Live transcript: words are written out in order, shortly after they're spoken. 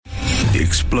The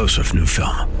explosive new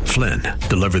film, Flynn,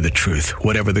 deliver the truth,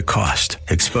 whatever the cost,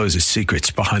 exposes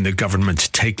secrets behind the government's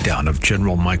takedown of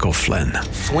General Michael Flynn.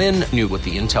 Flynn knew what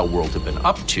the intel world had been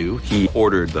up to. He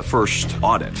ordered the first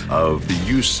audit of the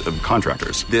use of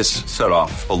contractors. This set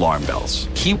off alarm bells.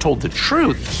 He told the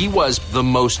truth. He was the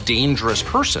most dangerous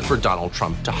person for Donald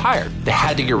Trump to hire. They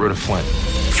had to get rid of Flynn.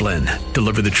 Flynn,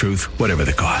 deliver the truth, whatever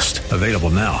the cost. Available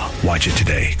now. Watch it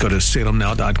today. Go to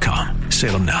salemnow.com.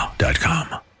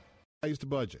 salemnow.com. The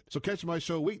budget. So catch my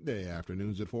show weekday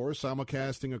afternoons at 4,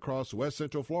 simulcasting across West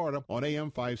Central Florida on AM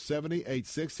 570,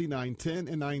 860, 910,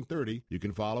 and 930. You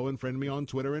can follow and friend me on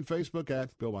Twitter and Facebook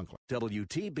at Bill Moncler.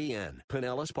 WTBN,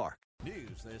 Pinellas Park.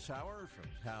 News this hour from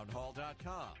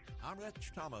townhall.com. I'm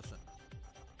Rich Thomason.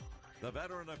 The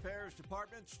Veteran Affairs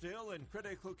Department still in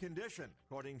critical condition,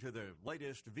 according to the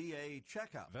latest VA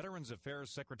checkup. Veterans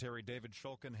Affairs Secretary David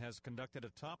Shulkin has conducted a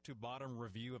top-to-bottom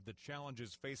review of the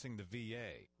challenges facing the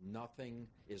VA. Nothing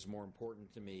is more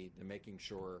important to me than making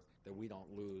sure that we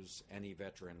don't lose any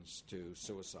veterans to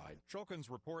suicide.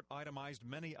 Shulkin's report itemized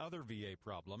many other VA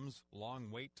problems: long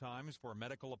wait times for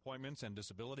medical appointments and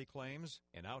disability claims,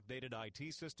 an outdated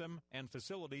IT system, and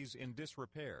facilities in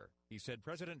disrepair. He said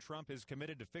President Trump is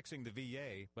committed to fixing the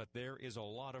VA, but there is a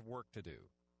lot of work to do.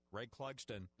 Greg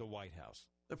Clugston, the White House.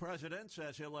 The president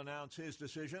says he'll announce his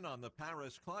decision on the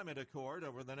Paris Climate Accord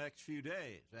over the next few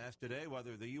days. Asked today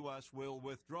whether the U.S. will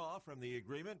withdraw from the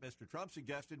agreement, Mr. Trump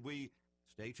suggested we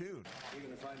stay tuned. We're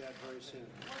going to find out very soon.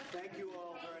 Thank you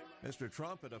all very much. Mr.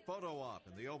 Trump at a photo op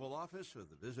in the Oval Office with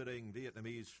the visiting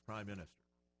Vietnamese Prime Minister.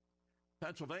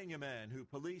 Pennsylvania man who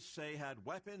police say had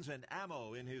weapons and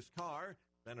ammo in his car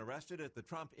been arrested at the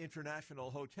Trump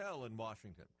International Hotel in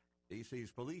Washington.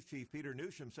 D.C.'s police chief Peter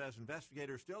Newsham says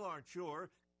investigators still aren't sure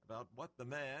about what the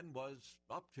man was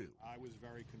up to. I was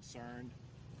very concerned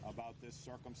about this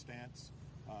circumstance,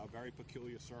 very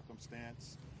peculiar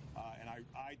circumstance. And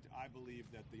I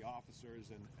believe that the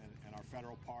officers and our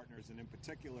federal partners, and in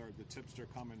particular the tipster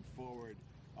coming forward,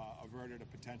 averted a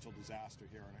potential disaster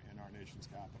here in our nation's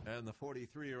capital. And the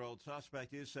 43-year-old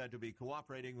suspect is said to be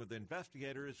cooperating with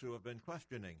investigators who have been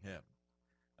questioning him.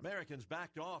 Americans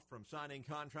backed off from signing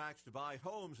contracts to buy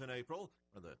homes in April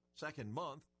for the second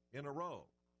month in a row.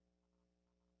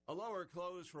 A lower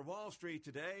close for Wall Street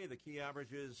today. The key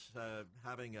averages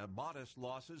having modest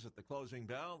losses at the closing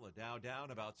bell. The Dow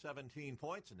down about 17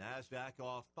 points. The NASDAQ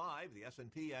off 5. The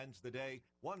S&P ends the day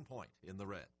 1 point in the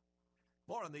red.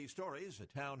 More on these stories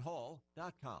at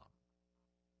townhall.com.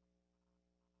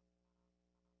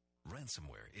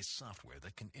 Ransomware is software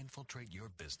that can infiltrate your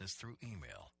business through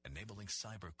email, enabling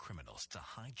cyber criminals to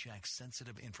hijack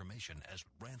sensitive information as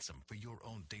ransom for your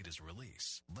own data's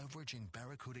release. Leveraging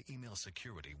Barracuda email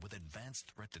security with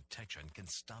advanced threat detection can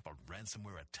stop a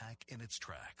ransomware attack in its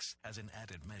tracks. As an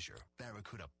added measure,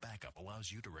 Barracuda Backup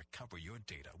allows you to recover your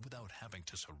data without having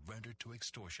to surrender to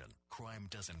extortion. Crime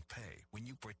doesn't pay when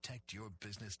you protect your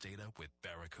business data with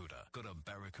Barracuda. Go to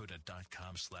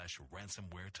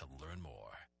barracuda.com/ransomware to learn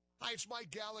more. Hi, it's Mike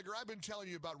Gallagher. I've been telling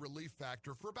you about Relief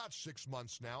Factor for about 6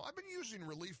 months now. I've been using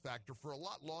Relief Factor for a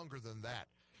lot longer than that.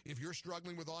 If you're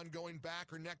struggling with ongoing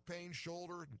back or neck pain,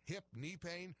 shoulder, hip, knee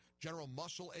pain, general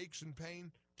muscle aches and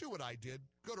pain, do what I did.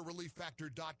 Go to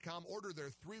ReliefFactor.com, order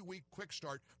their 3-week quick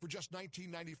start for just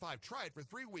 $19.95. Try it for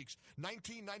 3 weeks,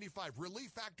 $19.95.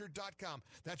 ReliefFactor.com.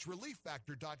 That's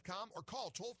ReliefFactor.com, or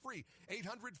call toll-free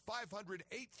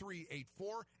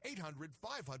 800-500-8384,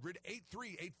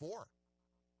 800-500-8384.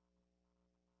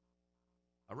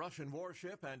 A Russian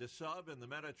warship and a sub in the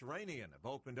Mediterranean have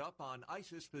opened up on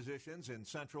ISIS positions in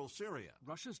central Syria.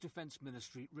 Russia's defense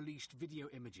ministry released video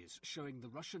images showing the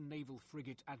Russian naval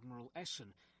frigate Admiral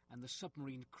Essen and the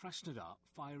submarine Krasnodar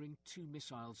firing 2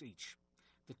 missiles each.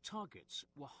 The targets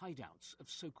were hideouts of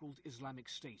so-called Islamic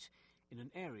State in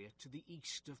an area to the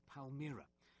east of Palmyra,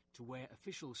 to where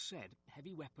officials said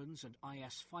heavy weapons and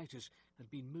IS fighters had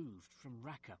been moved from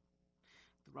Raqqa.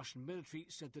 The Russian military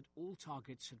said that all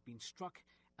targets had been struck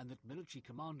and that military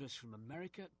commanders from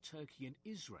America, Turkey and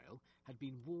Israel had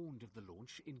been warned of the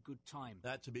launch in good time.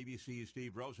 That's BBC's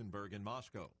Steve Rosenberg in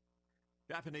Moscow.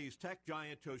 Japanese tech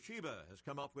giant Toshiba has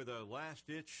come up with a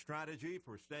last-ditch strategy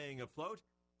for staying afloat,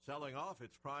 selling off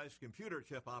its prized computer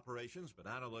chip operations, but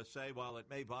analysts say while it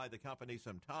may buy the company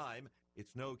some time,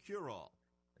 it's no cure-all.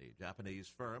 The Japanese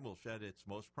firm will shed its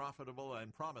most profitable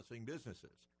and promising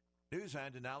businesses. News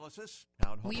and analysis,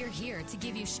 Town Hall. We're here to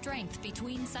give you strength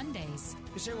between Sundays.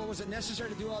 You say, well, was it necessary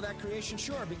to do all that creation?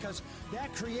 Sure, because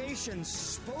that creation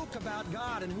spoke about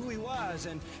God and who he was,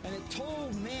 and it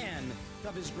told man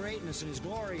of his greatness and his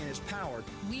glory and his power.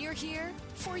 We're here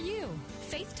for you.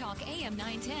 Faith Talk AM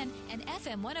 910 and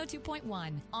FM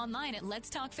 102.1. Online at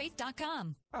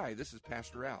letstalkfaith.com. Hi, this is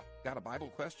Pastor Al. Got a Bible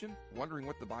question? Wondering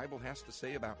what the Bible has to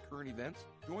say about current events?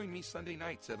 Join me Sunday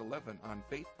nights at 11 on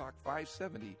Faith Talk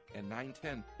 570 and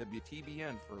 910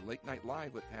 WTBN for Late Night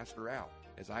Live with Pastor Al,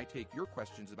 as I take your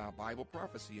questions about Bible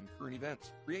prophecy and current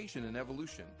events, creation and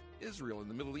evolution, Israel and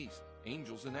the Middle East,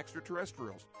 angels and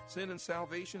extraterrestrials, sin and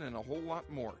salvation, and a whole lot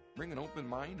more. Bring an open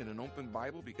mind and an open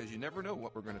Bible, because you never know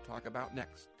what we're going to talk about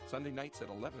next. Sunday nights at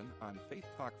 11 on Faith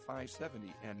Talk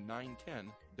 570 and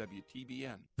 910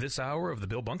 WTBN. This hour of the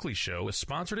Bill Bunkley Show is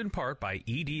sponsored in part by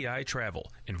EDI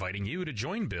Travel, inviting you to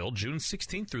join Bill June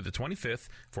 16th through the 25th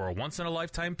for a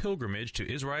once-in-a-lifetime pilgrimage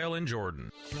to Israel and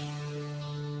Jordan.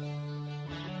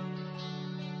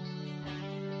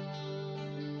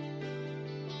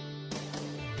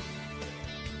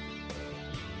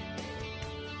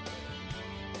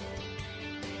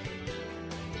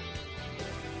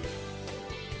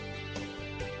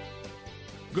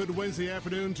 Good Wednesday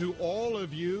afternoon to all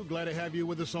of you. Glad to have you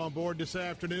with us on board this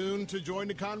afternoon to join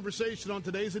the conversation on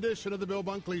today's edition of the Bill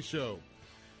Bunkley Show.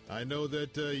 I know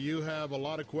that you have a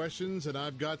lot of questions, and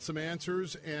I've got some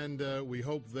answers, and we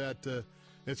hope that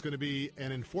it's going to be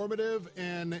an informative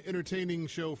and entertaining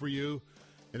show for you.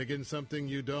 And again, something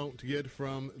you don't get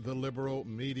from the liberal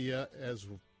media,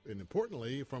 and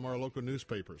importantly, from our local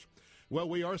newspapers. Well,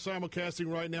 we are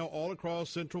simulcasting right now all across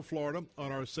Central Florida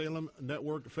on our Salem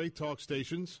Network Faith Talk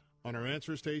stations, on our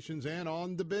answer stations, and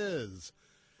on the Biz.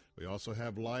 We also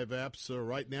have live apps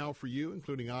right now for you,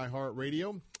 including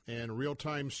iHeartRadio and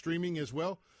real-time streaming as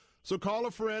well. So call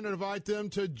a friend and invite them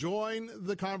to join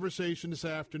the conversation this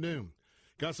afternoon.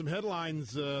 Got some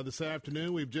headlines this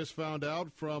afternoon. We've just found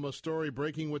out from a story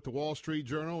breaking with the Wall Street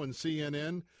Journal and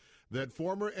CNN that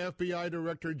former FBI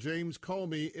Director James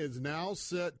Comey is now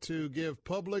set to give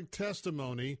public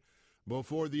testimony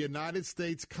before the United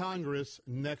States Congress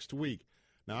next week.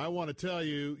 Now, I want to tell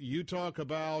you, you talk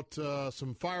about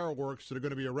some fireworks that are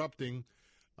going to be erupting.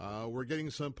 We're getting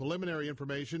some preliminary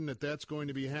information that that's going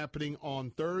to be happening on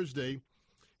Thursday.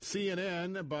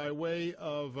 CNN, by way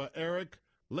of Eric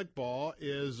Lichtbaugh,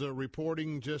 is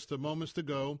reporting just a moments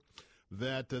ago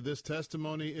that this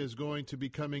testimony is going to be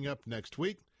coming up next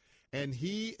week. And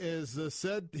he is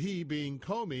he being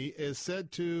Comey, is said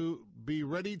to be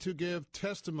ready to give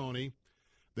testimony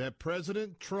that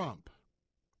President Trump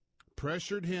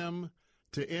pressured him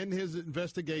to end his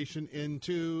investigation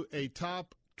into a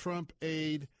top Trump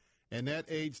aide, and that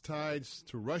aide's ties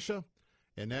to Russia,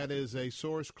 and that is a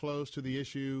source close to the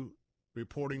issue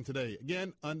reporting today.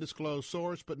 Again, undisclosed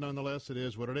source, but nonetheless, it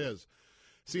is what it is.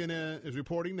 CNN is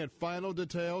reporting that final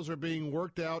details are being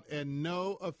worked out and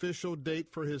no official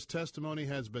date for his testimony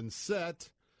has been set.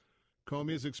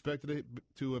 Comey is expected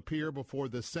to appear before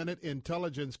the Senate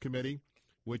Intelligence Committee,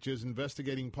 which is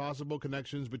investigating possible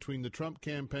connections between the Trump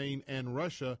campaign and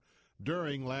Russia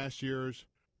during last year's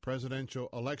presidential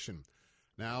election.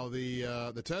 Now,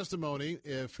 the testimony,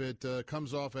 if it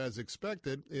comes off as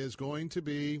expected, is going to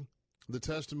be the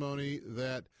testimony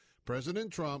that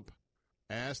President Trump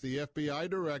asked the FBI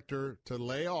director to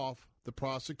lay off the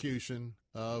prosecution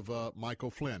of Michael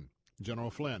Flynn,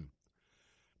 General Flynn.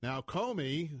 Now,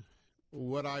 Comey,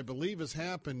 what I believe has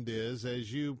happened is,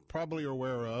 as you probably are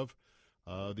aware of,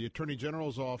 the Attorney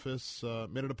General's office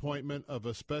made an appointment of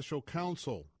a special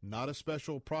counsel, not a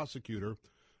special prosecutor,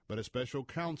 but a special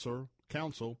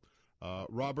counsel,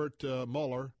 Robert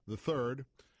Mueller III.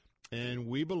 And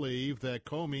we believe that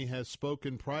Comey has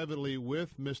spoken privately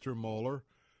with Mr. Mueller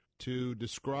to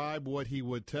describe what he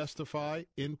would testify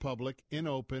in public, in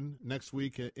open, next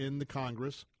week in the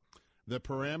Congress, the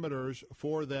parameters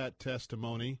for that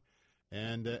testimony,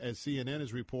 and as CNN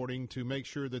is reporting, to make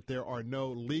sure that there are no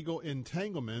legal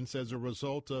entanglements as a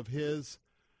result of his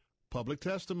public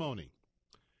testimony.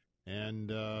 And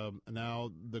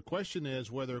now the question is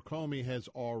whether Comey has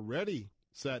already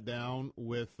sat down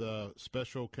with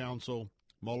special counsel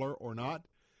Mueller or not.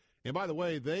 And by the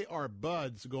way, they are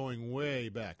buds going way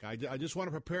back. I just want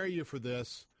to prepare you for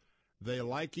this. They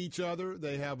like each other.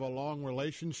 They have a long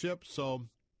relationship. So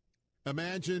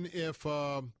imagine if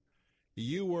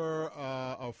you were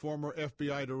a former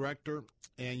FBI director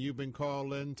and you've been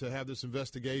called in to have this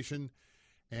investigation,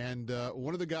 and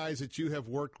one of the guys that you have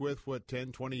worked with,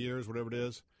 10, 20 years, whatever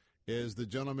it is the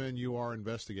gentleman you are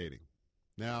investigating.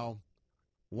 Now,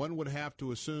 one would have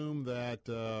to assume that,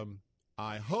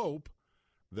 I hope,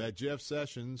 that Jeff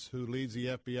Sessions, who leads the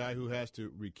FBI, who has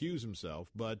to recuse himself,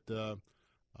 but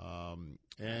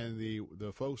and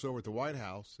the folks over at the White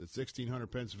House at 1600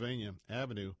 Pennsylvania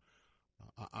Avenue,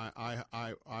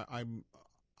 I'm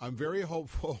very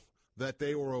hopeful that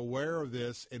they were aware of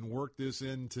this and worked this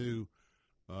into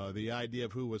the idea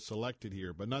of who was selected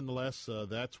here. But nonetheless,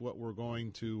 that's what we're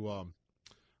going to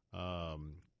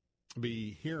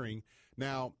be hearing.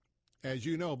 Now, as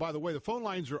you know, by the way, the phone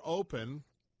lines are open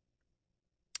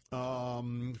for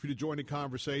you to join the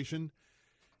conversation.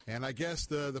 And I guess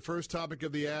the first topic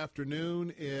of the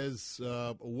afternoon is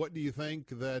what do you think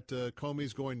that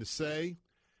Comey's going to say?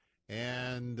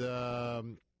 And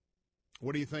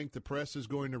what do you think the press is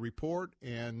going to report?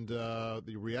 And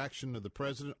the reaction of the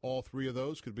president, all three of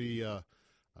those could be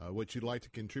what you'd like to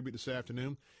contribute this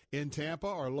afternoon. In Tampa,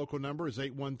 our local number is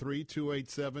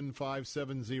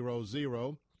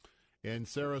 813-287-5700. In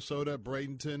Sarasota,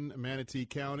 Bradenton, Manatee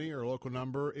County, our local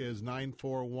number is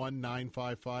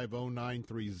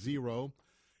 941-955-0930.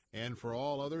 And for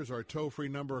all others, our toll-free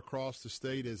number across the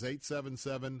state is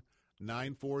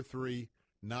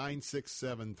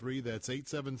 877-943-9673. That's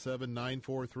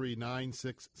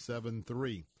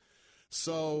 877-943-9673.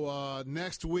 So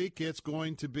next week it's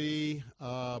going to be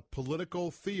political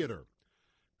theater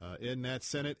in that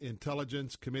Senate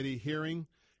Intelligence Committee hearing.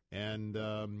 And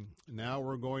now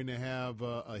we're going to have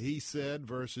a he said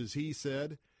versus he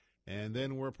said. And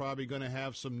then we're probably going to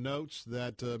have some notes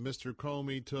that Mr.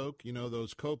 Comey took, you know,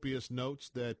 those copious notes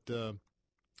that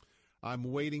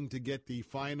I'm waiting to get the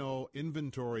final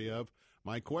inventory of.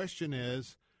 My question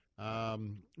is,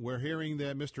 we're hearing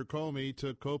that Mr. Comey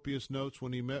took copious notes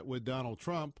when he met with Donald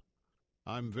Trump.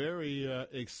 I'm very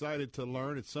excited to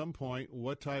learn at some point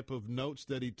what type of notes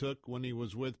that he took when he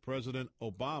was with President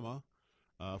Obama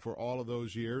for all of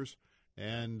those years.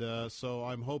 And so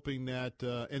I'm hoping that,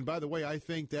 and by the way, I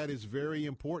think that is very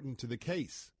important to the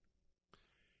case.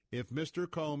 If Mr.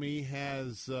 Comey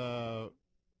has the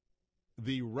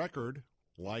record,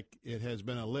 like it has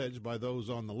been alleged by those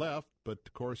on the left, but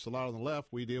of course a lot on the left,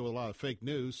 we deal with a lot of fake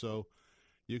news, so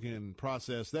you can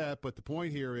process that. But the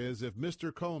point here is if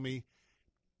Mr. Comey,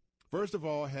 first of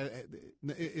all,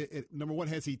 number one,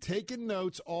 has he taken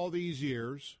notes all these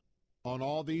years on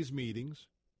all these meetings?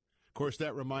 Of course,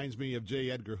 that reminds me of J.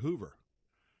 Edgar Hoover.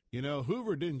 You know,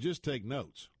 Hoover didn't just take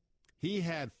notes. He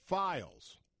had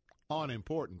files on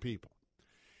important people.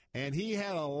 And he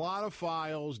had a lot of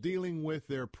files dealing with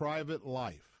their private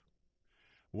life,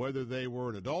 whether they were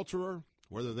an adulterer,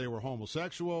 whether they were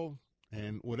homosexual,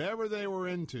 and whatever they were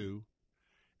into.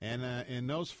 And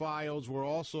those files were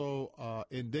also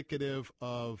indicative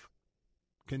of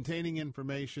containing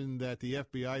information that the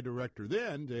FBI director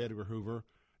then, J. Edgar Hoover,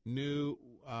 knew,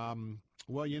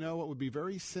 well, you know, what would be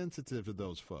very sensitive to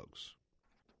those folks.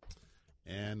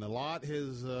 And a lot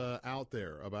is out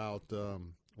there about,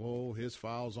 his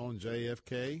files on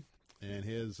JFK and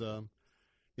his,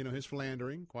 his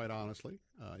philandering, quite honestly.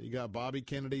 You got Bobby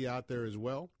Kennedy out there as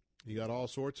well. You got all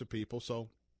sorts of people. So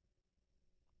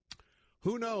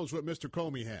who knows what Mr.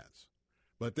 Comey has?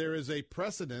 But there is a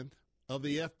precedent of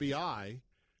the FBI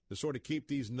to sort of keep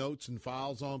these notes and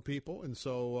files on people. And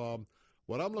so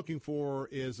what I'm looking for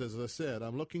is, as I said,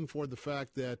 I'm looking for the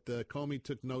fact that Comey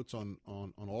took notes on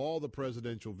all the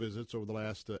presidential visits over the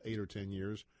last 8 or 10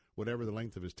 years, whatever the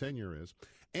length of his tenure is,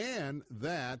 and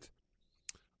that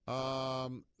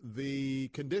the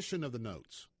condition of the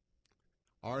notes,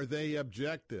 are they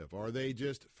objective? Are they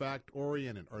just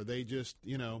fact-oriented? Are they just,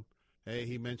 hey,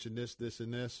 he mentioned this, this,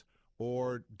 and this?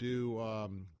 Or do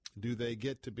they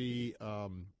get to be a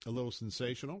little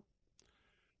sensational?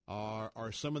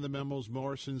 Are some of the memos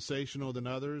more sensational than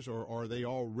others, or are they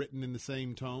all written in the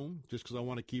same tone just because I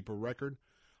want to keep a record?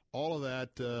 All of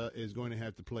that is going to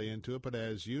have to play into it. But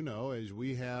as you know, as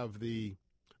we have the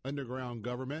underground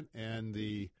government and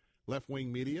the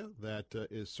left-wing media, that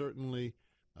is certainly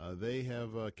they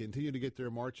have continued to get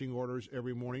their marching orders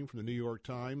every morning from the New York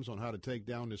Times on how to take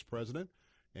down this president.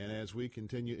 And as we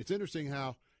continue, it's interesting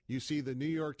how you see the New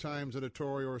York Times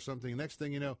editorial or something. Next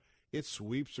thing you know, it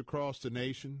sweeps across the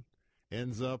nation,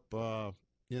 ends up,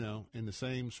 in the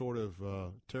same sort of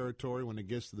territory when it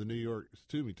gets to to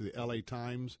the L.A.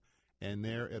 Times and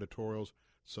their editorials.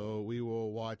 So we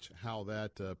will watch how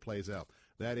that plays out.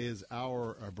 That is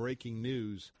our breaking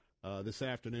news this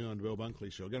afternoon on the Bill Bunkley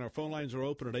Show. Again, our phone lines are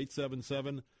open at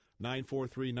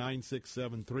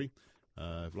 877-943-9673.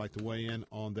 If you'd like to weigh in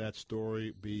on that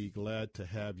story, be glad to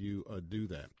have you do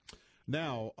that.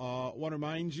 Now, I want to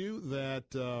remind you that,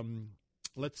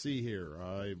 let's see here.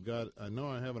 I know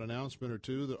I have an announcement or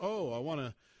two. I want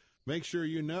to make sure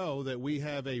you know that we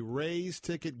have a Raise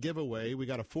ticket giveaway. We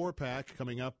got a 4-pack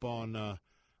coming up on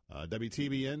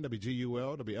WTBN,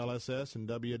 WGUL, WLSS, and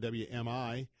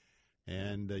WWMI.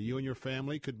 And you and your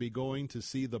family could be going to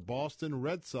see the Boston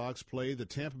Red Sox play the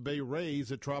Tampa Bay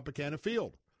Rays at Tropicana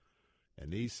Field.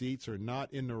 And these seats are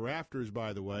not in the rafters,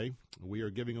 by the way. We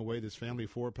are giving away this family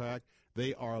 4-pack.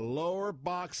 They are lower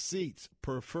box seats,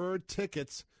 preferred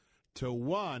tickets to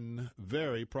one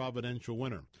very providential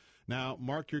winner. Now,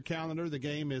 mark your calendar. The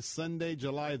game is Sunday,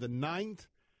 July the 9th.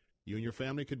 You and your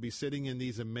family could be sitting in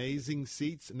these amazing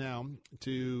seats. Now,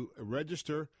 to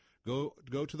register, go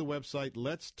to the website,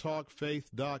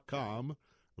 letstalkfaith.com.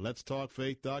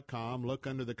 Letstalkfaith.com. Look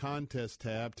under the contest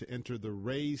tab to enter the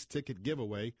Rays ticket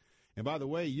giveaway. And by the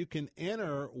way, you can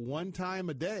enter one time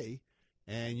a day,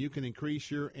 and you can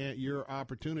increase your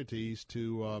opportunities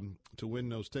to win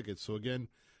those tickets. So again,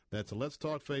 that's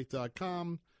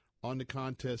letstalkfaith.com on the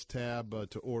contest tab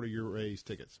to order your Rays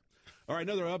tickets. All right,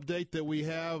 another update that we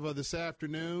have this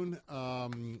afternoon.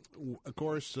 Of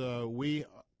course, we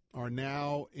are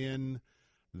now in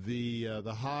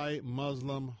the high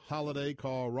Muslim holiday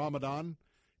called Ramadan.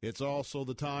 It's also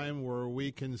the time where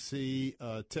we can see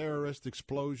terrorist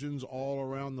explosions all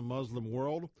around the Muslim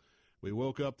world. We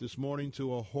woke up this morning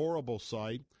to a horrible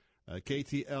sight.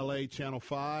 KTLA Channel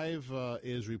 5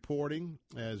 is reporting,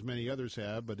 as many others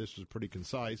have, but this was pretty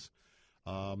concise.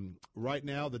 Right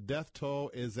now, the death toll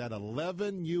is at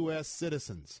 11 U.S.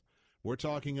 citizens. We're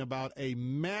talking about a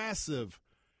massive,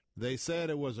 they said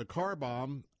it was a car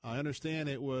bomb. I understand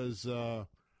it was a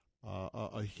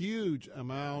huge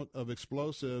amount of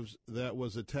explosives that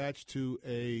was attached to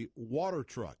a water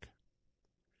truck.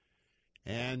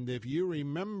 And if you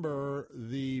remember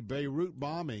the Beirut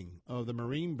bombing of the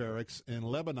Marine barracks in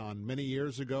Lebanon many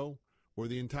years ago, where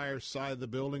the entire side of the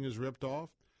building is ripped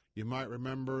off, you might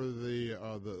remember the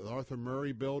Arthur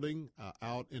Murray building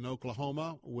out in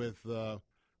Oklahoma with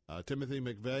Timothy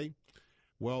McVeigh.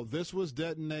 Well, this was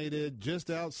detonated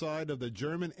just outside of the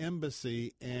German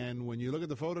embassy, and when you look at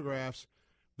the photographs,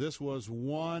 this was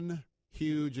one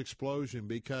huge explosion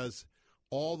because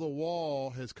all the wall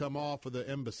has come off of the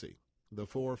embassy, the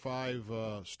 4 or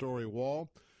 5 story wall.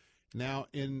 Now,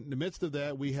 in the midst of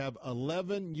that, we have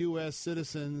 11 U.S.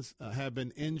 citizens have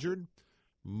been injured.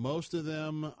 Most of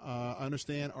them, I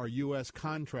understand, are U.S.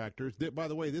 contractors. By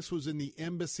the way, this was in the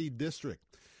Embassy District.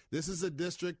 This is a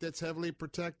district that's heavily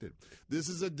protected. This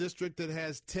is a district that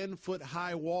has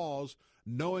 10-foot-high walls,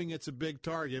 knowing it's a big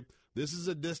target. This is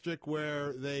a district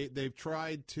where they've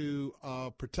tried to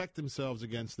protect themselves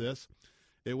against this.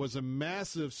 It was a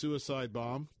massive suicide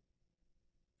bomb.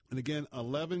 And again,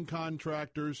 11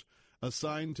 contractors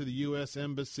assigned to the U.S.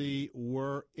 Embassy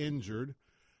were injured.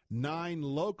 9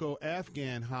 local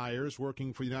Afghan hires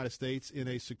working for the United States in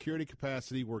a security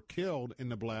capacity were killed in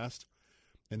the blast.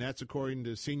 And that's according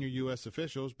to senior U.S.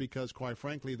 officials because, quite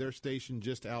frankly, they're stationed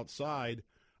just outside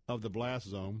of the blast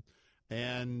zone.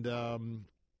 And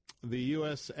the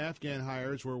U.S. Afghan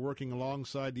hires were working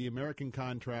alongside the American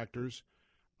contractors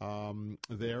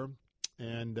there.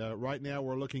 And right now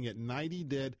we're looking at 90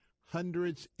 dead,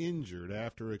 hundreds injured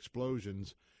after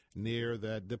explosions near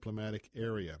that diplomatic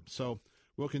area. So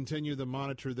we'll continue to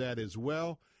monitor that as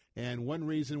well. And one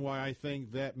reason why I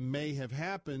think that may have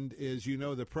happened is,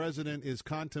 the president is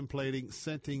contemplating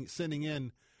sending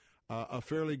in a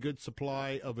fairly good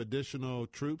supply of additional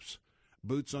troops,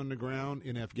 boots on the ground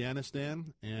in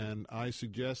Afghanistan. And I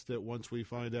suggest that once we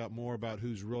find out more about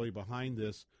who's really behind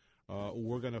this,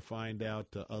 we're going to find out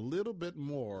a little bit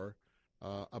more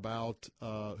about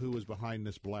who was behind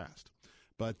this blast.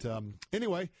 But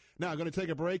anyway, now I'm going to take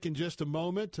a break in just a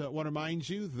moment. I want to remind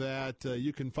you that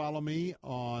you can follow me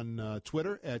on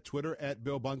Twitter at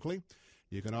Bill Bunkley.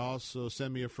 You can also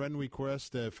send me a friend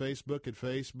request at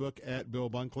Facebook at Bill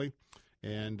Bunkley,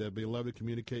 and be love to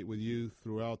communicate with you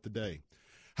throughout the day.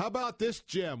 How about this,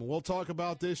 Jim? We'll talk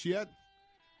about this yet.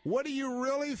 What do you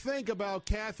really think about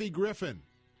Kathy Griffin?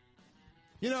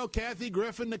 Kathy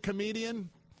Griffin, the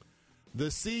comedian, the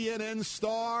CNN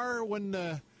star, when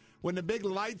the big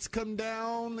lights come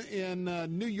down in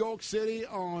New York City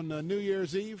on New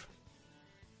Year's Eve.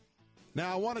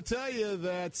 Now, I want to tell you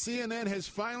that CNN has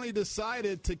finally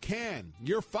decided to can.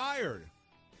 You're fired,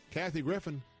 Kathy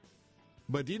Griffin.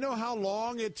 But do you know how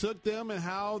long it took them and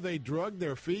how they dragged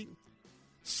their feet?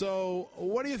 So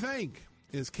what do you think?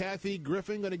 Is Kathy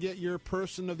Griffin going to get your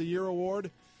Person of the Year award?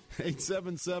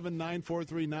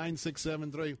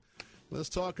 877-943-9673. Let's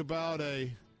talk about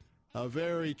a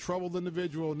very troubled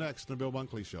individual next on the Bill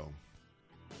Bunkley Show.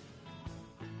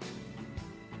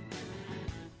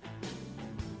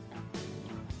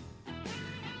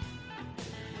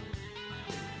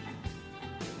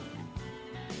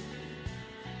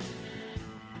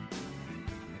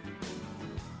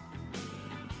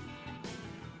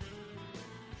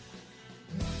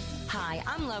 Hi,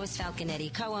 I'm Lois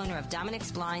Falconetti, co-owner of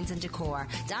Dominic's Blinds and Decor.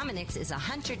 Dominic's is a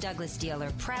Hunter Douglas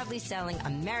dealer proudly selling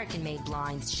American-made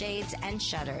blinds, shades, and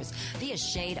shutters. Be a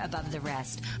shade above the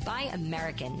rest. Buy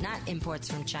American, not imports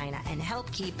from China, and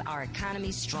help keep our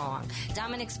economy strong.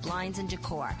 Dominic's Blinds and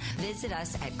Decor. Visit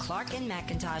us at Clark and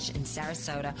McIntosh in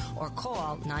Sarasota or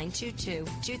call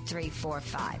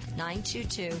 922-2345.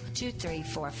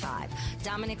 922-2345.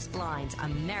 Dominic's Blinds,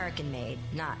 American-made,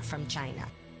 not from China.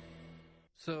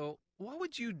 So what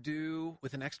would you do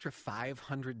with an extra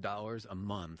 $500 a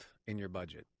month in your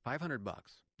budget? $500.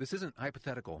 This isn't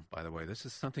hypothetical, by the way. This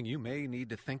is something you may need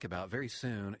to think about very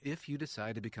soon if you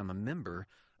decide to become a member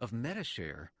of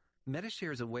Medishare.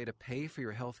 Medishare is a way to pay for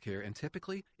your health care, and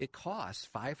typically it costs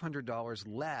 $500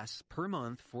 less per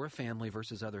month for a family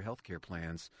versus other health care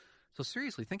plans. So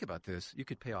seriously, think about this. You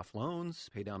could pay off loans,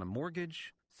 pay down a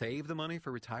mortgage, save the money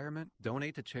for retirement,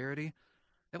 donate to charity.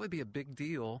 That would be a big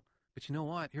deal. But you know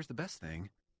what? Here's the best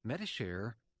thing.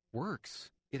 Medishare works.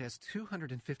 It has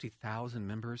 250,000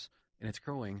 members, and it's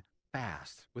growing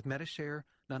fast. With Medishare,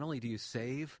 not only do you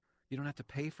save, you don't have to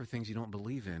pay for things you don't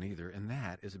believe in either, and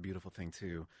that is a beautiful thing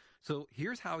too. So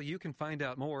here's how you can find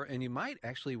out more, and you might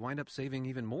actually wind up saving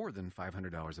even more than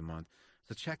 $500 a month.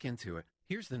 So check into it.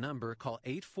 Here's the number. Call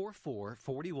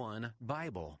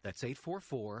 844-41-BIBLE. That's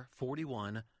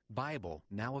 844-41-BIBLE.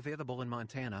 Now available in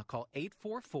Montana. Call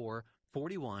 844-41-BIBLE.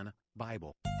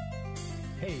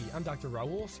 Hey, I'm Dr.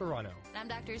 Raul Serrano. And I'm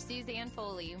Dr. Suzanne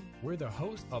Foley. We're the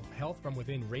host of Health from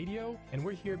Within Radio, and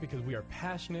we're here because we are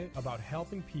passionate about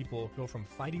helping people go from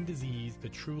fighting disease to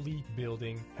truly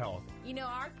building health. You know,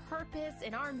 our purpose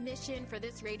and our mission for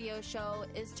this radio show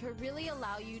is to really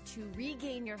allow you to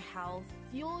regain your health,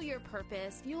 fuel your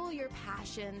purpose, fuel your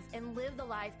passions, and live the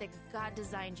life that God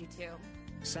designed you to.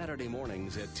 Saturday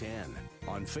mornings at 10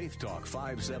 on Faith Talk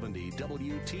 570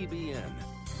 WTBN.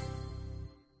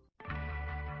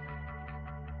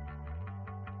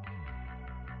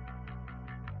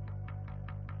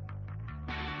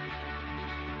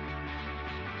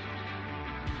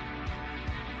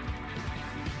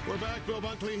 We're back. Bill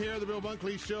Bunkley here, the Bill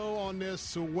Bunkley Show on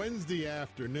this Wednesday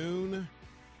afternoon.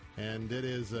 And it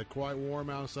is quite warm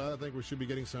outside. I think we should be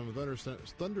getting some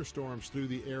thunderstorms through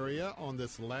the area on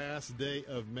this last day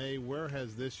of May. Where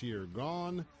has this year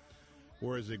gone?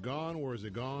 Where is it gone? Where is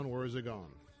it gone? Where is it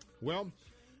gone? Well,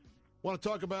 I want to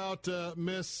talk about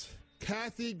Miss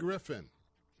Kathy Griffin.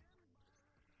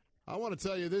 I want to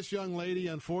tell you, this young lady,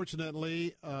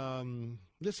 unfortunately,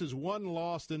 this is one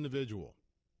lost individual.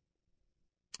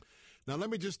 Now,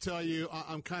 let me just tell you,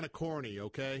 I'm kind of corny,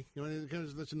 okay? You want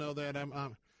to let you know that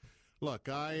look,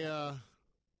 the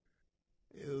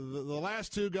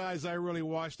last two guys I really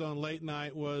watched on late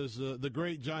night was the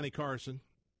great Johnny Carson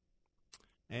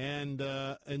and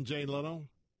Jay Leno.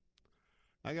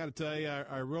 I got to tell you,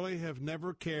 I really have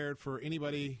never cared for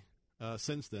anybody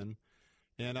since then,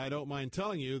 and I don't mind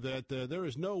telling you that there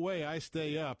is no way I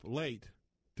stay up late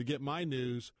to get my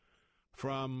news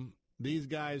from these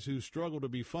guys who struggle to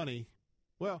be funny.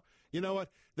 Well, you know what?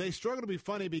 They struggle to be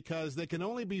funny because they can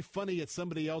only be funny at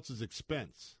somebody else's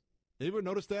expense. You ever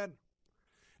notice that?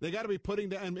 They got to be putting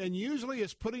down, and usually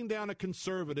it's putting down a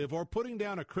conservative or putting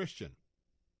down a Christian.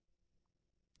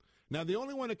 Now, the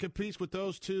only one that competes with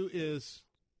those two is,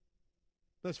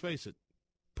 let's face it,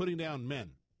 putting down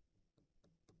men.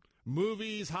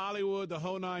 Movies, Hollywood, the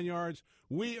whole nine yards.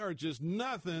 We are just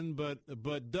nothing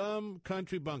but dumb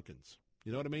country bumpkins.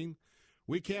 You know what I mean?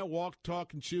 We can't walk,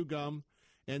 talk, and chew gum.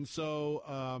 And so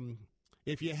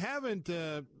if you haven't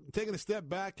taken a step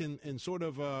back and sort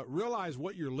of realize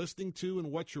what you're listening to and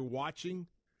what you're watching,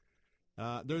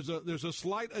 there's a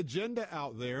slight agenda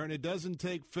out there, and it doesn't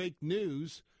take fake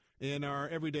news in our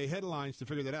everyday headlines to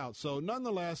figure that out. So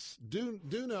nonetheless, do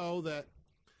know that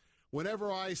whenever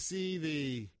I see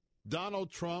the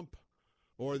Donald Trump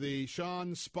or the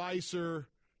Sean Spicer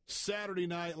Saturday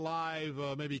Night Live,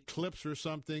 maybe clips or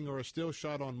something, or a still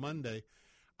shot on Monday,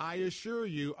 I assure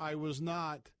you I was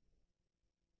not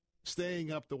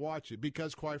staying up to watch it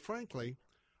because, quite frankly,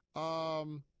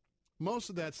 most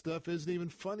of that stuff isn't even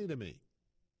funny to me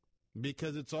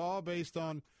because it's all based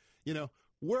on,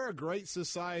 we're a great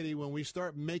society when we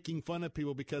start making fun of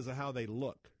people because of how they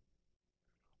look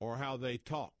or how they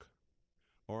talk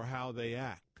or how they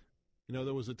act.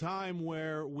 There was a time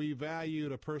where we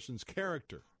valued a person's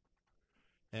character.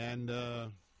 And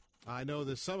I know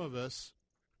that some of us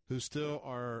who still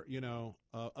are,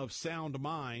 of sound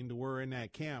mind, were in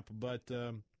that camp. But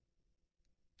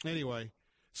anyway,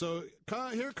 so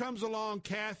here comes along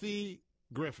Kathy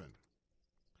Griffin.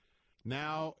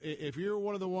 Now, if you're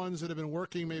one of the ones that have been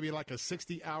working maybe like a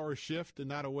 60-hour shift and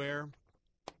not aware,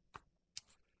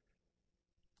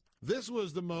 This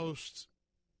was the most,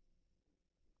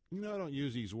 I don't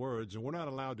use these words, and we're not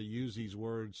allowed to use these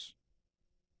words.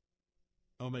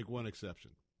 I'll make one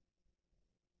exception.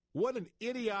 What an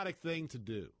idiotic thing to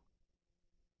do.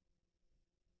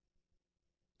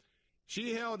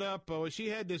 She held up, she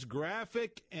had this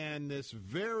graphic and this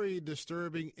very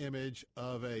disturbing image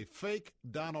of a fake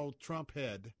Donald Trump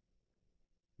head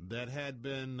that had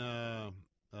been a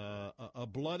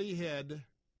bloody head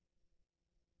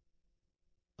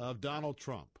of Donald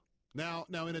Trump. Now,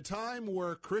 in a time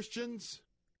where Christians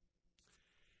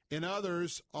and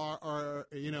others are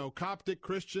Coptic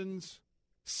Christians,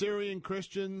 Syrian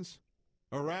Christians,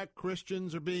 Iraq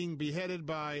Christians are being beheaded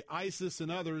by ISIS and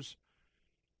others,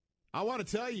 I want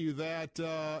to tell you that,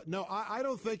 no, I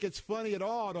don't think it's funny at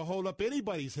all to hold up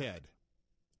anybody's head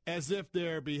as if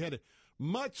they're beheaded,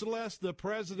 much less the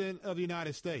President of the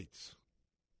United States.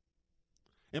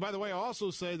 And by the way, I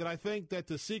also say that I think that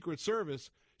the Secret Service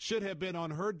should have been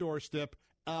on her doorstep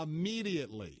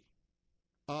immediately.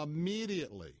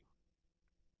 Immediately.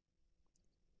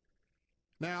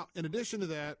 Now, in addition to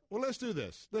that, well, let's do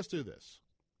this.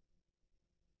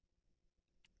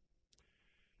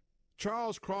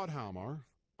 Charles Krauthammer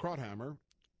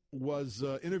was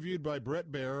interviewed by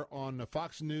Bret Baier on the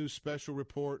Fox News special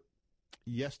report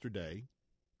yesterday.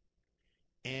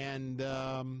 And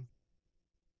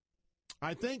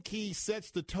I think he sets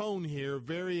the tone here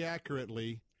very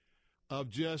accurately of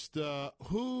just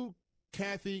who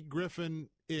Kathy Griffin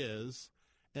is.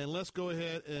 And let's go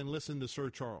ahead and listen to Sir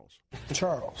Charles.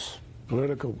 Charles,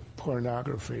 political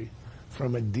pornography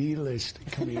from a D-list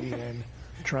comedian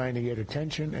trying to get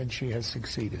attention, and she has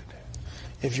succeeded.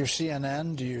 If you're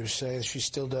CNN, do you say she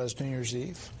still does New Year's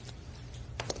Eve?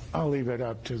 I'll leave it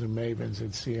up to the mavens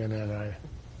at CNN.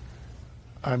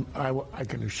 I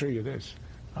can assure you this,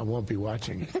 I won't be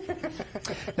watching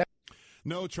it.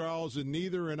 No, Charles, and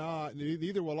neither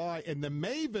will I. And the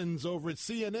mavens over at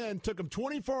CNN took them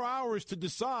 24 hours to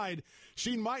decide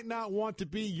she might not want to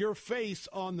be your face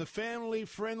on the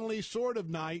family-friendly sort of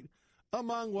night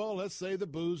among, well, let's say the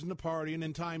booze and the partying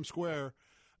in Times Square.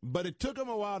 But it took them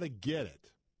a while to get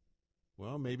it.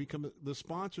 Well, maybe the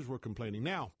sponsors were complaining.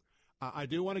 Now, I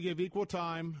do want to give equal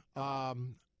time.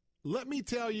 Let me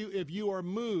tell you, if you are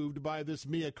moved by this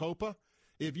mea culpa,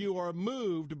 if you are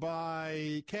moved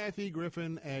by Kathy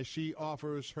Griffin as she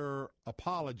offers her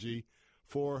apology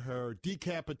for her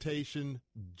decapitation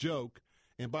joke,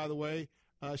 and by the way,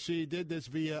 she did this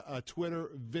via a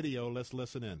Twitter video. Let's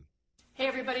listen in. Hey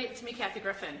everybody, it's me, Kathy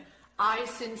Griffin. I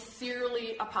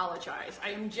sincerely apologize.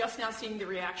 I am just now seeing the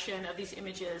reaction of these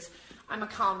images. I'm a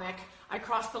comic. I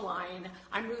crossed the line.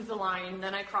 I moved the line,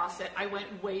 then I cross it. I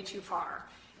went way too far.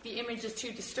 The image is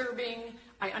too disturbing.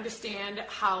 I understand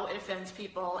how it offends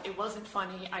people. It wasn't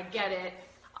funny. I get it.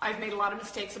 I've made a lot of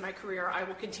mistakes in my career. I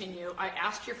will continue. I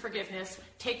asked your forgiveness,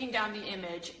 taking down the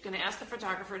image, going to ask the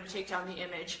photographer to take down the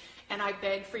image, and I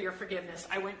beg for your forgiveness.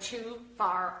 I went too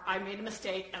far. I made a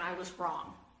mistake, and I was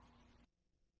wrong.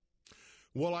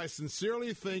 Well, I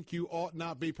sincerely think you ought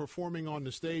not be performing on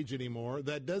the stage anymore.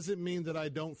 That doesn't mean that I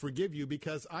don't forgive you,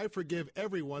 because I forgive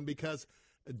everyone, because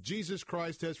Jesus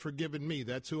Christ has forgiven me.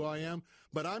 That's who I am.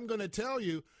 But I'm going to tell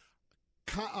you,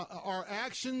 our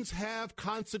actions have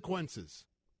consequences.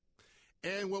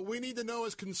 And what we need to know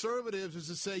as conservatives is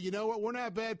to say, you know what, we're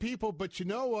not bad people, but you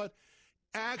know what?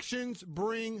 Actions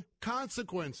bring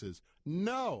consequences.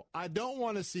 No, I don't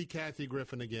want to see Kathy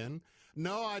Griffin again.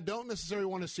 No, I don't necessarily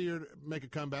want to see her make a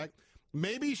comeback.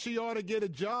 Maybe she ought to get a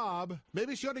job.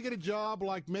 Maybe she ought to get a job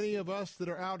like many of us that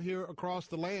are out here across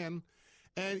the land,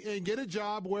 and get a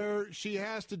job where she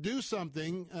has to do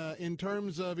something in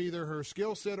terms of either her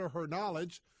skill set or her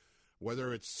knowledge,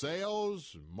 whether it's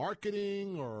sales,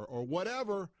 marketing, or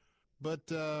whatever. But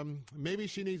maybe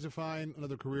she needs to find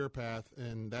another career path,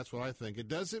 and that's what I think. It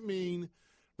doesn't mean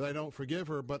that I don't forgive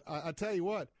her, but I tell you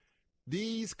what,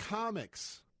 these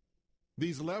comics,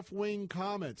 these left-wing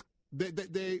comments,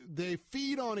 they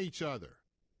feed on each other,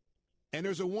 and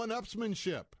there's a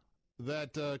one-upsmanship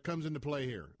that comes into play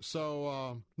here.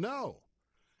 So no.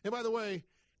 And by the way,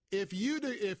 if you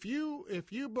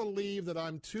believe that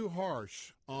I'm too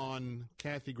harsh on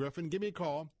Kathy Griffin, give me a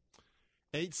call,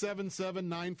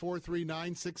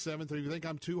 877-943-9673. If you think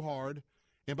I'm too hard.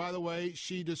 And by the way,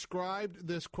 she described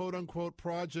this quote-unquote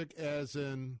project as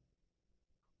an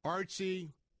artsy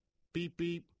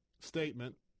beep-beep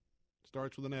statement.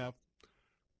 Starts with an F.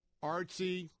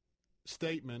 Artsy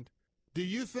statement. Do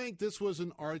you think this was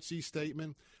an artsy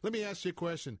statement? Let me ask you a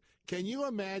question. Can you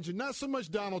imagine, not so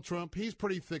much Donald Trump, he's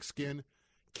pretty thick-skinned.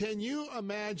 Can you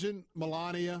imagine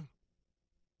Melania?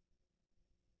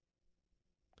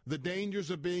 The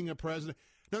dangers of being a president?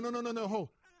 No.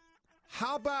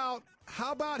 How about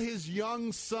his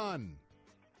young son?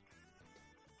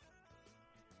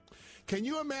 Can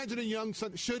you imagine a young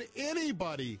son? Should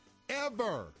anybody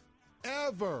ever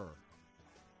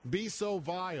be so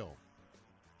vile?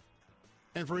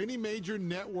 And for any major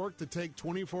network to take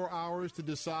 24 hours to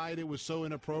decide it was so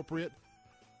inappropriate.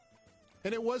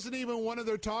 And it wasn't even one of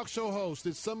their talk show hosts.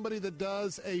 It's somebody that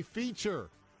does a feature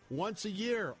once a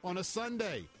year on a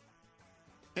Sunday.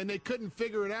 And they couldn't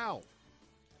figure it out.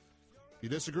 If you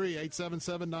disagree,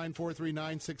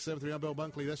 877-943-9673. I'm Bill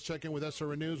Bunkley. Let's check in with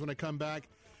SRN News when I come back.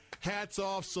 Hats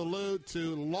off, salute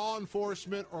to law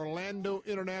enforcement, Orlando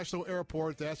International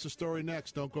Airport. That's the story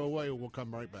next. Don't go away. We'll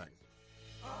come right back.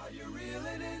 Are you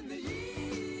reeling in the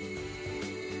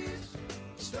years?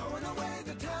 Stowing away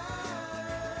the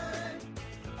time?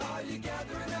 Are you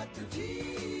gathering up the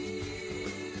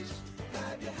tears?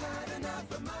 Have you had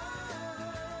enough of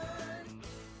mine?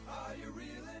 Are you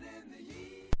reeling in the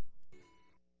years?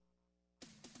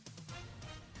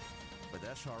 With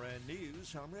SRN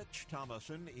News, I'm Rich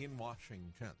Thomason in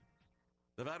Washington.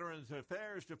 The Veterans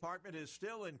Affairs Department is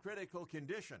still in critical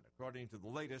condition, according to the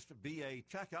latest VA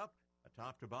checkup, a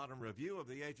top-to-bottom review of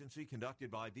the agency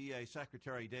conducted by VA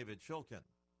Secretary David Shulkin.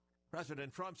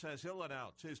 President Trump says he'll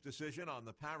announce his decision on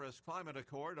the Paris Climate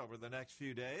Accord over the next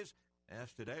few days.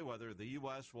 Asked today whether the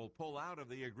U.S. will pull out of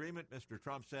the agreement, Mr.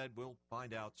 Trump said we'll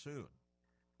find out soon.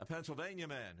 A Pennsylvania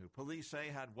man who police say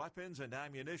had weapons and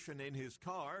ammunition in his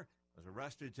car was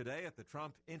arrested today at the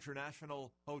Trump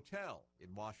International Hotel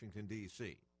in Washington,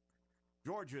 D.C.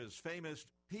 Georgia's famous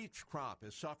peach crop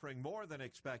is suffering more than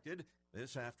expected,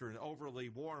 this after an overly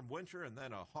warm winter and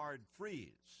then a hard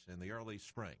freeze in the early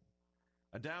spring.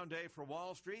 A down day for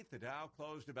Wall Street. The Dow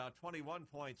closed about 21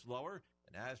 points lower.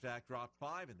 The NASDAQ dropped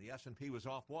 5 and the S&P was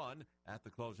off 1 at the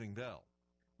closing bell.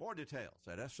 More details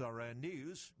at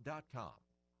srnnews.com.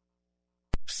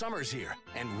 Summer's here,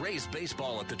 and Rays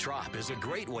baseball at the Trop is a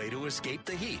great way to escape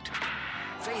the heat.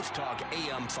 Faith Talk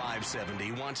AM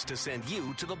 570 wants to send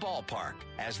you to the ballpark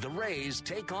as the Rays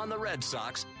take on the Red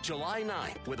Sox July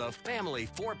 9th with a family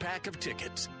 4-pack of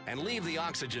tickets. And leave the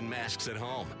oxygen masks at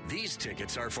home. These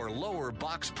tickets are for lower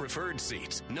box preferred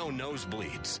seats, no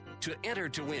nosebleeds. To enter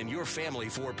to win your family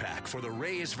 4-pack for the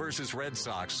Rays versus Red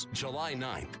Sox July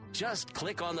 9th, just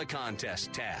click on the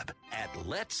contest tab at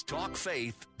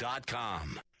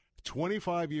letstalkfaith.com.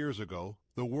 25 years ago,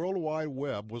 the World Wide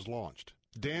Web was launched.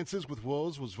 Dances with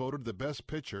Wolves was voted the best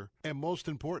picture, and most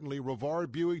importantly,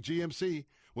 Rivard Buick GMC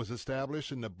was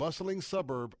established in the bustling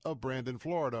suburb of Brandon,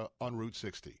 Florida on Route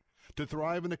 60. To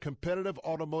thrive in a competitive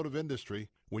automotive industry,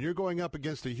 when you're going up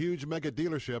against the huge mega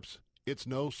dealerships, it's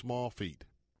no small feat.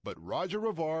 But Roger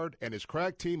Rivard and his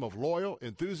crack team of loyal,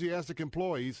 enthusiastic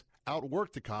employees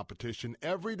outwork the competition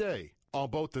every day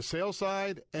on both the sales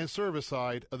side and service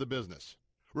side of the business.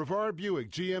 Rivard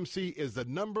Buick GMC is the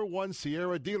 #1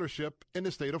 Sierra dealership in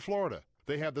the state of Florida.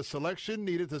 They have the selection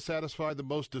needed to satisfy the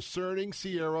most discerning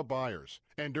Sierra buyers.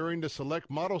 And during the select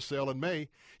model sale in May,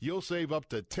 you'll save up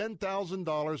to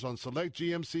 $10,000 on select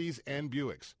GMCs and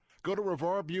Buicks. Go to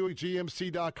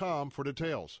RivardBuickGMC.com for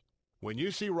details. When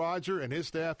you see Roger and his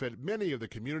staff at many of the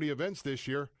community events this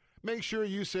year, make sure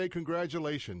you say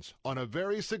congratulations on a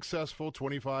very successful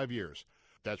 25 years.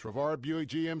 That's Rivard Buick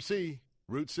GMC,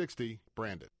 Route 60,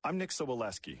 Brandon. I'm Nick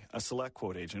Soboleski, a Select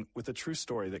Quote agent with a true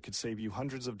story that could save you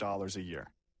hundreds of dollars a year.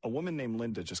 A woman named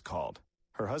Linda just called.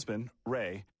 Her husband,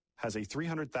 Ray, has a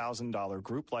 $300,000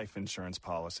 group life insurance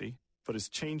policy, but is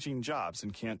changing jobs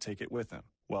and can't take it with him.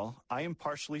 Well, I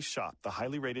impartially shopped the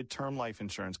highly rated term life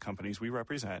insurance companies we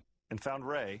represent and found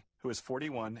Ray, who is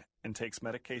 41 and takes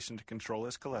medication to control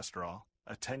his cholesterol,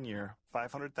 a 10-year,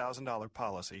 $500,000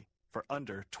 policy for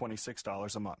under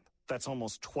 $26 a month. That's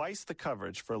almost twice the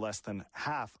coverage for less than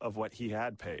half of what he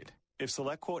had paid. If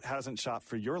SelectQuote hasn't shopped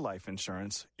for your life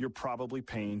insurance, you're probably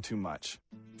paying too much.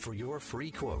 For your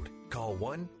free quote, call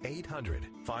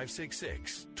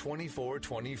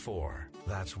 1-800-566-2424.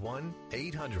 That's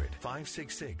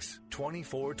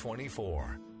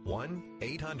 1-800-566-2424.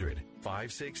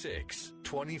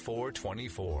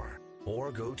 1-800-566-2424.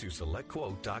 Or go to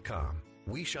SelectQuote.com.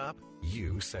 We shop,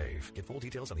 you save. Get full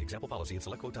details on the example policy at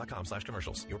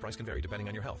SelectQuote.com/commercials. Your price can vary depending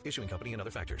on your health, issuing company, and other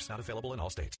factors. Not available in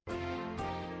all states.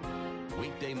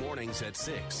 Weekday mornings at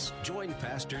 6. Join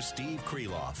Pastor Steve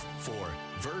Kreloff for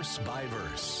Verse by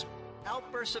Verse.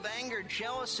 Outbursts of anger,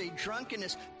 jealousy,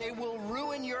 drunkenness, they will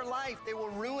ruin your life. They will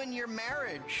ruin your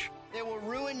marriage. They will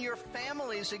ruin your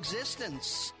family's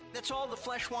existence. That's all the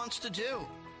flesh wants to do.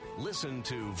 Listen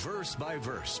to Verse by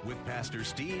Verse with Pastor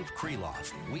Steve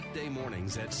Kreloff. Weekday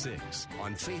mornings at 6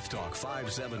 on Faith Talk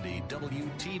 570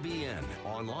 WTBN.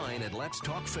 Online at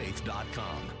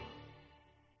letstalkfaith.com.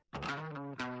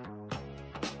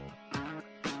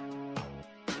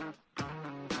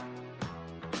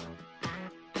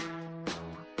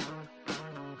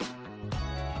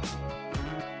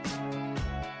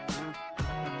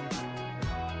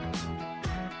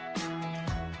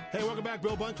 Welcome back.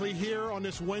 Bill Bunkley here on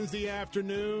this Wednesday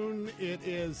afternoon. It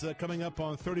is coming up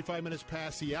on 35 minutes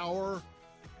past the hour.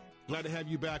 Glad to have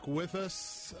you back with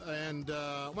us. And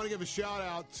I want to give a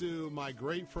shout-out to my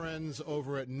great friends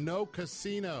over at No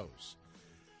Casinos.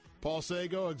 Paul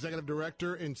Sago, Executive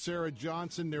Director, and Sarah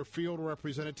Johnson, their field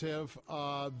representative,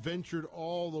 ventured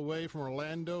all the way from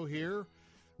Orlando here,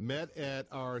 met at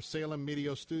our Salem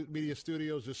Media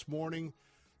Studios this morning,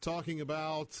 talking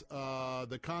about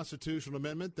the constitutional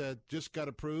amendment that just got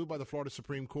approved by the Florida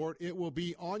Supreme Court. It will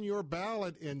be on your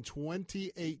ballot in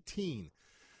 2018.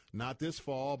 Not this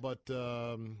fall, but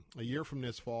a year from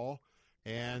this fall.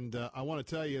 And I want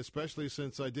to tell you, especially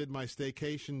since I did my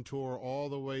staycation tour all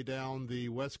the way down the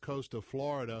west coast of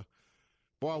Florida,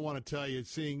 boy, I want to tell you,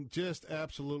 seeing just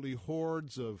absolutely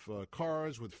hordes of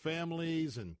cars with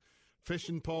families and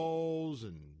fishing poles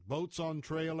and boats on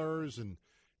trailers and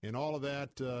all of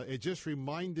that, it just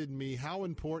reminded me how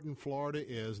important Florida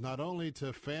is, not only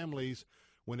to families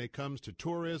when it comes to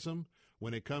tourism,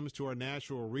 when it comes to our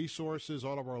natural resources,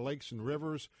 all of our lakes and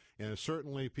rivers, and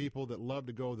certainly people that love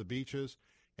to go to the beaches.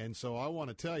 And so I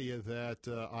want to tell you that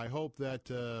I hope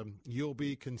that you'll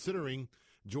be considering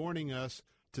joining us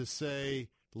to say,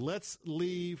 let's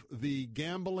leave the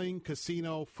gambling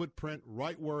casino footprint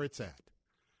right where it's at.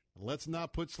 Let's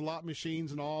not put slot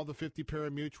machines in all the 50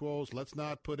 pari-mutuels. Let's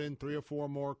not put in 3 or 4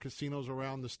 more casinos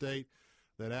around the state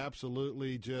that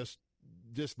absolutely just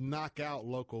knock out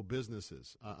local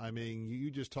businesses. I mean,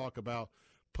 you just talk about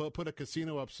put a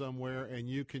casino up somewhere, and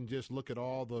you can just look at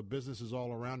all the businesses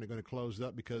all around. They're going to close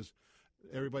up because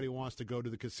everybody wants to go to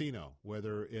the casino,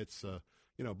 whether it's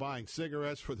buying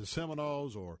cigarettes for the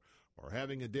Seminoles or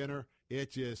having a dinner.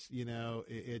 It just, they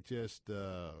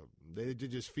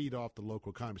just feed off the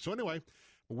local economy. So anyway,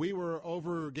 we were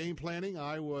over game planning.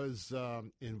 I was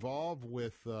involved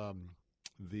with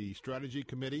the strategy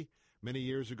committee many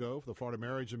years ago for the Florida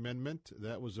Marriage Amendment.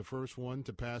 That was the first one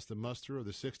to pass the muster of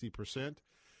the 60%.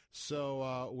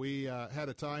 So we had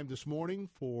a time this morning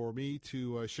for me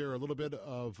to share a little bit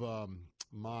of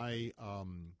my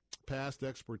past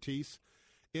expertise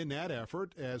in that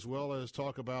effort, as well as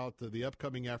talk about the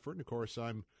upcoming effort. And, of course,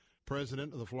 I'm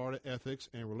president of the Florida Ethics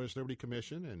and Religious Liberty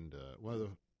Commission, and one of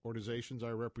the organizations I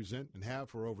represent and have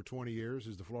for over 20 years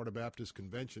is the Florida Baptist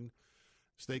Convention,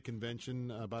 state convention,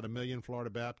 about 1 million Florida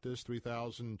Baptists,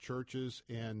 3,000 churches,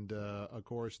 and, of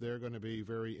course, they're going to be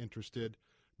very interested,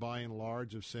 by and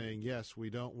large, of saying, yes, we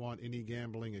don't want any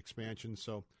gambling expansion.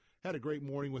 So had a great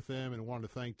morning with them and wanted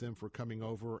to thank them for coming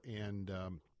over and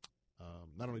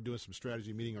not only doing some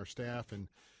strategy, meeting our staff, and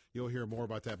you'll hear more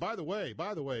about that. By the way,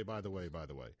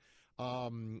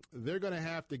 they're going to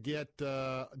have to get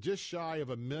just shy of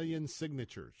 1 million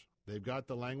signatures. They've got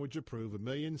the language approved, 1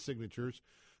 million signatures.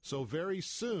 So very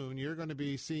soon you're going to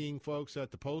be seeing folks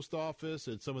at the post office,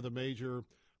 at some of the major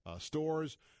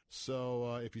stores.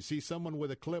 So if you see someone with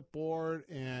a clipboard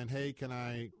and, hey, can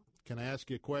I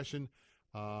ask you a question?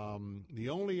 The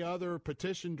only other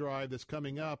petition drive that's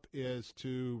coming up is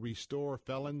to restore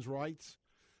felons' rights.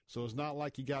 So it's not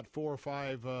like you got 4 or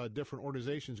 5 different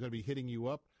organizations going to be hitting you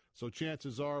up. So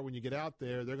chances are when you get out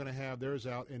there, they're going to have theirs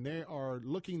out, and they are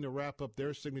looking to wrap up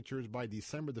their signatures by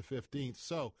December the 15th.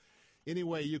 So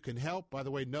anyway, you can help. By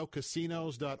the way,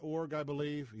 nocasinos.org, I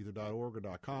believe, either .org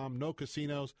or .com. No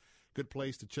Casinos, good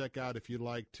place to check out if you'd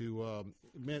like to,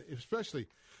 especially,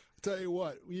 tell you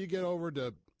what, when you get over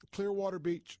to Clearwater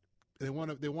Beach, they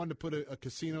wanted to put a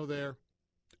casino there.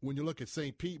 When you look at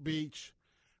St. Pete Beach,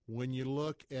 when you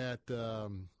look at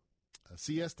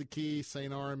Siesta Key,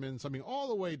 St. Armands, I mean, all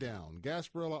the way down,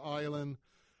 Gasparilla Island,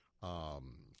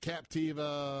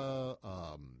 Captiva,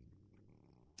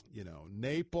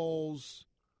 Naples,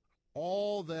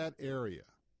 all that area.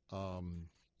 I'm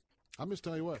just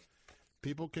telling you what,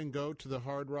 people can go to the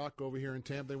Hard Rock over here in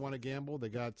Tampa. They want to gamble. They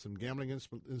got some gambling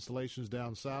installations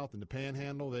down south in the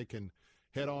Panhandle. They can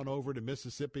head on over to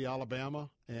Mississippi, Alabama,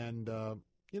 and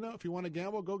if you want to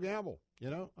gamble, go gamble.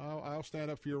 I'll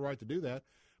stand up for your right to do that.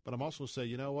 But I'm also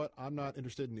saying, you know what? I'm not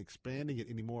interested in expanding it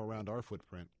anymore around our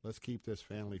footprint. Let's keep this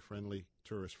family-friendly,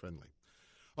 tourist-friendly.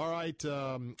 All right,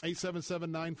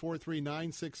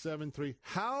 877-943-9673.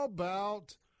 How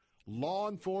about law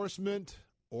enforcement,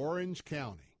 Orange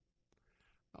County?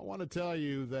 I want to tell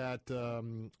you that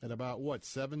at about,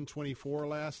 7:24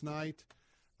 last night,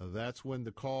 that's when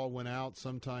the call went out,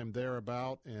 sometime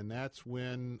thereabout, and that's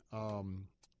when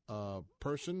a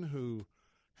person who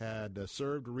had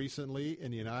served recently in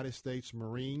the United States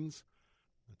Marines,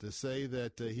 to say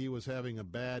that he was having a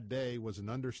bad day was an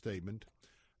understatement.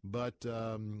 But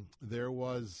there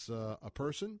was a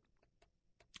person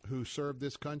who served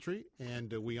this country,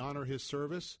 and we honor his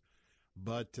service.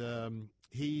 But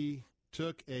he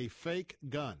took a fake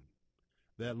gun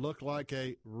that looked like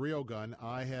a real gun.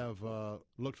 I have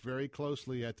looked very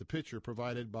closely at the picture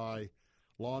provided by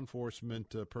law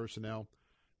enforcement personnel,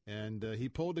 and he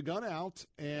pulled the gun out,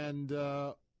 and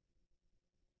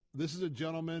this is a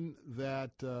gentleman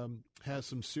that has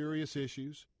some serious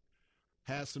issues,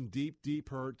 has some deep, deep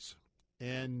hurts,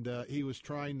 and he was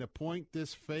trying to point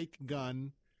this fake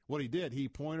gun. What he did, he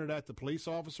pointed at the police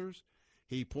officers,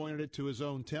 he pointed it to his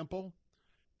own temple,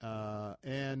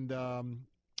 and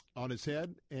on his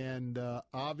head, and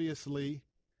obviously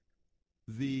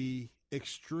the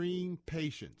extreme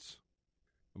patience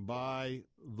by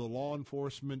the law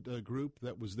enforcement group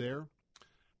that was there.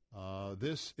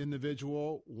 This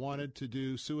individual wanted to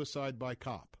do suicide by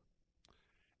cop,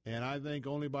 and I think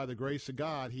only by the grace of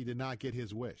God he did not get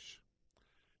his wish,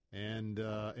 and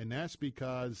that's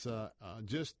because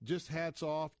just hats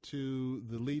off to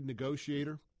the lead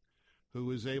negotiator who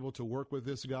was able to work with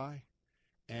this guy.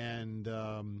 And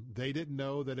they didn't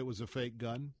know that it was a fake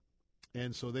gun,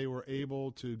 and so they were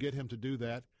able to get him to do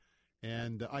that.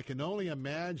 And I can only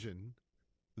imagine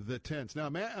the tense. Now,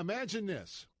 imagine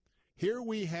this. Here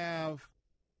we have,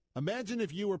 imagine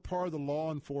if you were part of the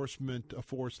law enforcement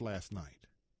force last night.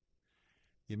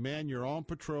 You're on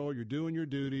patrol, you're doing your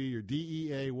duty, your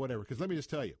DEA, whatever. Because let me just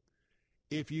tell you,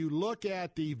 if you look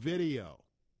at the video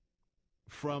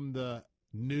from the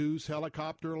news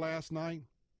helicopter last night,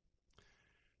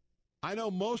 I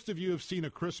know most of you have seen a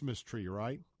Christmas tree,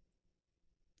 right?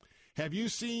 Have you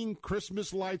seen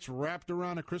Christmas lights wrapped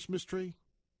around a Christmas tree?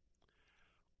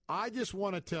 I just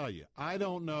want to tell you, I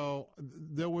don't know.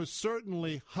 There was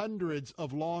certainly hundreds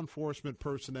of law enforcement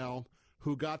personnel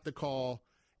who got the call,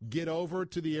 get over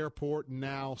to the airport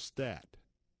now, stat.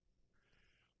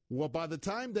 Well, by the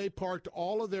time they parked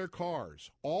all of their cars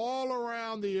all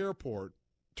around the airport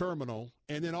terminal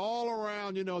and then all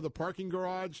around, the parking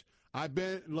garage,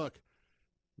 look,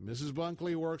 Mrs.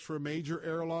 Bunkley works for a major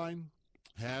airline,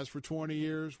 has for 20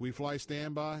 years. We fly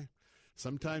standby.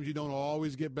 Sometimes you don't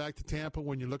always get back to Tampa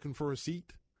when you're looking for a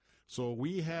seat. So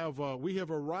we have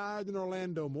arrived in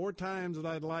Orlando more times than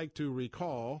I'd like to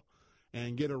recall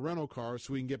and get a rental car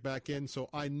so we can get back in. So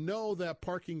I know that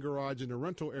parking garage in the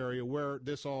rental area where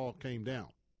this all came down.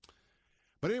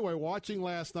 But anyway, watching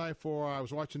last night I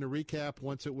was watching the recap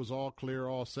once it was all clear,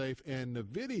 all safe, and the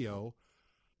video,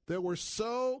 there were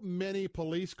so many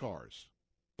police cars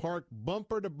parked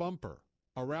bumper to bumper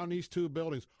around these two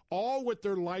buildings, all with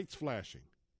their lights flashing.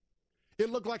 It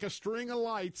looked like a string of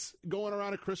lights going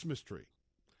around a Christmas tree.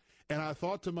 And I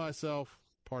thought to myself,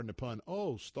 pardon the pun,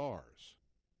 oh, stars.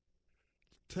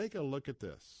 Take a look at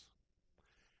this.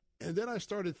 And then I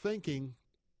started thinking,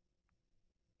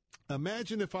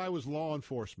 imagine if I was law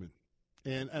enforcement.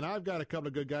 And I've got a couple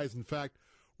of good guys. In fact,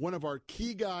 one of our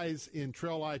key guys in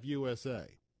Trail Life USA,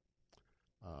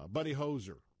 Buddy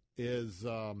Hoser, is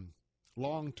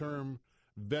long-term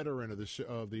veteran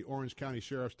of the Orange County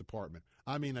Sheriff's Department.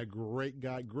 I mean, a great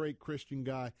guy, great Christian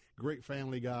guy, great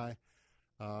family guy.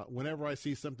 Whenever I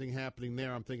see something happening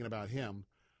there, I'm thinking about him.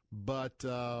 But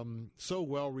so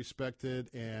well-respected,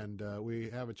 and we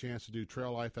have a chance to do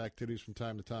Trail Life activities from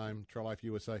time to time, Trail Life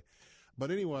USA.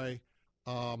 But anyway,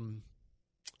 to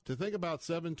think about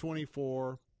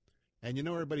 724, and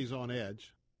everybody's on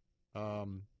edge.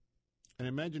 And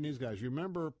imagine these guys. You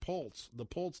remember Pulse? The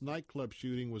Pulse nightclub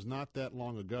shooting was not that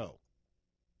long ago.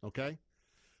 Okay?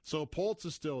 So Pulse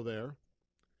is still there.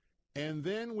 And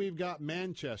then we've got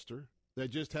Manchester that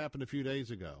just happened a few days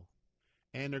ago.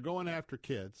 And they're going after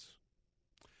kids.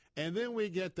 And then we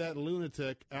get that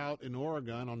lunatic out in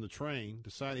Oregon on the train,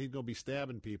 decided he's going to be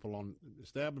stabbing people.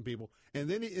 And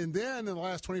then in the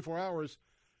last 24 hours,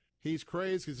 he's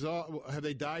crazed because have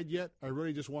they died yet? I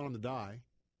really just want them to die.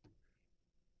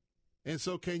 And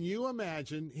so can you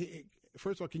imagine,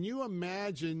 first of all, can you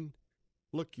imagine,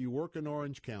 look, you work in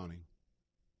Orange County.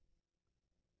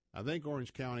 I think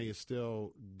Orange County is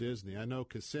still Disney. I know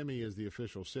Kissimmee is the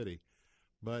official city.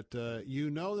 But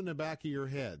in the back of your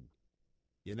head,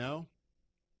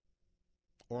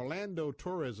 Orlando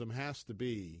tourism has to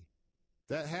be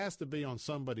on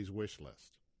somebody's wish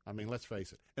list. I mean, let's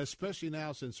face it, especially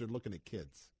now since they're looking at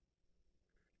kids.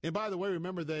 And by the way,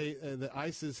 remember the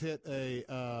ISIS hit a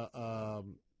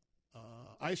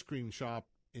ice cream shop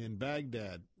in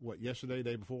Baghdad, yesterday,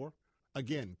 day before?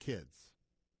 Again, kids.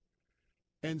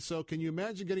 And so can you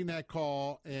imagine getting that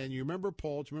call, and you remember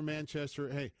Pulse, you remember Manchester,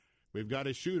 hey, we've got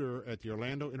a shooter at the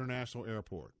Orlando International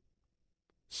Airport.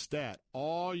 Stat,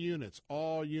 all units.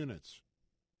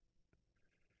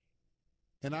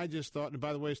 And I just thought, and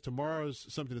by the way, tomorrow's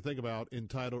something to think about,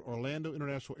 entitled Orlando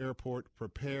International Airport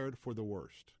Prepared for the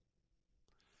Worst.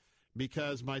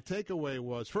 because my takeaway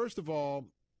was, first of all,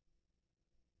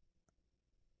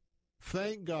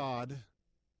 thank God.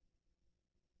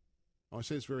 I want to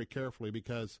say this very carefully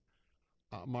because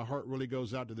my heart really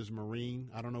goes out to this Marine.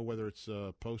 I don't know whether it's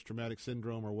post-traumatic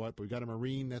syndrome or what, but we got a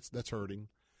Marine that's hurting.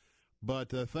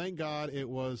 But thank God it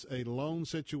was a lone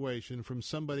situation from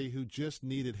somebody who just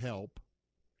needed help.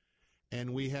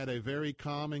 And we had a very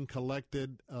calm and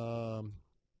collected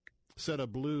set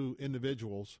of blue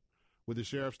individuals with the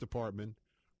sheriff's department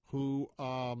who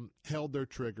held their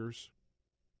triggers,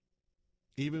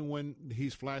 even when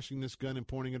he's flashing this gun and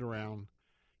pointing it around.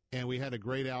 And we had a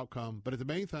great outcome. But the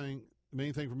main thing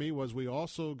for me was we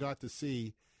also got to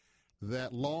see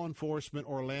that law enforcement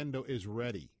Orlando is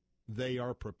ready. They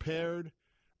are prepared.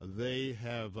 They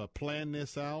have planned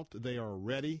this out. They are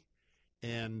ready.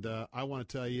 And I want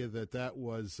to tell you that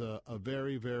was a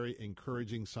very, very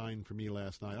encouraging sign for me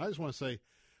last night. I just want to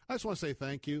say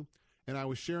thank you. And I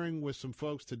was sharing with some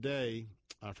folks today,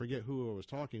 I forget who I was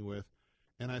talking with,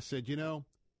 and I said,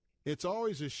 it's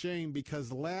always a shame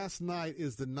because last night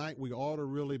is the night we ought to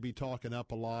really be talking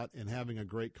up a lot and having a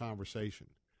great conversation,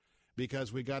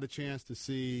 because we got a chance to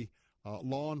see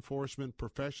law enforcement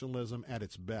professionalism at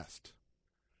its best.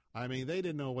 I mean, they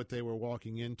didn't know what they were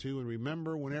walking into. And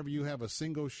remember, whenever you have a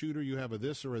single shooter, you have a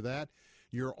this or a that,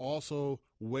 you're also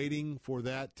waiting for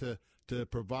that to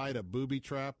provide a booby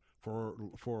trap for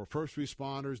first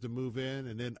responders to move in,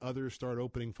 and then others start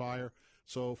opening fire.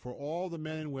 So for all the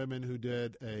men and women who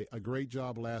did a great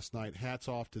job last night, hats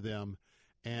off to them.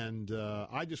 And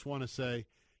I just want to say,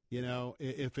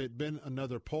 if it had been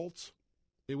another Pulse,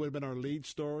 it would have been our lead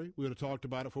story. We would have talked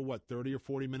about it for, 30 or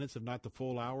 40 minutes, if not the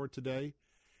full hour today.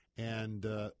 And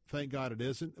thank God it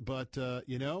isn't. But,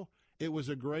 it was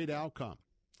a great outcome.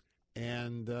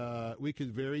 And we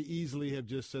could very easily have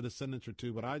just said a sentence or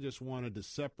two, but I just wanted to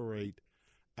separate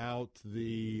out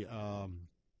the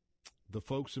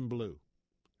folks in blue.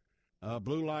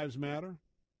 Blue lives matter.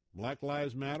 Black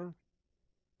lives matter.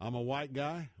 I'm a white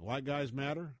guy. White guys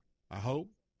matter, I hope,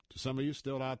 to some of you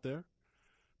still out there.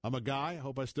 I'm a guy. I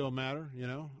hope I still matter, you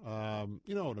know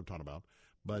what I'm talking about.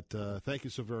 But thank you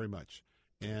so very much.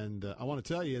 And I want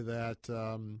to tell you that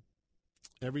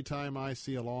every time I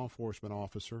see a law enforcement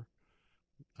officer,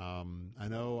 I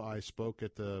know I spoke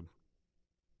at the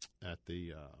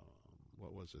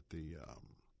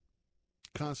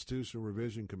Constitutional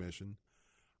Revision Commission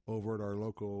over at our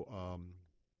local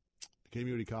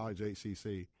community college,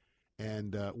 ACC.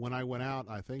 And when I went out,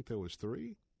 I think there was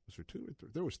three. Was there two or three?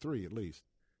 There was three at least.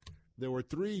 There were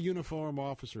three uniformed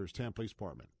officers, Tampa Police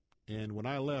Department. And when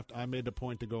I left, I made the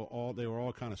point to go they were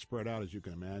all kind of spread out, as you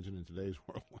can imagine, in today's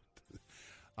world.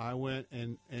 I went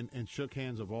and shook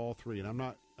hands of all three. And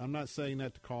I'm not saying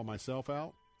that to call myself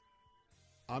out.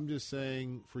 I'm just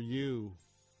saying for you,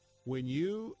 when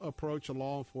you approach a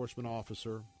law enforcement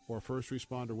officer or a first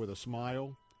responder with a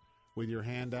smile, with your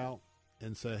hand out,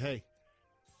 and say, hey,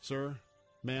 sir,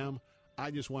 ma'am,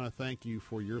 I just want to thank you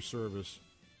for your service.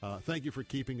 Thank you for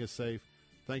keeping us safe.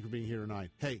 Thank you for being here tonight.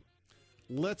 Hey,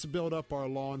 let's build up our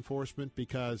law enforcement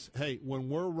because, hey, when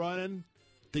we're running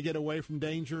to get away from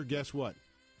danger, guess what?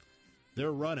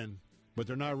 They're running, but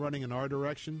they're not running in our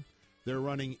direction. They're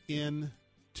running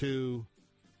into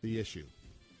the issue.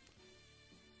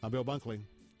 I'm Bill Bunkley.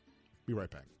 Be right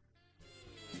back.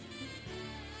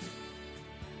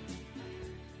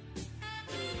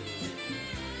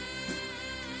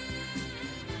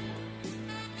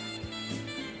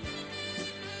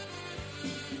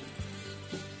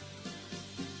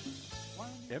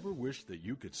 Ever wish that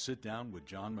you could sit down with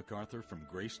John MacArthur from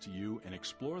Grace to You and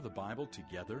explore the Bible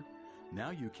together?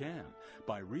 Now you can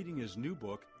by reading his new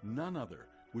book, None Other,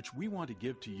 which we want to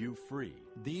give to you free.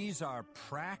 These are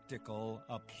practical,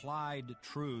 applied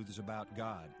truths about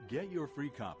God. Get your free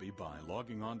copy by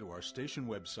logging on to our station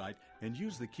website and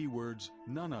use the keywords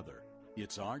None Other.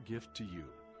 It's our gift to you.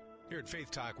 Here at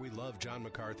Faith Talk, we love John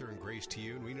MacArthur and Grace to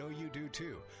You, and we know you do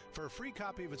too. For a free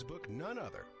copy of his book, None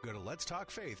Other, go to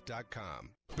letstalkfaith.com.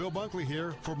 Bill Bunkley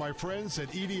here for my friends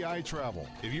at EDI Travel.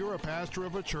 If you're a pastor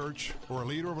of a church or a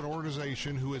leader of an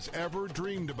organization who has ever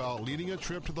dreamed about leading a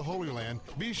trip to the Holy Land,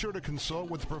 be sure to consult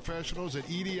with the professionals at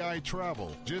EDI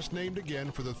Travel, just named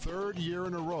again for the third year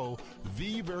in a row,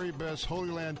 the very best Holy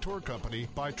Land tour company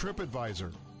by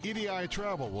TripAdvisor. EDI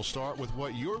Travel will start with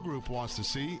what your group wants to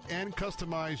see and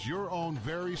customize your own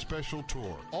very special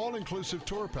tour. All-inclusive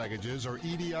tour packages are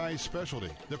EDI's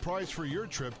specialty. The price for your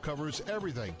trip covers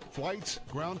everything: flights,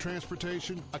 ground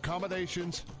transportation,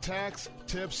 accommodations, tax,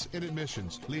 tips, and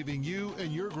admissions, leaving you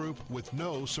and your group with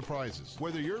no surprises.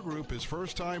 Whether your group is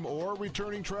first-time or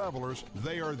returning travelers,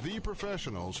 they are the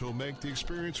professionals who'll make the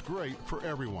experience great for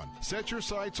everyone. Set your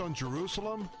sights on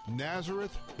Jerusalem,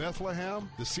 Nazareth, Bethlehem,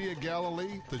 the Sea of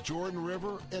Galilee, the Jordan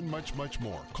River, and much, much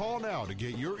more. Call now to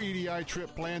get your EDI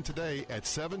trip planned today at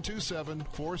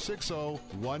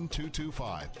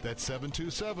 727-460-1225. That's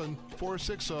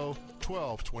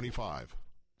 727-460-1225.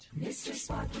 Mr.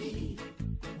 Sparky,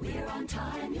 we're on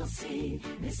time, you'll see.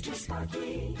 Mr.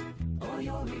 Sparky, or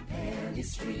your repair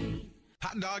is free.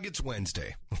 Hot dog, it's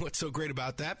Wednesday. What's so great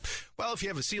about that? Well, if you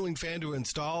have a ceiling fan to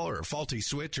install or a faulty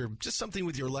switch or just something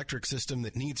with your electric system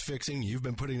that needs fixing, you've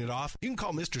been putting it off, you can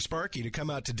call Mr. Sparky to come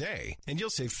out today, and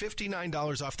you'll save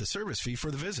 $59 off the service fee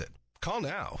for the visit. Call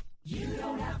now. You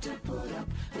don't have to put up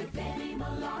with any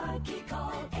malarkey.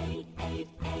 Call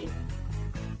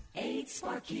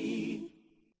 888-8-SPARKY.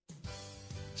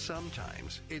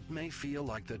 Sometimes it may feel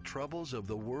like the troubles of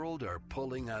the world are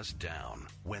pulling us down.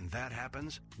 When that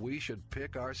happens, we should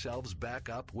pick ourselves back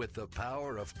up with the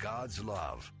power of God's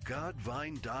love.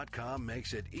 Godvine.com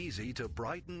makes it easy to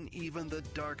brighten even the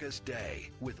darkest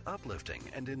day with uplifting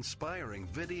and inspiring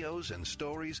videos and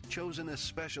stories chosen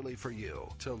especially for you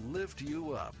to lift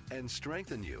you up and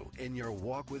strengthen you in your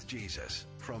walk with Jesus.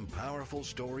 From powerful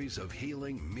stories of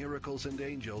healing, miracles, and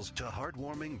angels to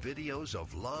heartwarming videos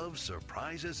of love,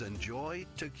 surprises, and joy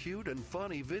to cute and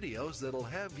funny videos that'll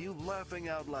have you laughing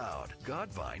out loud.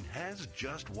 Godvine has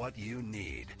just what you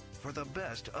need. For the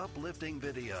best uplifting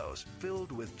videos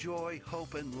filled with joy,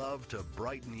 hope, and love to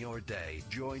brighten your day,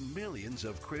 join millions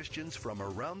of Christians from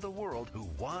around the world who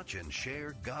watch and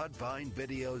share Godvine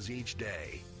videos each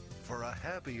day. For a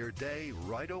happier day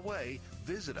right away,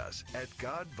 visit us at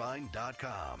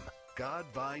Godvine.com.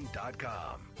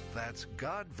 Godvine.com. That's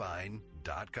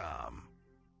Godvine.com.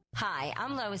 Hi,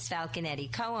 I'm Lois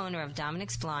Falconetti, co-owner of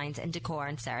Dominic's Blinds and Decor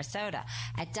in Sarasota.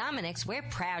 At Dominic's, we're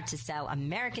proud to sell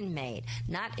American-made,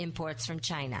 not imports from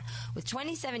China. With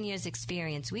 27 years'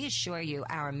 experience, we assure you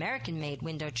our American-made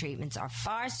window treatments are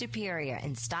far superior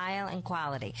in style and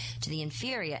quality to the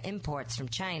inferior imports from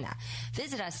China.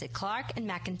 Visit us at Clark and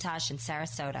McIntosh in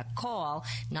Sarasota. Call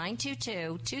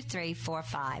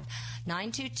 922-2345.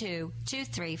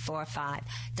 922-2345.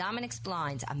 Dominic's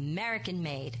Blinds,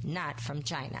 American-made, not from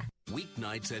China.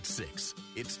 Weeknights at 6.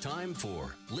 It's time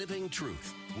for Living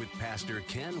Truth with Pastor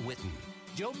Ken Whitten.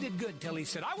 Job did good till he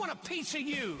said, I want a piece of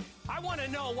you. I want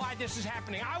to know why this is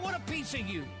happening. I want a piece of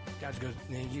you. God goes,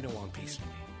 no, you don't want a piece of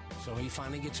me. So he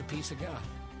finally gets a piece of God.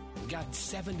 God,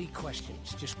 70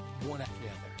 questions, just one after the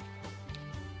other.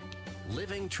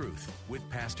 Living Truth with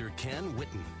Pastor Ken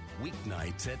Whitten.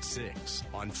 Weeknights at 6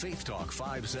 on Faith Talk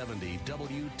 570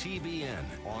 WTBN.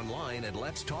 Online at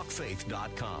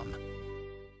letstalkfaith.com.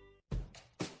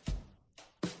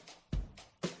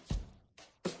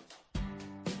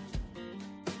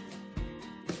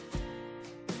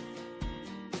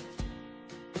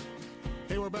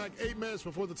 Hey, we're back 8 minutes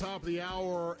before the top of the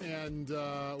hour, and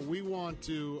we want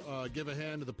to give a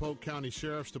hand to the Polk County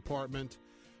Sheriff's Department.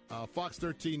 Fox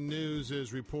 13 News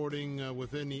is reporting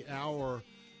within the hour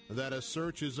that a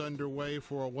search is underway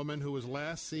for a woman who was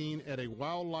last seen at a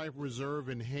wildlife reserve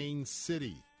in Haines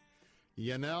City.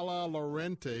 Yanela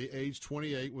Lorente, age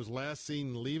 28, was last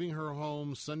seen leaving her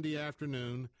home Sunday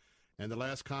afternoon, and the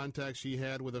last contact she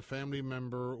had with a family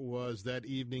member was that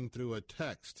evening through a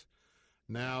text.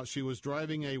 Now, she was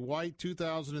driving a white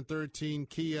 2013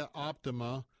 Kia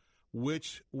Optima,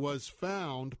 which was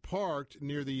found parked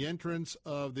near the entrance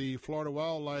of the Florida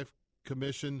Wildlife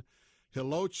Commission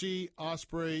Hiloche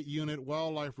Osprey Unit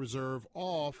Wildlife Reserve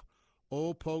off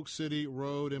Old Polk City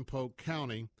Road in Polk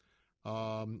County.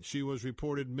 She was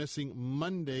reported missing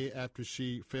Monday after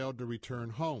she failed to return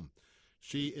home.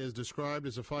 She is described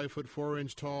as a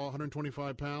 5'4" tall,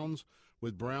 125 pounds,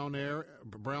 with brown hair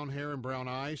and brown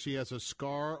eyes. She has a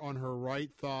scar on her right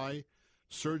thigh,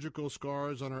 surgical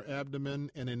scars on her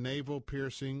abdomen, and a navel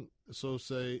piercing, so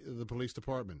say the police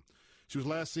department. She was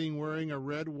last seen wearing a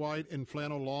red, white, and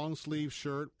flannel long-sleeve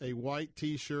shirt, a white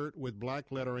T-shirt with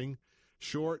black lettering,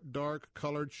 short,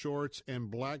 dark-colored shorts,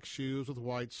 and black shoes with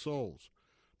white soles.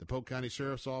 The Polk County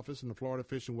Sheriff's Office and the Florida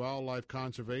Fish and Wildlife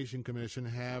Conservation Commission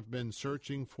have been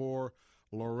searching for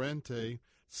Lorente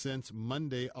since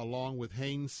Monday, along with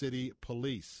Haines City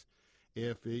Police.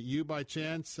 If you by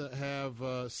chance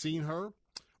have seen her,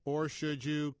 or should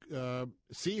you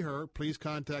see her, please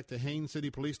contact the Haines City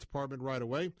Police Department right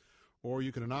away, or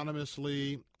you can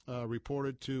anonymously report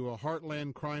it to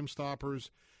Heartland Crime Stoppers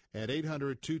at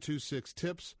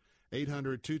 800-226-TIPS,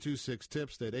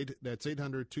 800-226-TIPS. That's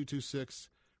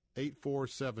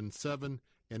 800-226-8477.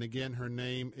 And again, her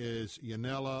name is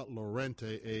Yanela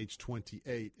Lorente, age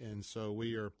 28. And so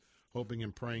we are hoping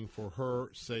and praying for her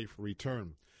safe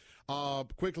return.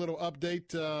 Quick little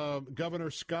update.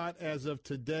 Governor Scott, as of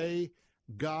today,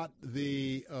 got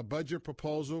the budget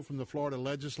proposal from the Florida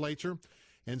legislature.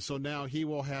 And so now he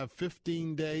will have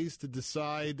 15 days to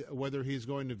decide whether he's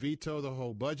going to veto the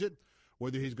whole budget,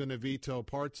 whether he's going to veto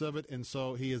parts of it. And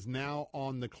so he is now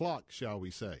on the clock, shall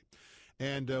we say.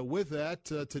 And with that,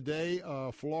 today,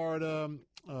 Florida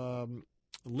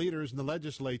leaders in the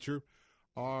legislature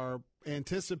are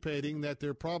anticipating that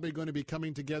they're probably going to be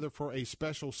coming together for a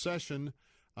special session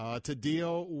to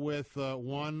deal with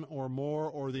one or more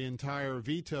or the entire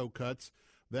veto cuts.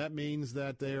 That means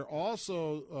that they're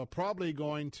also probably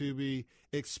going to be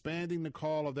expanding the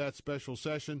call of that special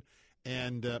session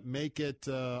and make it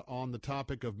on the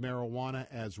topic of marijuana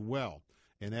as well.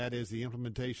 And that is the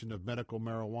implementation of medical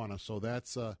marijuana. So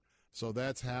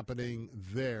that's happening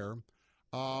there.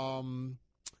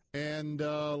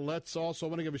 Let's also, I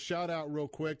want to give a shout out real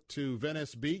quick to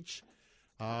Venice Beach.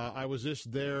 I was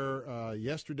just there by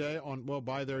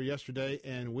there yesterday,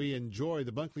 and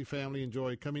the Bunkley family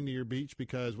enjoy coming to your beach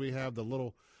because we have the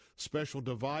little special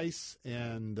device,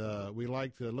 and we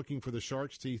like looking for the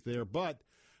shark's teeth there. But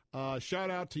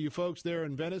shout out to you folks there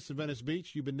in Venice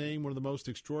Beach. You've been named one of the most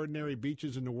extraordinary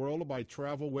beaches in the world by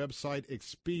travel website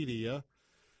Expedia.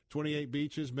 28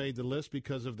 beaches made the list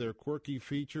because of their quirky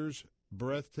features,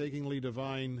 breathtakingly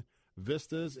divine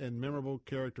vistas, and memorable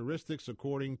characteristics,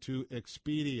 according to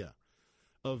Expedia.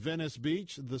 Of Venice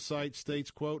Beach, the site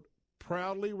states, quote,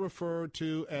 proudly referred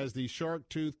to as the shark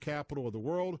tooth capital of the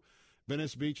world,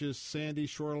 Venice Beach's sandy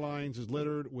shorelines is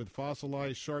littered with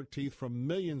fossilized shark teeth from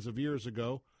millions of years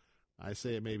ago. I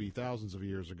say it may be thousands of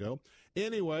years ago.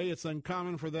 Anyway, it's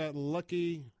uncommon for that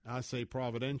lucky, I say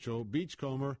providential,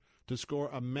 beachcomber to score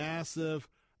a massive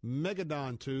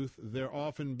megalodon tooth. They're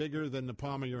often bigger than the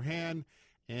palm of your hand.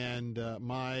 And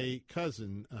my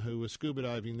cousin, who was scuba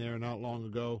diving there not long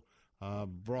ago,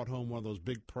 brought home one of those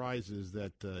big prizes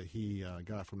that he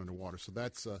got from underwater. So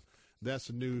that's the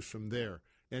news from there.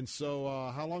 And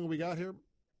so how long have we got here?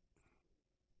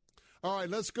 All right,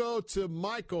 let's go to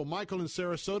Michael. Michael in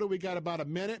Sarasota. We got about a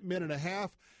minute and a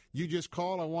half. You just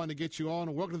called. I wanted to get you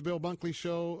on. Welcome to the Bill Bunkley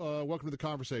Show. Welcome to the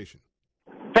conversation.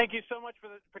 Thank you so much for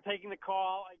taking the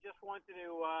call. I just wanted to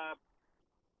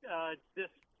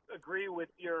disagree with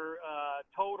your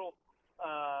total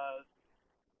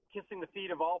kissing the feet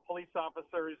of all police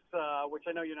officers, which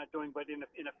I know you're not doing, but in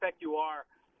effect you are.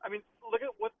 I mean, look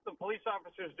at what the police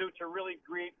officers do to really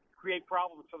create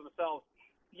problems for themselves.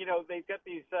 You know, they've got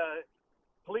these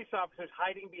police officers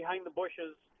hiding behind the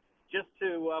bushes just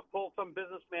to pull some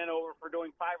businessman over for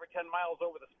doing 5 or 10 miles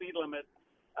over the speed limit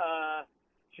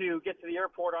to get to the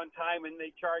airport on time, and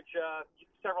they charge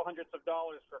several hundreds of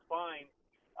dollars for fine.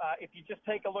 If you just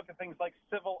take a look at things like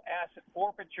civil asset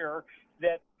forfeiture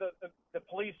that the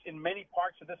police in many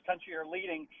parts of this country are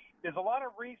leading, there's a lot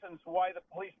of reasons why the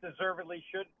police deservedly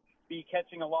should be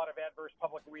catching a lot of adverse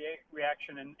public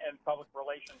reaction and public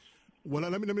relations. Well,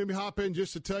 let me hop in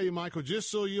just to tell you, Michael,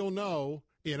 just so you'll know,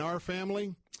 in our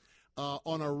family,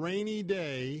 on a rainy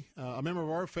day, a member of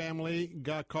our family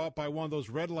got caught by one of those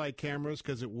red light cameras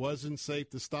because it wasn't safe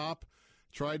to stop.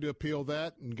 Tried to appeal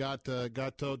that and got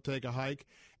told to take a hike.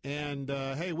 And,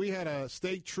 hey, we had a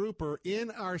state trooper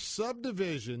in our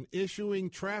subdivision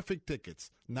issuing traffic tickets,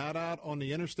 not out on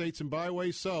the interstates and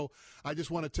byways. So I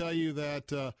just want to tell you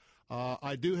that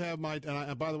I do have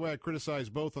and by the way, I criticize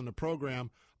both on the program.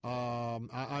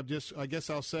 I guess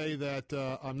I'll say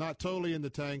that I'm not totally in the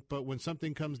tank, but when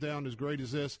something comes down as great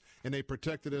as this and they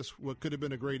protected us, what could have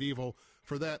been a great evil,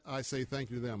 for that I say thank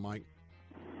you to them, Mike.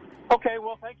 Okay,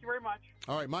 well, thank you very much.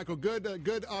 All right, Michael,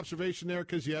 good observation there,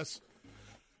 because, yes,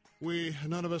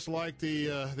 none of us like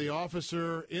the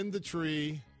officer in the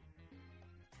tree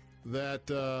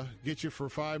that gets you for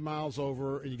 5 miles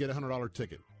over and you get a $100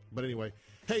 ticket. But anyway,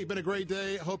 hey, been a great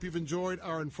day. I hope you've enjoyed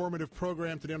our informative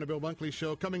program today on the Bill Bunkley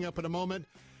Show. Coming up in a moment,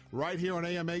 right here on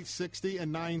AM 860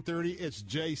 and 930, it's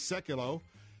Jay Sekulow.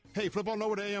 Hey, flip on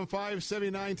over to AM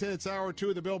 570, 910. It's hour 2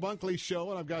 of the Bill Bunkley Show,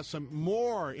 and I've got some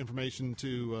more information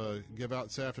to give out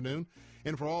this afternoon.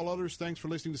 And for all others, thanks for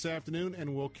listening this afternoon,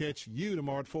 and we'll catch you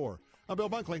tomorrow at 4. I'm Bill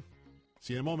Bunkley.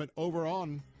 See you in a moment over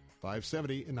on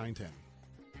 570 and 910.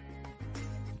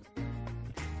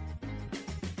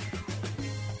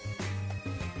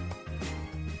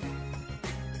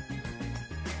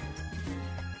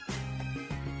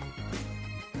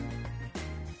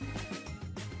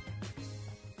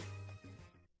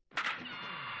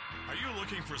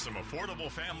 looking for some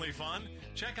affordable family fun?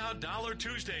 Check out Dollar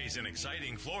Tuesdays in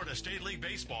exciting Florida State League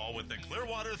baseball with the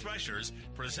Clearwater Threshers,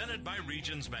 presented by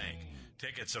Regions Bank.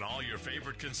 Tickets and all your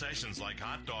favorite concessions like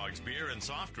hot dogs, beer, and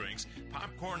soft drinks,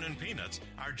 popcorn, and peanuts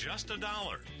are just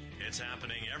 $1. It's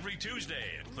happening every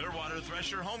Tuesday at Clearwater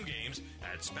Thresher home games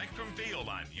at Spectrum Field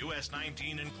on US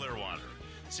 19 in Clearwater.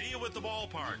 See you at the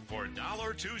ballpark for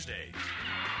Dollar Tuesdays.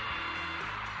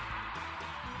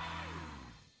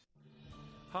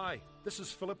 Hi, this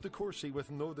is Philip DeCourcy with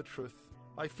Know the Truth.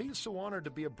 I feel so honored to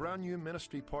be a brand new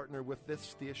ministry partner with this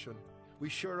station. We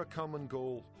share a common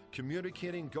goal,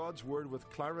 communicating God's Word with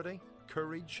clarity,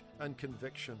 courage, and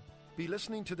conviction. Be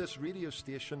listening to this radio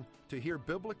station to hear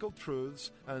biblical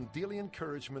truths and daily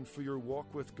encouragement for your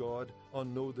walk with God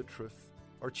on Know the Truth.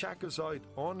 Or check us out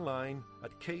online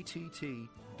at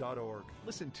ktt.org.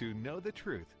 Listen to Know the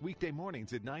Truth weekday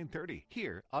mornings at 9:30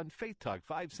 here on Faith Talk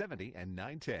 570 and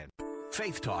 910.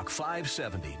 Faith Talk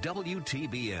 570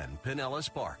 WTBN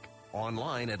Pinellas Park.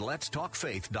 Online at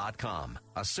letstalkfaith.com,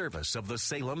 a service of the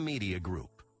Salem Media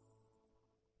Group.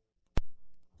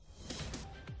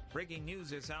 Breaking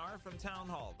news this hour from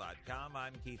townhall.com.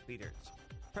 I'm Keith Peters.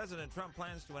 President Trump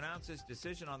plans to announce his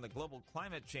decision on the global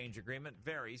climate change agreement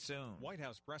very soon. White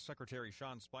House Press Secretary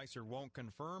Sean Spicer won't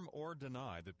confirm or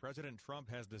deny that President Trump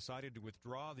has decided to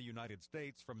withdraw the United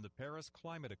States from the Paris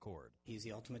Climate Accord. He's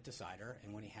the ultimate decider,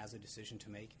 and when he has a decision to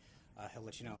make, he'll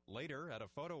let you know. Later, at a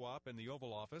photo op in the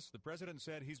Oval Office, the president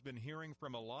said he's been hearing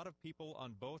from a lot of people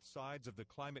on both sides of the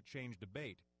climate change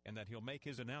debate and that he'll make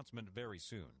his announcement very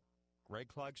soon. Greg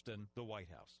Clugston, the White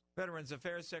House. Veterans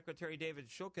Affairs Secretary David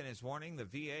Shulkin is warning the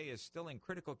VA is still in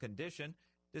critical condition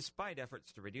despite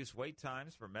efforts to reduce wait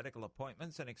times for medical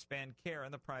appointments and expand care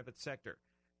in the private sector.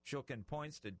 Shulkin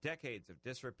points to decades of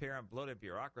disrepair and bloated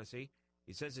bureaucracy.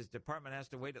 He says his department has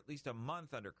to wait at least a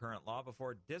month under current law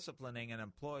before disciplining an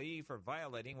employee for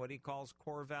violating what he calls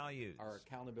core values. Our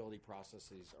accountability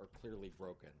processes are clearly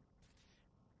broken.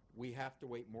 We have to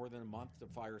wait more than a month to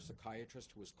fire a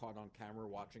psychiatrist who was caught on camera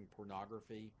watching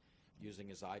pornography using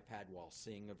his iPad while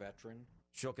seeing a veteran.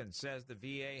 Shulkin says the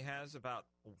VA has about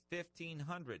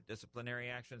 1,500 disciplinary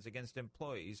actions against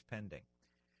employees pending.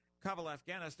 Kabul,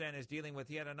 Afghanistan is dealing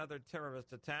with yet another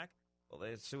terrorist attack. Well,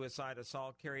 the suicide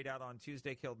assault carried out on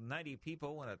Tuesday killed 90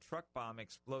 people when a truck bomb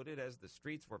exploded as the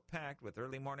streets were packed with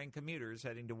early morning commuters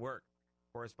heading to work.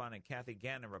 Correspondent Kathy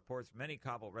Gannon reports many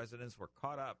Kabul residents were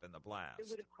caught up in the blast. It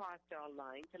would have crossed all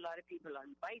lines. A lot of people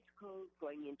on bicycles,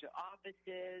 going into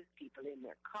offices, people in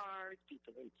their cars,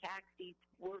 people in taxis,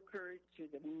 workers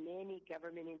to the many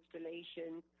government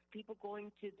installations, people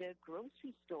going to the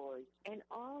grocery stores. And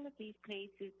all of these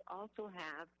places also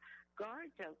have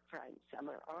guards out front. Some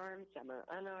are armed, some are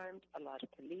unarmed, a lot of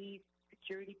police,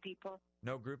 security people.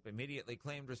 No group immediately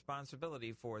claimed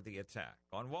responsibility for the attack.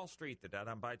 On Wall Street, the Dow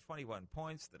down by 21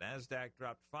 points, the Nasdaq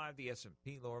dropped 5, the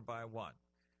S&P lower by 1.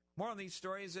 More on these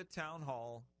stories at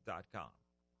townhall.com.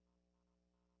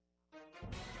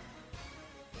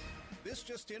 This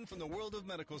just in from the world of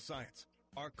medical science.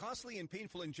 Are costly and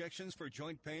painful injections for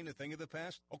joint pain a thing of the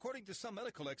past? According to some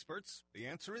medical experts, the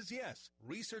answer is yes.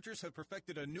 Researchers have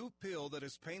perfected a new pill that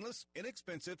is painless,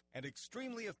 inexpensive, and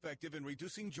extremely effective in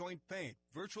reducing joint pain,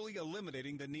 virtually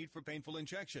eliminating the need for painful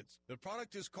injections. The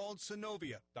product is called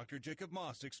Synovia. Dr. Jacob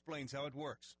Moss explains how it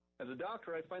works. As a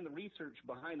doctor, I find the research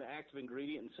behind the active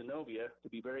ingredient in Synovia to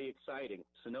be very exciting.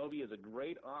 Synovia is a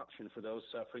great option for those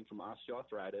suffering from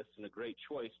osteoarthritis and a great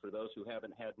choice for those who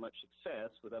haven't had much success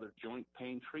with other joint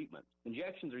pain treatments.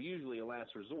 Injections are usually a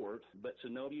last resort, but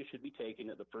Synovia should be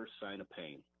taken at the first sign of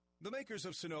pain. The makers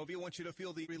of Synovia want you to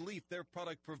feel the relief their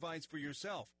product provides for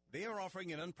yourself. They are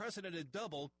offering an unprecedented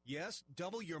double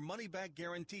your money-back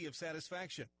guarantee of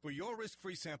satisfaction. For your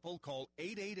risk-free sample, call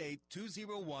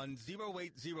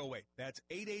 888-201-0808. That's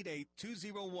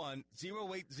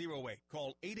 888-201-0808.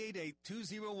 Call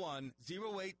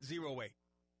 888-201-0808.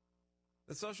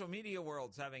 The social media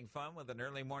world's having fun with an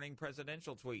early morning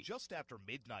presidential tweet. Just after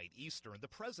midnight Eastern, the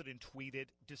president tweeted,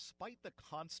 despite the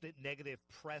constant negative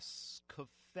press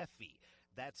covfefe,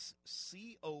 that's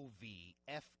C-O-V-F-E-F-E.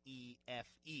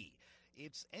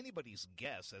 It's anybody's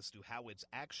guess as to how it's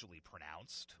actually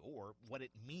pronounced or what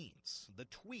it means. The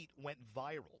tweet went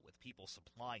viral with people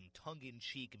supplying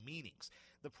tongue-in-cheek meanings.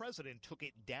 The president took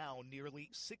it down nearly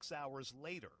 6 hours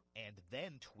later and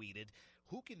then tweeted,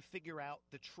 "Who can figure out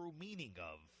the true meaning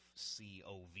of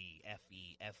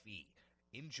C-O-V-F-E-F-E?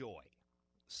 Enjoy."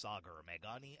 Sagar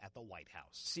Meghani at the White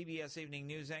House. CBS Evening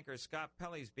News anchor Scott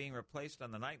Pelley is being replaced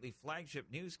on the nightly flagship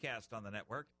newscast on the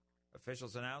network.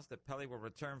 Officials announced that Pelley will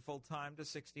return full-time to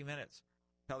 60 Minutes.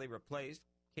 Pelley replaced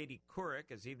Katie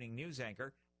Couric as evening news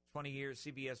anchor. 20-year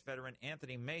CBS veteran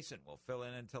Anthony Mason will fill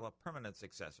in until a permanent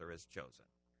successor is chosen.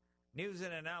 News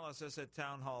and analysis at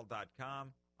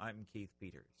townhall.com. I'm Keith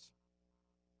Peters.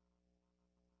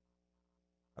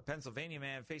 A Pennsylvania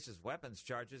man faces weapons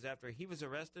charges after he was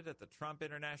arrested at the Trump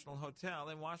International Hotel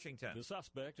in Washington. The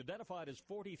suspect, identified as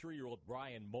 43-year-old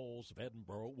Brian Moles of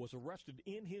Edinburgh, was arrested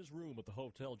in his room at the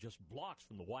hotel just blocks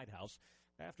from the White House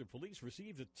after police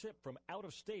received a tip from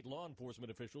out-of-state law enforcement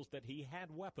officials that he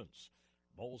had weapons.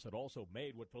 Moles had also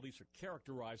made what police are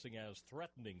characterizing as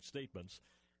threatening statements.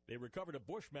 They recovered a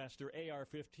Bushmaster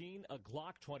AR-15, a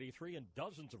Glock 23, and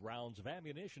dozens of rounds of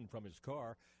ammunition from his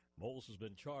car. Moles has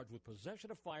been charged with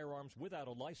possession of firearms without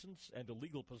a license and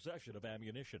illegal possession of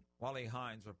ammunition. Wally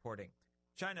Hines reporting.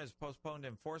 China has postponed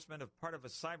enforcement of part of a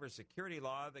cybersecurity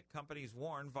law that companies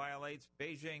warn violates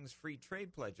Beijing's free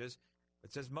trade pledges,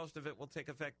 but says most of it will take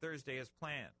effect Thursday as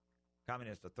planned.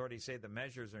 Communist authorities say the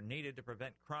measures are needed to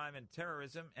prevent crime and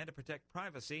terrorism and to protect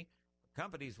privacy. But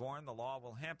companies warn the law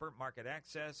will hamper market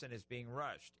access and is being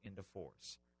rushed into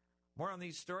force. More on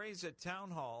these stories at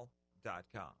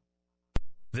townhall.com.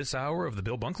 This hour of the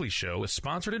Bill Bunkley Show is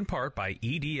sponsored in part by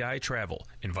EDI Travel,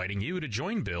 inviting you to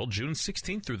join Bill June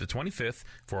 16th through the 25th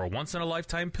for a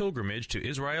once-in-a-lifetime pilgrimage to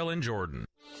Israel and Jordan.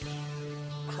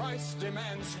 Christ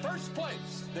demands first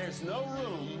place. There's no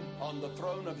room on the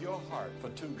throne of your heart for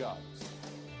two gods.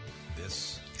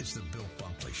 This is the Bill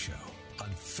Bunkley Show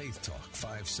on Faith Talk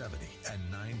 570 and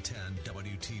 910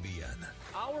 WTBN.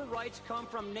 Our rights come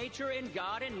from nature and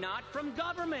God and not from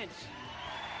government.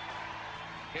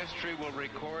 History will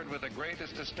record with the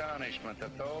greatest astonishment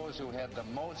that those who had the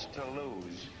most to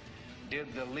lose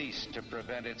did the least to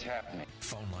prevent its happening.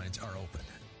 Phone lines are open.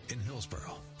 In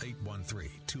Hillsborough,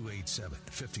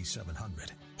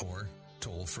 813-287-5700 or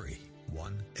toll free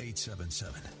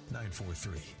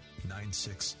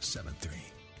 1-877-943-9673.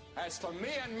 As for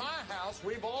me and my house,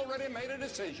 we've already made a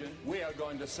decision. We are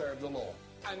going to serve the Lord.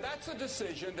 And that's a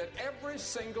decision that every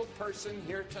single person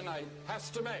here tonight has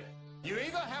to make. You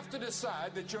either have to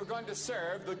decide that you're going to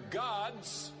serve the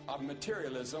gods of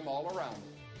materialism all around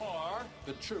you, or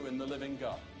the true and the living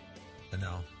God. And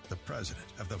now, the president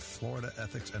of the Florida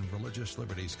Ethics and Religious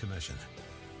Liberties Commission.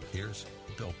 Here's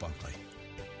Bill Bunkley.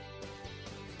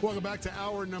 Welcome back to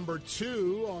hour number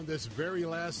 2 on this very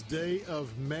last day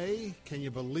of May. Can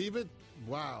you believe it?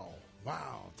 Wow.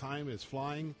 Time is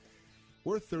flying.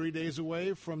 We're 30 days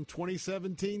away from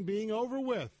 2017 being over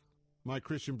with, my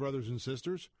Christian brothers and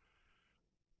sisters.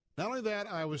 Not only that,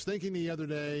 I was thinking the other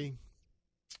day,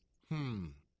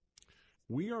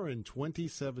 we are in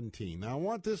 2017. Now, I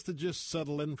want this to just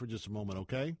settle in for just a moment,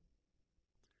 okay?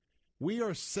 We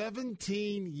are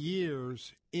 17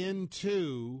 years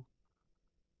into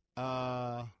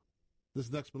this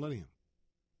next millennium.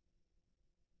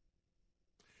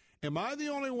 Am I the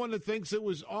only one that thinks it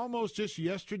was almost just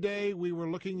yesterday we were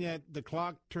looking at the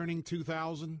clock turning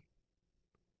 2000?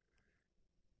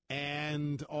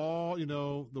 And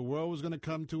the world was going to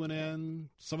come to an end.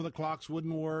 Some of the clocks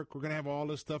wouldn't work. We're going to have all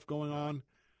this stuff going on.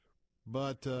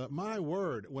 But my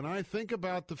word, when I think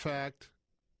about the fact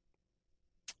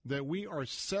that we are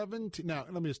 17, now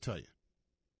let me just tell you,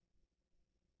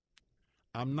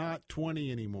 I'm not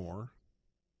 20 anymore.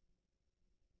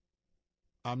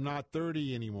 I'm not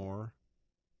 30 anymore.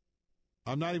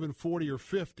 I'm not even 40 or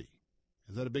 50.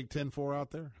 Is that a big 10-4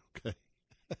 out there? Okay.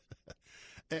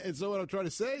 And so what I'm trying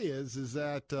to say is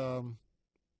that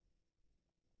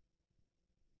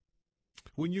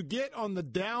when you get on the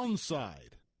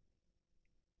downside,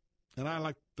 and I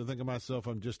like to think of myself,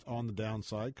 I'm just on the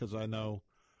downside because I know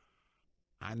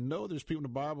there's people in the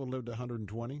Bible who lived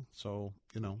 120, so,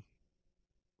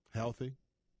 healthy.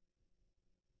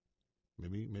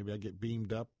 Maybe I get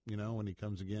beamed up, when he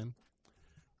comes again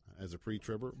as a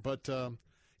pre-tribber. But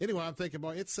anyway, I'm thinking,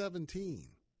 boy, it's 17.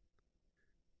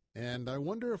 And I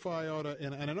wonder if I ought to,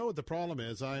 and I know what the problem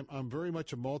is. I'm very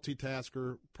much a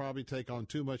multitasker, probably take on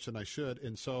too much than I should.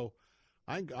 And so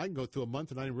I can go through a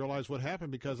month and I didn't realize what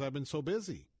happened because I've been so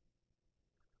busy.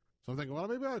 So I'm thinking, well,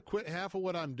 maybe I'll quit half of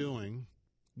what I'm doing,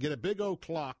 get a big old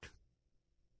clock.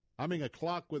 I mean, a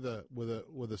clock with a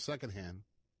second hand.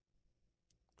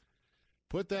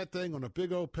 Put that thing on a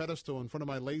big old pedestal in front of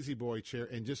my lazy boy chair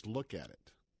and just look at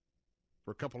it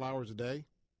for a couple hours a day.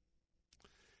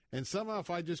 And somehow if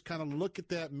I just kind of look at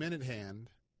that minute hand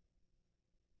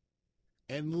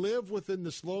and live within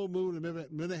the slow moving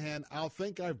minute hand, I'll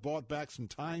think I've bought back some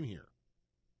time here.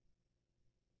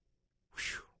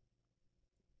 Whew.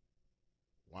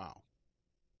 Wow.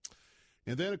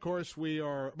 And then, of course, we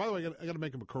are, by the way, I got to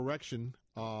make a correction.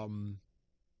 I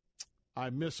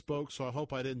misspoke, so I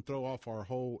hope I didn't throw off our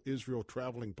whole Israel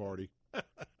traveling party.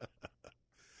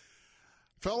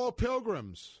 Fellow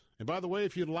pilgrims, and by the way,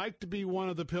 if you'd like to be one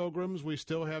of the pilgrims, we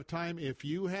still have time. If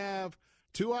you have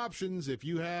two options, if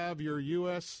you have your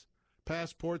U.S.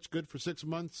 passports good for 6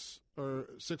 months or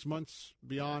 6 months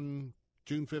beyond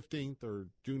June 15th or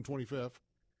June 25th,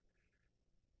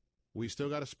 we still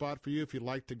got a spot for you if you'd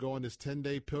like to go on this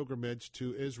 10-day pilgrimage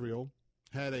to Israel.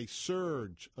 Had a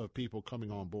surge of people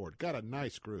coming on board. Got a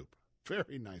nice group,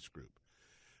 very nice group.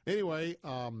 Anyway,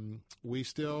 we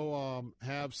still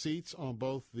have seats on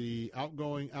both the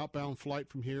outbound flight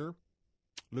from here,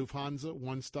 Lufthansa,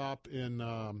 one stop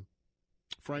in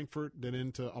Frankfurt, then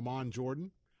into Amman, Jordan.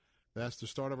 That's the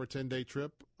start of our 10-day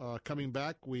trip. Coming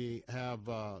back, we have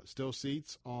still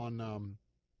seats on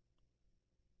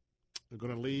we're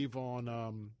going to leave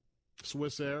on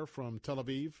Swiss Air from Tel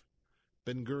Aviv,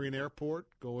 Ben Gurion Airport,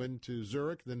 go into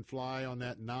Zurich, then fly on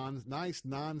that nice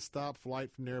nonstop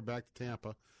flight from there back to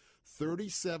Tampa.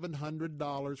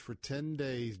 $3,700 for 10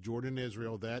 days, Jordan,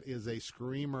 Israel. That is a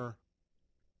screamer.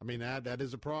 I mean, that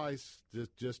is a price.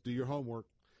 Just do your homework.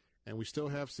 And we still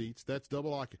have seats. That's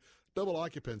double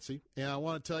occupancy. And I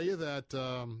want to tell you that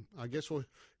I guess we'll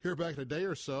hear back in a day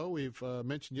or so. We've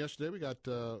mentioned yesterday we got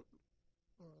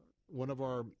one of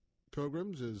our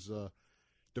pilgrims is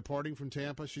departing from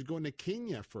Tampa. She's going to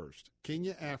Kenya first.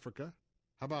 Kenya, Africa.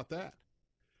 How about that?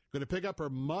 Going to pick up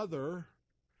her mother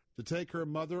to take her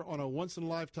mother on a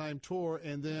once-in-a-lifetime tour,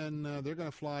 and then they're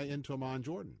going to fly into Amman,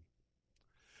 Jordan.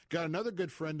 Got another good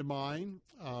friend of mine,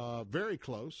 very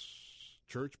close,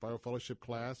 church, Bible fellowship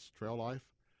class, Trail Life.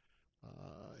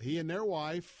 He and their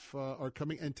wife are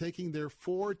coming and taking their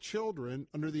 4 children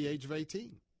under the age of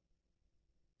 18.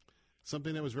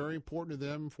 Something that was very important to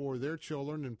them for their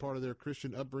children and part of their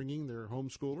Christian upbringing, their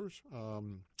homeschoolers.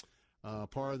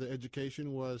 Part of the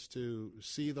education was to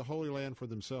see the Holy Land for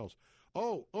themselves.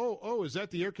 Oh, is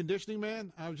that the air conditioning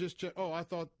man? I was just checking. Oh, I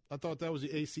thought that was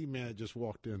the AC man that just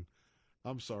walked in.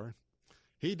 I'm sorry.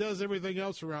 He does everything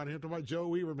else around here. I'm talking about Joe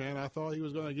Weaver, man. I thought he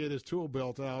was going to get his tool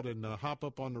belt out and hop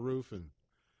up on the roof and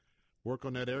work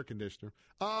on that air conditioner.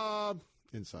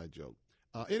 Inside joke.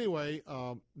 Anyway,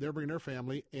 they're bringing their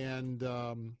family, and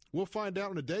we'll find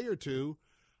out in a day or two.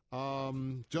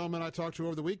 Gentleman I talked to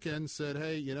over the weekend said,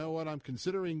 hey, you know what? I'm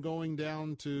considering going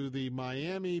down to the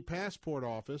Miami passport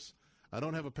office. I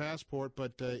don't have a passport,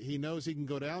 but he knows he can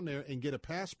go down there and get a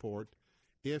passport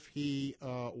if he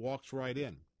walks right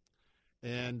in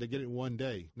and to get it in one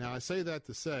day. Now, I say that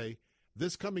to say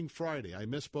this coming Friday, I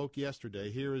misspoke yesterday.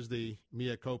 Here is the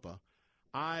mea culpa.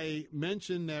 I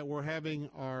mentioned that we're having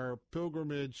our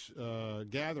pilgrimage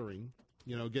gathering,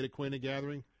 get acquainted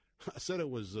gathering. I said it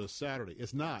was Saturday.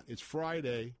 It's not. It's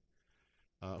Friday.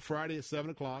 Friday at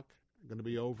 7 o'clock. I'm going to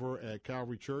be over at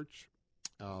Calvary Church.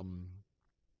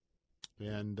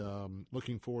 And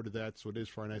looking forward to that. So it is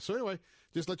Friday night. So anyway,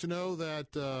 just let you know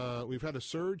that we've had a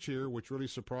surge here, which really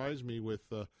surprised me with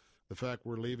the fact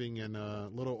we're leaving in a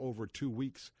little over 2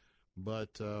 weeks.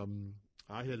 But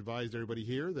I had advised everybody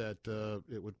here that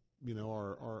it would,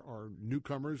 our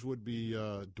newcomers would be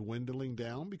dwindling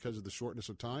down because of the shortness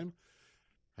of time.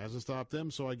 Hasn't stopped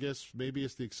them. So I guess maybe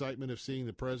it's the excitement of seeing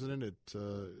the president at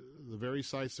the very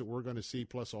sites that we're going to see,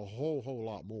 plus a whole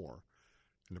lot more.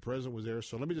 And the president was there.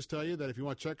 So let me just tell you that if you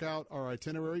want to check out our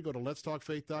itinerary, go to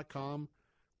letstalkfaith.com,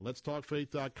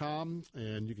 letstalkfaith.com,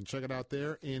 and you can check it out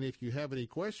there. And if you have any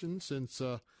questions, since,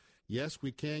 yes,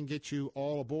 we can get you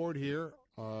all aboard here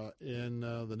in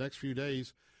the next few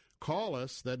days, call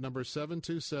us. That number is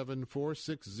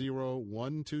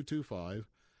 727-460-1225,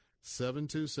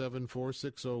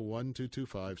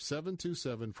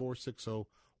 727-460-1225,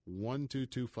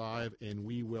 727-460-1225, and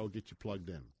we will get you plugged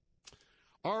in.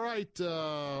 All right,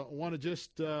 want to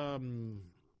just, there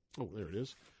it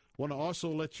is. Want to also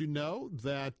let you know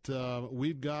that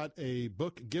we've got a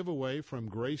book giveaway from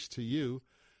Grace to You.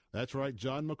 That's right,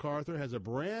 John MacArthur has a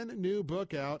brand new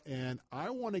book out, and I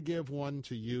want to give one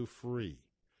to you free.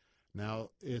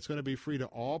 Now, it's going to be free to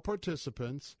all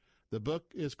participants. The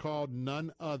book is called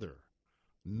None Other.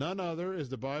 None Other is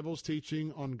the Bible's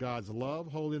teaching on God's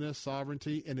love, holiness,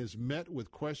 sovereignty, and is met with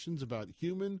questions about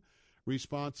human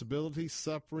responsibility,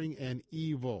 suffering, and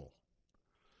evil.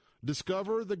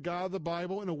 Discover the God of the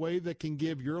Bible in a way that can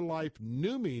give your life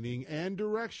new meaning and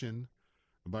direction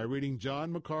by reading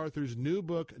John MacArthur's new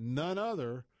book, None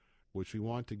Other, which we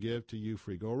want to give to you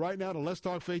free. Go right now to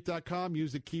letstalkfaith.com,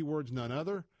 use the keywords None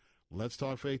Other.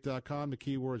 Letstalkfaith.com, the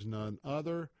keywords None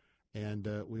Other, and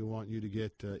we want you to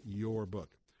get your book.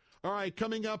 All right,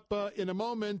 coming up in a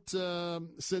moment,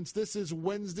 since this is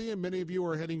Wednesday and many of you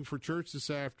are heading for church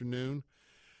this afternoon,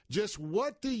 just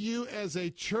what do you as a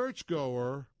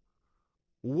churchgoer,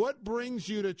 what brings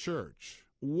you to church?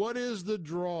 What is the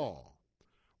draw?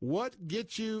 What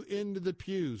gets you into the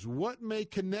pews? What may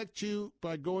connect you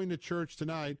by going to church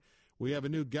tonight? We have a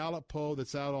new Gallup poll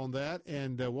that's out on that,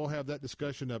 and we'll have that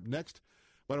discussion up next.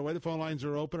 By the way, the phone lines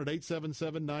are open at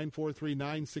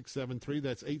 877-943-9673.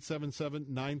 That's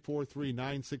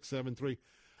 877-943-9673.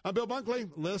 I'm Bill Bunkley.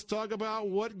 Let's talk about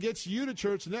what gets you to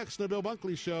church next on the Bill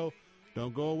Bunkley Show.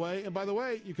 Don't go away. And by the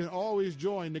way, you can always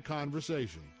join the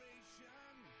conversation.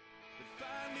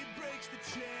 Finally breaks the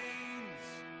chains.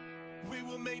 We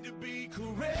were made to be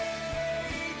courageous.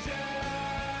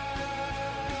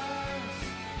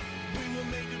 We were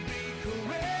made to be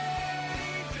courageous.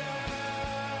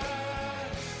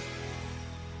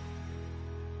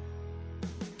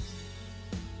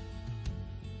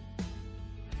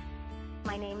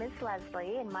 My name is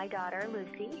Leslie, and my daughter,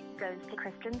 Lucy, goes to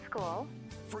Christian school.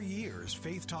 For years,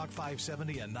 Faith Talk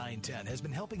 570 and 910 has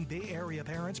been helping Bay Area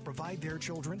parents provide their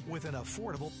children with an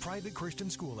affordable private Christian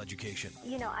school education.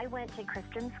 You know, I went to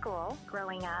Christian school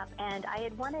growing up, and I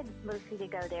had wanted Lucy to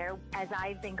go there. As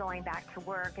I've been going back to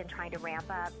work and trying to ramp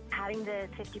up, having the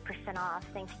 50% off,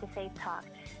 thanks to Faith Talk,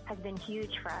 has been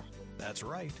huge for us. That's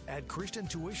right. At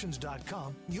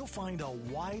ChristianTuitions.com, you'll find a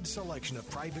wide selection of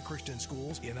private Christian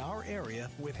schools in our area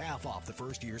with half off the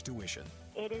first year's tuition.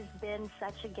 It has been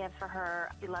such a gift for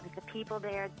her. She loves the people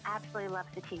there, absolutely loves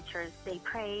the teachers. They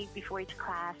pray before each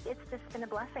class. It's just been a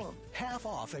blessing. Half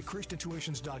off at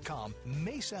ChristianTuitions.com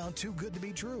may sound too good to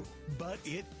be true, but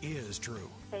it is true.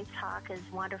 Faith Talk is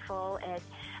wonderful. If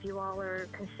you all are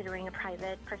considering a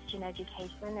private Christian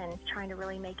education and trying to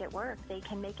really make it work, they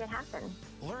can make it happen.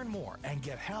 Learn more and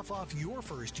get half off your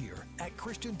first year at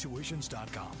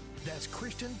ChristianTuitions.com. That's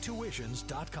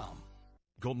ChristianTuitions.com.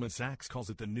 Goldman Sachs calls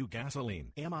it the new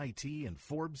gasoline. MIT and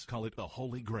Forbes call it the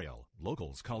Holy Grail.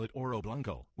 Locals call it Oro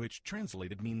Blanco, which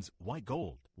translated means white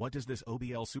gold. What does this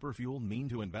OBL superfuel mean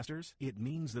to investors? It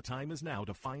means the time is now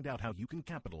to find out how you can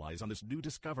capitalize on this new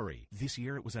discovery. This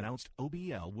year it was announced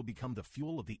OBL will become the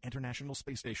fuel of the International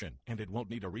Space Station, and it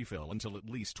won't need a refill until at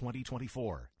least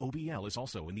 2024. OBL is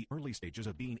also in the early stages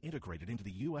of being integrated into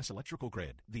the U.S. electrical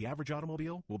grid. The average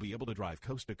automobile will be able to drive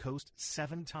coast to coast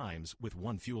 7 times with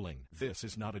one fueling. This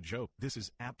is not a joke. This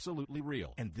is absolutely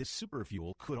real. And this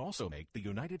superfuel could also make the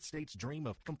United States' dream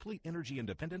of complete energy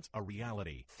independence a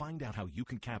reality. Find out how you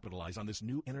can capitalize on this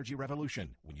new energy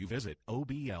revolution when you visit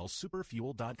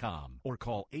oblsuperfuel.com or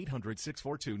call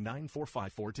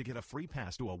 800-642-9454 to get a free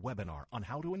pass to a webinar on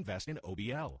how to invest in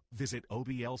OBL. Visit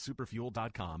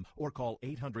oblsuperfuel.com or call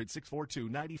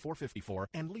 800-642-9454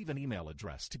 and leave an email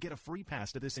address to get a free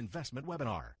pass to this investment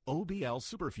webinar.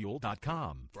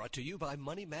 oblsuperfuel.com. Brought to you by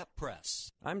Money Map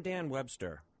Press. I'm Dan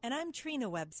Webster. And I'm Trina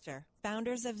Webster,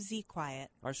 founders of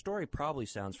Z-Quiet. Our story probably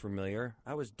sounds familiar.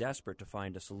 I was desperate to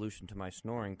find a solution to my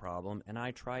snoring problem, and I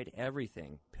tried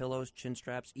everything. Pillows, chin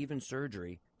straps, even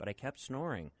surgery, but I kept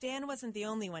snoring. Dan wasn't the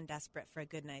only one desperate for a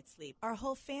good night's sleep. Our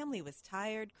whole family was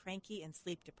tired, cranky, and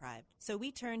sleep-deprived. So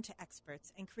we turned to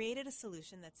experts and created a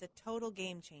solution that's a total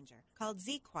game changer called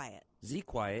Z-Quiet.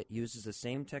 Z-Quiet uses the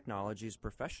same technology as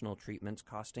professional treatments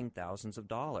costing thousands of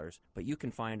dollars, but you can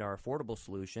find our affordable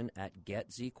solution at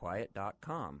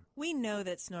GetZQuiet.com. We know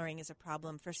that snoring is a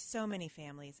problem for so many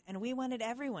families, and we wanted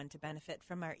everyone to benefit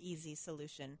from our easy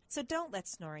solution. So don't let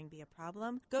snoring be a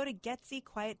problem. Go to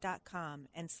GetZQuiet.com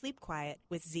and sleep quiet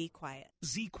with Z-Quiet.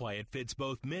 Z-Quiet fits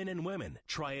both men and women.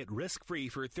 Try it risk-free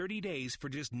for 30 days for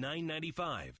just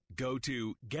 $9.95. Go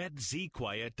to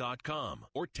GetZQuiet.com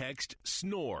or text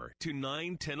SNORE to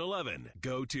 91011.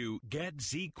 Go to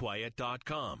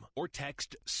GetZQuiet.com or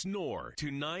text SNORE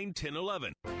to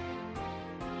 91011.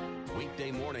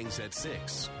 Weekday mornings at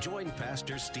 6. Join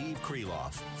Pastor Steve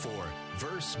Kreloff for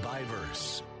Verse by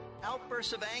Verse.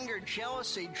 Outbursts of anger,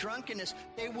 jealousy, drunkenness,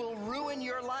 they will ruin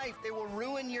your life. They will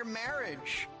ruin your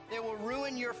marriage. They will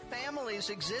ruin your family's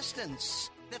existence.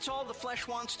 That's all the flesh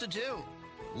wants to do.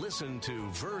 Listen to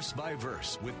Verse by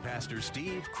Verse with Pastor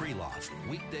Steve Kreloff.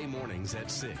 Weekday mornings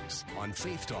at 6 on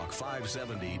Faith Talk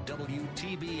 570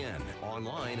 WTBN.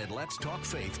 Online at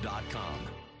letstalkfaith.com.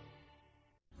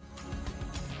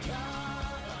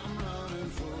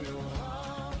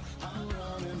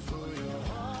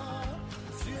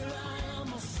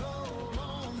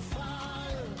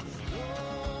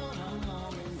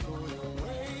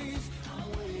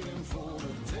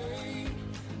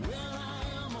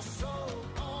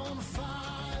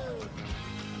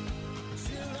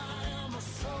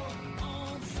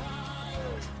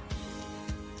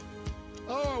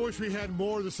 Oh, I wish we had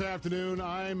more this afternoon.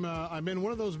 I'm in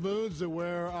one of those moods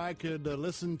where I could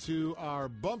listen to our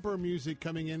bumper music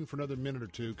coming in for another minute or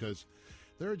two, because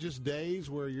there are just days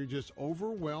where you're just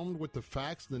overwhelmed with the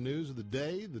facts, the news of the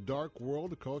day, the dark world,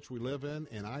 the culture we live in,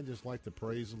 and I just like to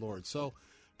praise the Lord. So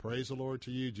Praise the Lord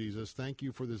to you, Jesus. Thank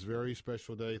you for this very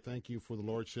special day. Thank you for the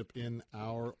Lordship in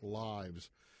our lives.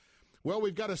 Well,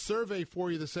 we've got a survey for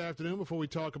you this afternoon before we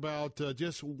talk about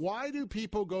just why do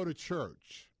people go to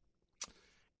church?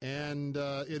 And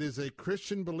it is a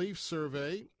Christian belief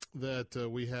survey that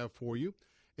we have for you,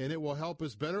 and it will help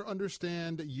us better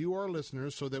understand you, our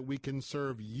listeners, so that we can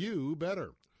serve you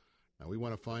better. Now, we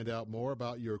want to find out more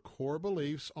about your core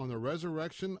beliefs on the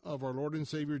resurrection of our Lord and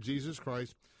Savior Jesus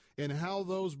Christ and how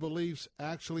those beliefs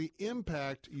actually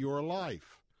impact your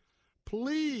life.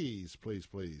 Please, please,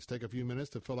 please take a few minutes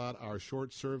to fill out our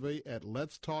short survey at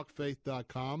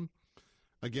letstalkfaith.com.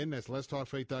 Again, that's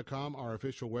letstalkfaith.com, our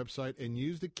official website, and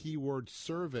use the keyword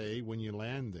survey when you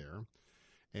land there.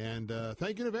 And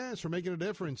thank you in advance for making a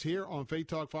difference here on Faith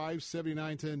Talk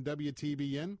 57910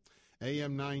 WTBN,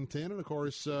 AM 910. And, of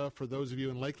course, for those of you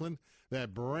in Lakeland,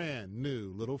 that brand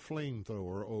new little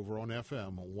flamethrower over on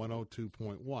FM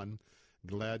 102.1.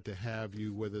 Glad to have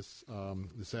you with us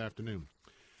this afternoon.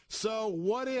 So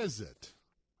what is it?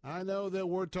 I know that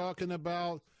we're talking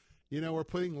about, we're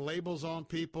putting labels on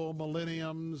people,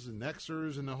 millenniums and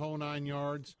Xers and the whole nine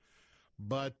yards.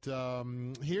 But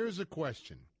here's a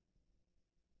question.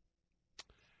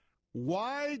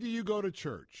 Why do you go to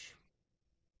church?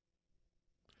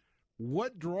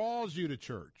 What draws you to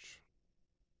church?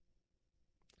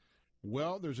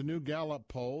 Well, there's a new Gallup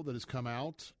poll that has come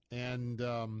out, and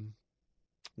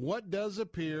what does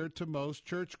appear to most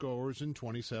churchgoers in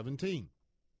 2017?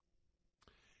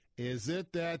 Is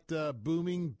it that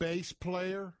booming bass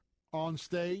player on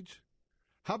stage?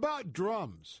 How about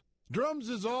drums? Drums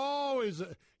is always,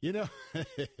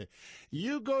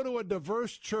 you go to a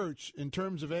diverse church in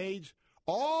terms of age,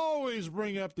 always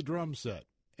bring up the drum set,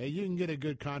 and you can get a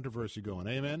good controversy going.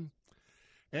 Amen?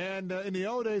 And in the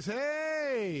old days,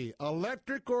 hey,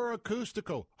 electric or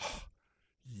acoustical?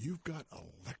 You've got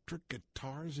electric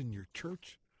guitars in your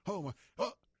church? Oh, my.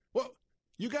 Oh, well,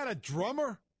 you got a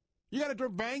drummer? You got a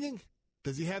drum banging?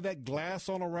 Does he have that glass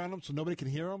all around him so nobody can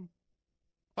hear him?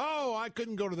 Oh, I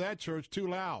couldn't go to that church. Too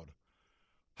loud.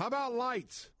 How about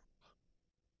lights?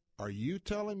 Are you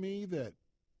telling me that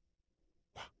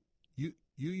you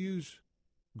use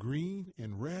green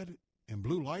and red and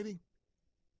blue lighting?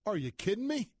 Are you kidding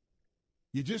me?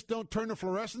 You just don't turn the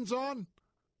fluorescents on?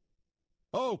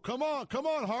 Oh, come on,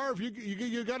 Harv.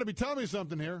 You got to be telling me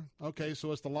something here. Okay,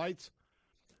 so it's the lights.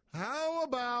 How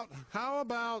about,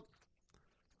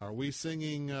 are we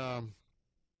singing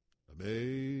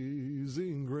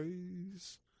Amazing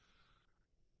Grace?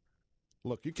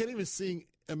 Look, you can't even sing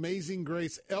Amazing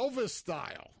Grace Elvis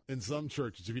style in some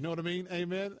churches, if you know what I mean.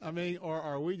 Amen? Or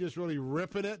are we just really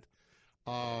ripping it?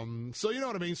 So you know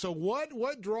what I mean. So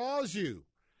what draws you?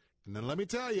 And then let me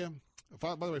tell you,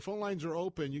 by the way, phone lines are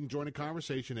open. You can join a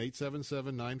conversation,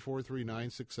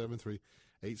 877-943-9673,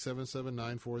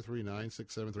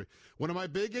 877-943-9673. One of my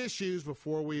big issues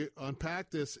before we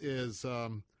unpack this is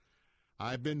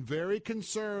I've been very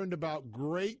concerned about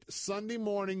great Sunday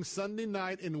morning, Sunday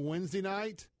night, and Wednesday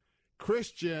night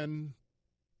Christian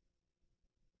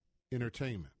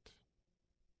entertainment.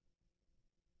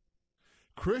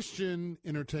 Christian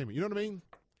entertainment. You know what I mean?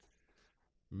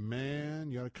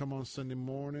 Man, you got to come on Sunday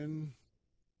morning,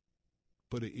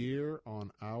 put an ear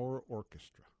on our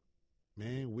orchestra.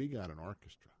 Man, we got an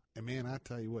orchestra. And, man, I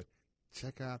tell you what,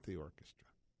 check out the orchestra.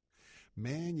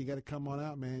 Man, you got to come on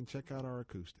out, man, check out our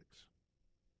acoustics.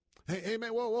 Hey,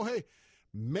 man, whoa, hey,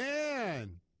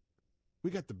 man,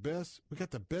 we got the best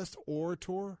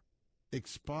orator,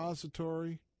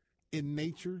 expository in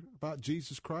nature about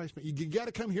Jesus Christ. Man, you got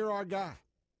to come hear our guy.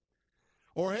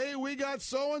 Or, hey, we got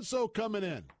so-and-so coming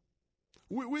in.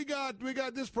 We got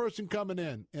this person coming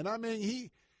in. And, he's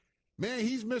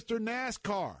Mr.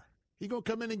 NASCAR. He's going to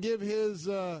come in and give his,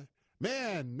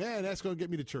 man, that's going to get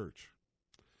me to church.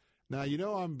 Now,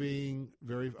 I'm being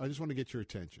I just want to get your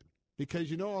attention. Because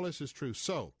all this is true.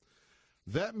 So,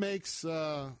 that makes,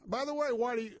 by the way,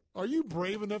 are you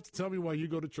brave enough to tell me why you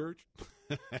go to church?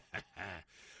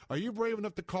 Are you brave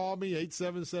enough to call me,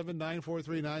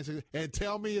 877-943-96, and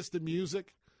tell me it's the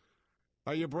music?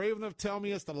 Are you brave enough to tell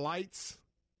me it's the lights?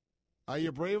 Are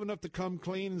you brave enough to come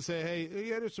clean and say, hey,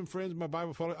 there's some friends in my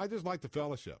Bible fellowship. I just like the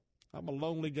fellowship. I'm a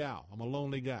lonely gal. I'm a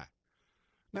lonely guy.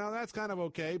 Now, that's kind of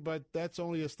okay, but that's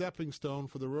only a stepping stone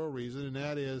for the real reason, and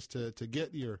that is to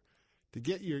get your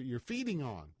feeding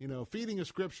on, feeding of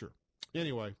Scripture.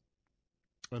 Anyway,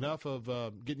 enough of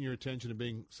getting your attention and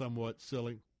being somewhat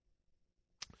silly.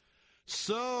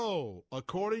 So,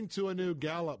 according to a new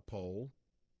Gallup poll,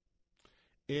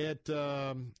 it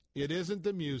isn't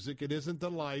the music, it isn't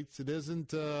the lights, it isn't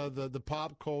the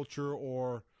pop culture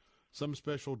or some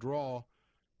special draw.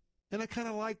 And I kind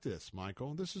of like this,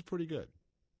 Michael. This is pretty good.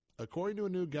 According to a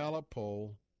new Gallup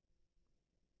poll,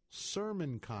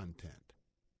 sermon content.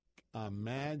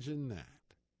 Imagine that.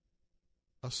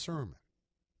 A sermon.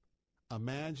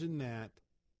 Imagine that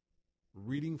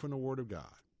reading from the Word of God.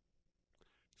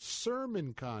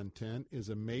 Sermon content is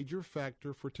a major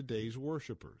factor for today's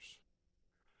worshipers.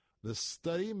 The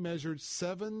study measured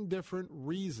 7 different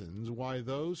reasons why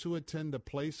those who attend a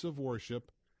place of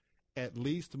worship at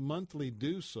least monthly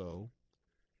do so,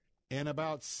 and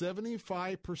about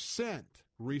 75%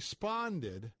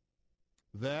 responded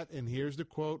that, and here's the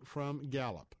quote from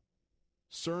Gallup,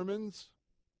 sermons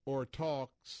or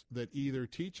talks that either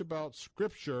teach about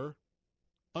Scripture,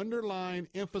 underline,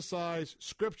 emphasize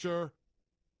Scripture,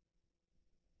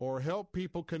 or help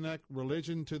people connect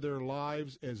religion to their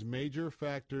lives as major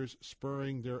factors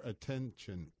spurring their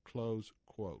attention, close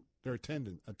quote. Their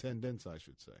attendance, I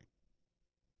should say.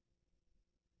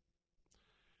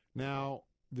 Now,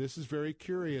 this is very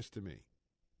curious to me.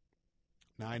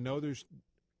 Now, I know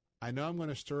I'm going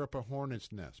to stir up a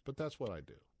hornet's nest, but that's what I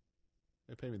do.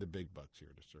 They pay me the big bucks here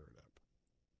to stir it up.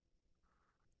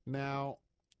 Now,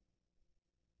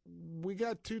 we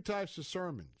got 2 types of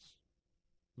sermons,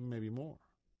 maybe more.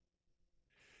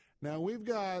 Now, we've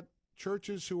got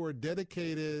churches who are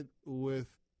dedicated with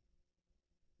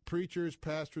preachers,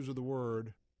 pastors of the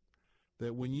Word,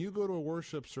 that when you go to a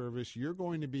worship service, you're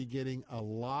going to be getting a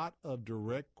lot of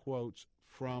direct quotes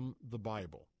from the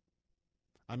Bible.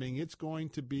 I mean, it's going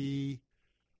to be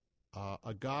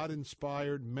a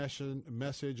God-inspired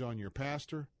message on your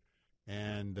pastor,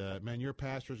 and, man, your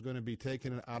pastor is going to be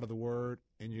taking it out of the Word,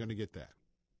 and you're going to get that.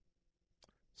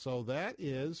 So that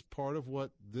is part of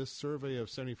what this survey of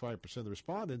 75% of the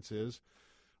respondents is,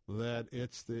 that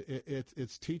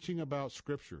it's teaching about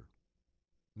Scripture.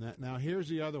 Now, here's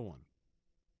the other one.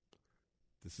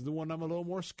 This is the one I'm a little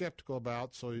more skeptical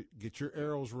about, so get your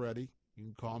arrows ready. You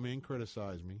can call me and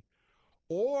criticize me.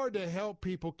 Or to help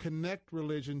people connect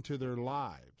religion to their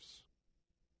lives.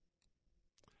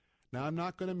 Now, I'm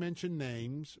not going to mention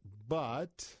names,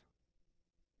 but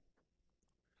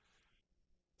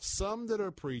some that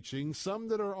are preaching, some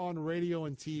that are on radio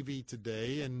and TV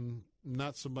today, and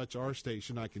not so much our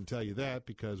station, I can tell you that,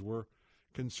 because we're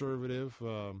conservative,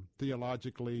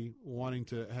 theologically wanting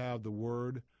to have the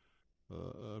Word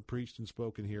preached and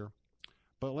spoken here.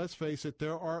 But let's face it,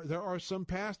 there are some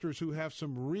pastors who have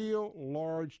some real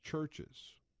large churches.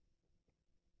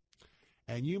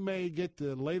 And you may get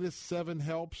the latest 7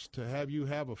 helps to have you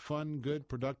have a fun, good,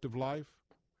 productive life.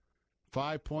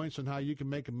 5 points on how you can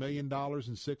make $1 million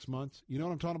in 6 months. You know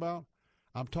what I'm talking about?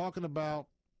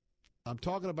 I'm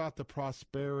talking about the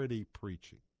prosperity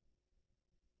preaching.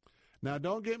 Now,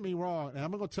 don't get me wrong, and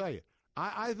I'm going to tell you,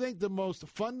 I think the most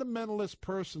fundamentalist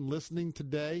person listening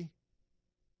today,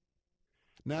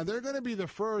 now they're going to be the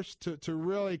first to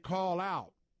really call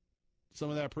out some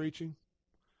of that preaching.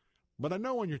 But I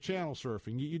know when you're channel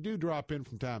surfing, you do drop in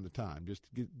from time to time, just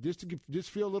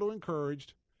feel a little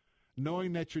encouraged,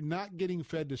 knowing that you're not getting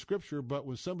fed to Scripture, but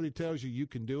when somebody tells you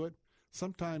can do it,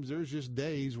 sometimes there's just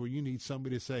days where you need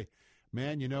somebody to say,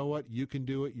 man, you know what, you can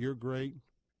do it, you're great.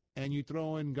 And you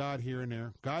throw in God here and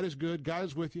there. God is good. God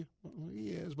is with you. Well, he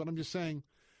is, but I'm just saying.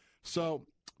 So,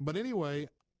 but anyway,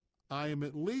 I am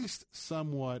at least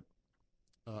somewhat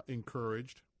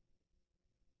encouraged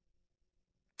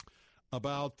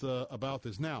about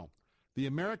this. Now, the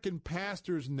American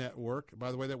Pastors Network,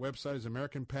 by the way, that website is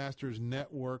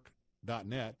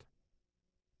AmericanPastorsNetwork.net.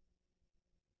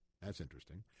 That's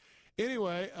interesting.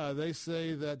 Anyway, they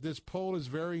say that this poll is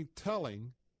very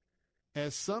telling,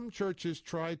 as some churches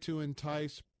try to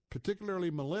entice,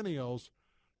 particularly millennials,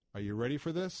 are you ready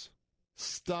for this?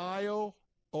 Style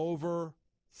over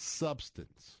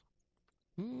substance.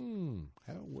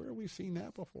 Where have we seen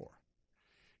that before?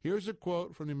 Here's a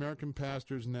quote from the American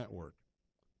Pastors Network.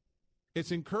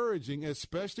 It's encouraging,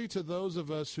 especially to those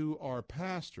of us who are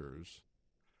pastors,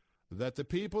 that the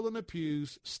people in the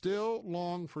pews still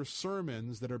long for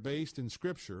sermons that are based in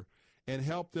Scripture and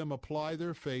help them apply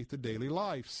their faith to daily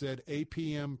life, said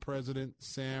APM President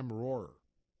Sam Rohrer.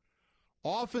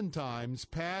 Oftentimes,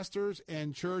 pastors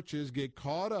and churches get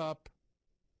caught up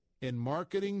in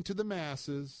marketing to the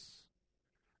masses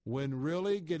when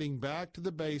really getting back to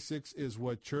the basics is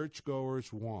what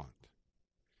churchgoers want.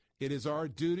 It is our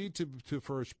duty to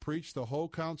first preach the whole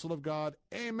counsel of God.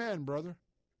 Amen, brother.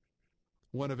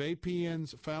 One of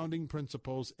APN's founding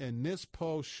principles, and this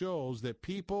poll shows that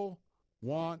people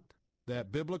want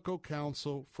that biblical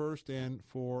counsel first and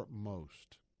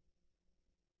foremost.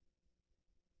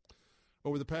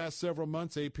 Over the past several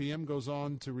months, APM goes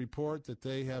on to report that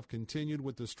they have continued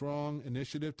with the strong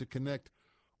initiative to connect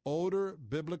older,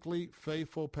 biblically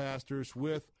faithful pastors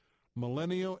with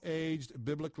millennial-aged,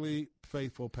 biblically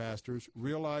faithful pastors,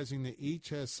 realizing that each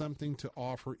has something to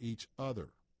offer each other.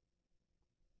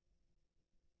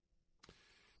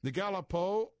 The Gallup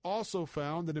poll also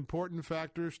found that important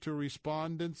factors to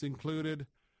respondents included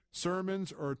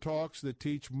sermons or talks that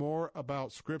teach more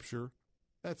about Scripture,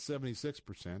 that's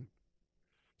 76%.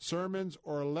 Sermons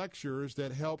or lectures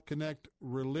that help connect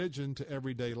religion to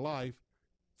everyday life,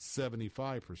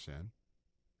 75%.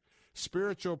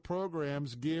 Spiritual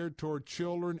programs geared toward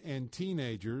children and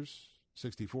teenagers,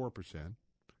 64%.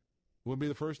 Wouldn't be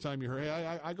the first time you heard,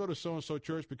 hey, I go to so-and-so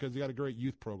church because they got a great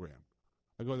youth program.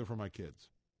 I go there for my kids.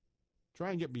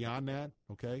 Try and get beyond that,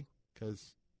 okay?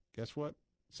 Because guess what?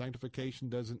 Sanctification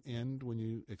doesn't end when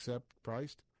you accept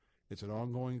Christ. It's an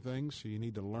ongoing thing, so you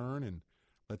need to learn and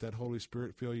let that Holy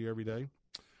Spirit fill you every day.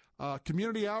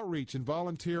 Community outreach and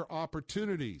volunteer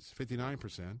opportunities,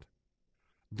 59%.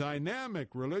 Dynamic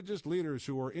religious leaders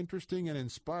who are interesting and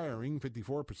inspiring,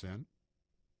 54%.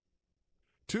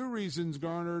 Two reasons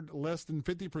garnered less than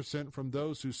 50% from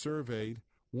those who surveyed.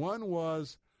 One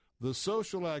was the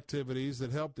social activities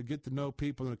that help to get to know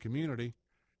people in the community.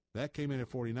 That came in at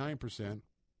 49%.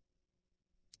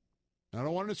 I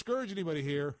don't want to discourage anybody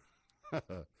here,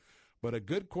 but a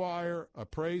good choir, a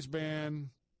praise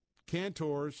band,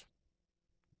 cantors,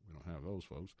 we don't have those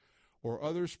folks, or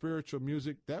other spiritual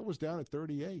music, that was down at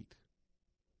 38.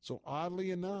 So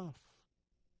oddly enough,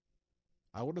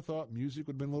 I would have thought music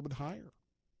would have been a little bit higher.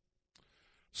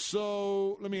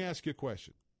 So let me ask you a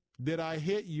question. Did I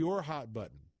hit your hot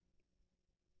button?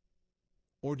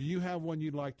 Or do you have one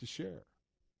you'd like to share?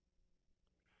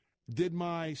 Did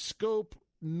my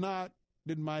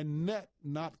net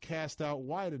not cast out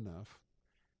wide enough?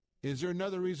 Is there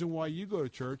another reason why you go to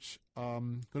church?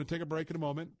 Going to take a break in a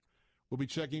moment. We'll be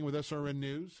checking with SRN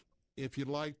News. If you'd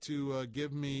like to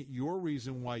give me your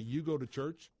reason why you go to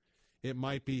church, it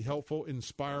might be helpful,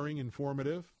 inspiring,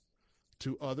 informative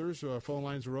to others. Phone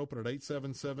lines are open at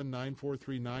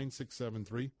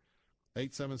 877-943-9673.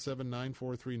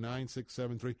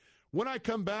 877-943-9673. When I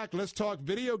come back, let's talk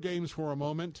video games for a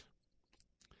moment.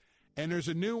 And there's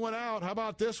a new one out. How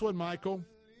about this one, Michael?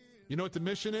 You know what the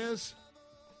mission is?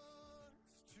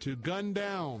 To gun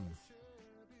down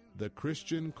the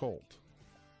Christian cult.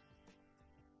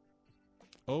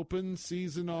 Open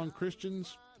season on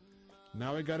Christians.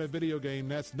 Now we got a video game.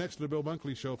 That's next to the Bill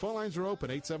Bunkley Show. Phone lines are open,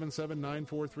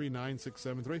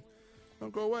 877-943-9673.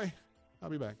 Don't go away. I'll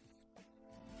be back.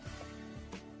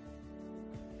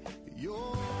 Your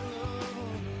love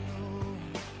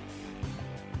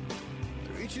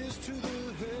reaches to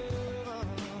the heavens.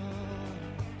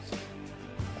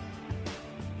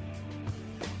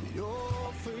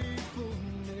 Your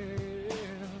faithfulness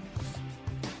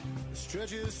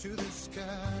stretches to the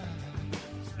sky.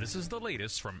 This is the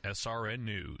latest from SRN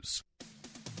News.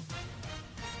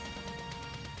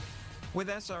 With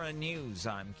SRN News,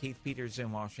 I'm Keith Peters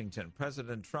in Washington.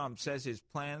 President Trump says his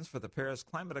plans for the Paris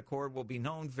Climate Accord will be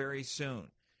known very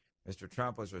soon. Mr.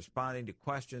 Trump was responding to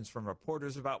questions from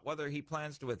reporters about whether he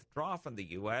plans to withdraw from the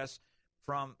U.S.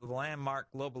 from the landmark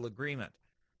global agreement.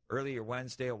 Earlier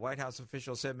Wednesday, a White House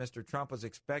official said Mr. Trump was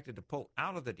expected to pull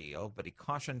out of the deal, but he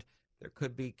cautioned there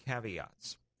could be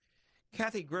caveats.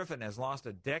 Kathy Griffin has lost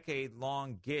a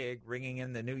decade-long gig ringing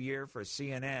in the new year for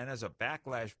CNN as a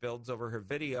backlash builds over her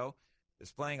video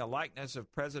displaying a likeness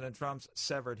of President Trump's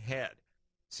severed head.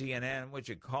 CNN, which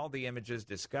had called the images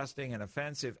disgusting and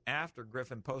offensive after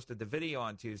Griffin posted the video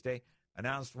on Tuesday,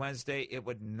 announced Wednesday it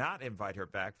would not invite her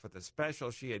back for the special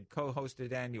she had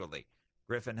co-hosted annually.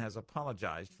 Griffin has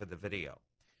apologized for the video.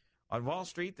 On Wall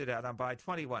Street, the Dow down by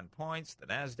 21 points. The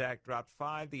Nasdaq dropped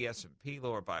 5. The S&P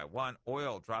lower by 1.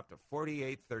 Oil dropped to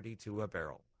 $48.32 a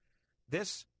barrel.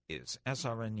 This is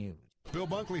SRN News. Bill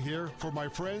Bunkley here for my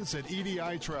friends at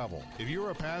EDI Travel. If you're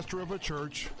a pastor of a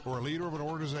church or a leader of an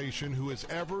organization who has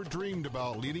ever dreamed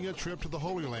about leading a trip to the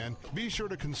Holy Land, be sure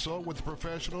to consult with the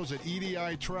professionals at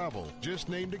EDI Travel, just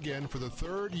named again for the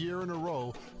third year in a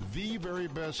row, the very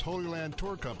best Holy Land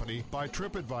tour company by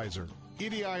TripAdvisor.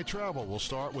 EDI Travel will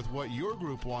start with what your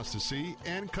group wants to see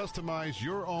and customize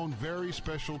your own very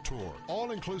special tour.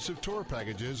 All-inclusive tour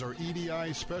packages are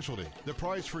EDI's specialty. The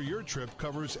price for your trip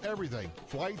covers everything: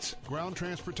 flights, ground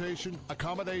transportation,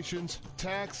 accommodations,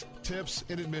 tax, tips,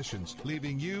 and admissions,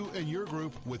 leaving you and your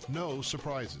group with no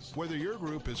surprises. Whether your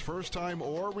group is first-time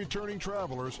or returning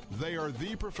travelers, they are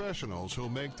the professionals who'll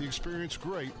make the experience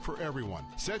great for everyone.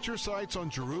 Set your sights on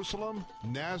Jerusalem,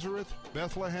 Nazareth,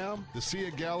 Bethlehem, the Sea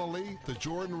of Galilee, the the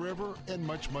Jordan River, and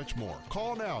much, much more.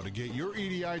 Call now to get your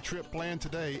EDI trip planned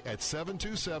today at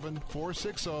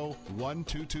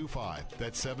 727-460-1225.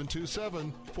 That's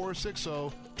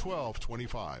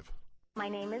 727-460-1225. My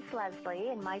name is Leslie,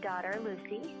 and my daughter,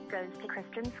 Lucy, goes to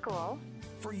Christian school.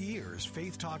 For years,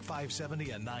 Faith Talk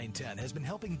 570 and 910 has been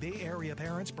helping Bay Area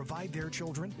parents provide their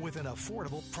children with an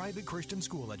affordable private Christian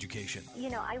school education. You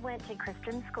know, I went to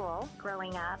Christian school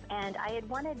growing up, and I had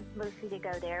wanted Lucy to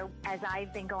go there. As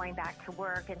I've been going back to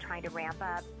work and trying to ramp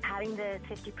up, having the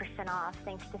 50% off,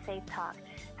 thanks to Faith Talk,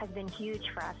 has been huge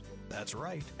for us. That's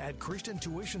right. At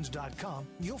ChristianTuitions.com,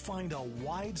 you'll find a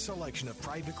wide selection of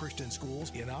private Christian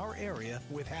schools in our area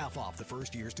with half off the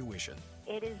first year's tuition.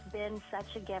 It has been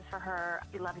such a gift for her.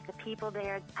 She loves the people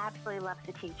there, absolutely loves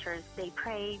the teachers. They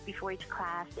pray before each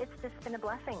class. It's just been a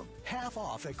blessing. Half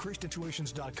off at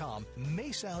ChristianTuitions.com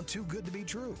may sound too good to be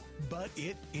true, but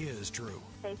it is true.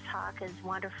 Faith Talk is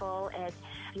wonderful. If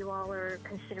you all are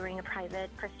considering a private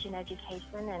Christian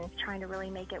education and trying to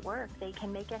really make it work, they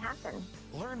can make it happen.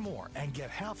 Learn more and get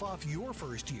half off your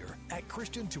first year at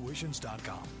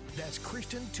ChristianTuitions.com. That's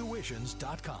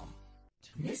ChristianTuitions.com.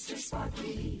 Mr.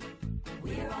 Sparky,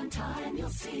 we're on time, you'll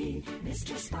see.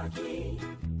 Mr. Sparky,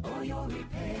 all your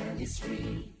repair is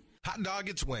free. Hot dog,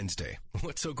 it's Wednesday.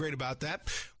 What's so great about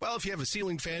that? Well, if you have a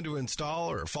ceiling fan to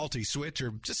install or a faulty switch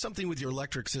or just something with your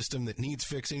electric system that needs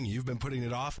fixing, you've been putting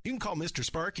it off, you can call Mr.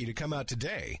 Sparky to come out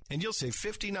today, and you'll save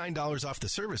 $59 off the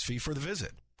service fee for the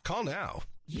visit. Call now.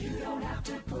 You don't have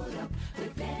to put up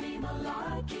with any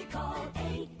malarkey. Call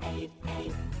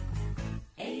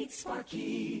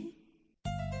 888-8-SPARKY.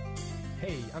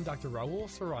 Hey, I'm Dr. Raul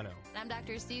Serrano. And I'm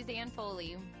Dr. Suzanne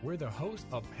Foley. We're the hosts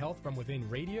of Health from Within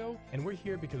Radio, and we're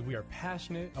here because we are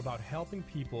passionate about helping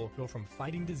people go from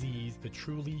fighting disease to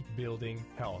truly building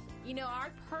health. You know, our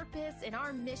purpose and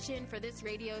our mission for this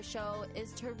radio show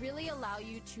is to really allow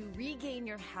you to regain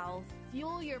your health,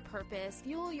 fuel your purpose,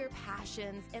 fuel your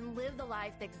passions, and live the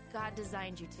life that God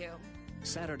designed you to.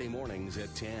 Saturday mornings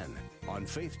at 10 on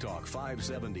Faith Talk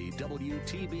 570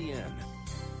 WTBN.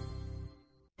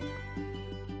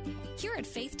 Here at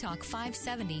Faith Talk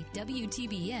 570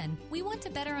 WTBN, we want to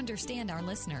better understand our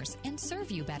listeners and serve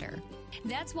you better.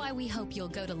 That's why we hope you'll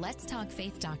go to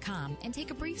letstalkfaith.com and take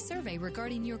a brief survey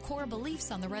regarding your core beliefs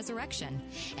on the resurrection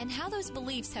and how those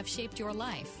beliefs have shaped your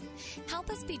life. Help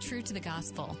us be true to the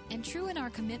gospel and true in our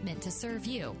commitment to serve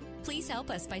you. Please help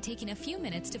us by taking a few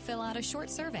minutes to fill out a short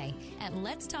survey at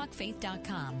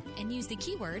letstalkfaith.com and use the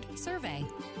keyword survey.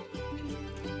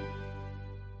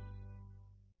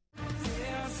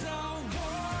 There's a war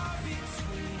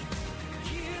between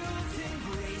guilt and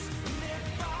grace, and they're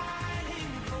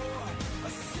fighting for a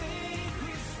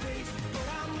sacred space. But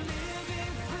I'm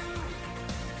living through.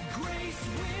 Grace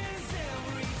wins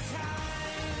every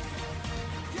time.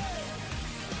 Yeah.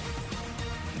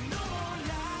 No more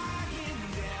lying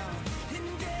down in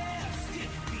death's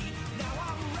defeat. Now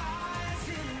I'm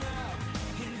rising up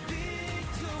in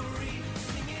victory,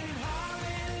 singing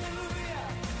hallelujah.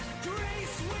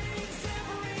 Grace wins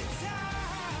every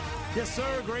time. Yes,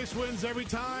 sir. Grace wins every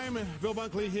time. Bill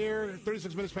Bunkley here,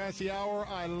 36 minutes past the hour.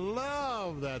 I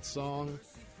love that song.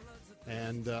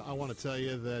 And I want to tell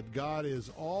you that God is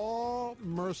all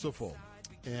merciful.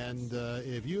 And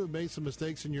if you have made some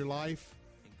mistakes in your life,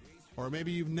 or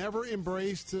maybe you've never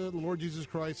embraced the Lord Jesus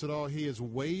Christ at all, He is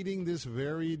waiting this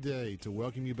very day to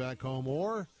welcome you back home,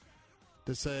 or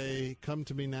to say, come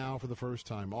to me now for the first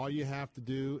time. All you have to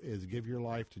do is give your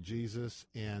life to Jesus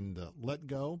and let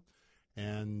go.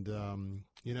 And,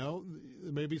 you know,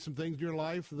 there may be some things in your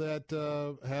life that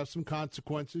have some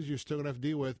consequences you're still going to have to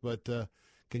deal with, but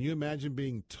can you imagine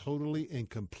being totally and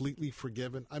completely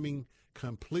forgiven? I mean,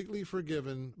 completely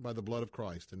forgiven by the blood of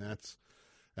Christ. And that's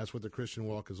what the Christian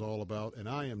walk is all about. And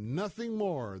I am nothing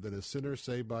more than a sinner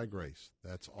saved by grace.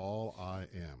 That's all I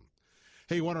am.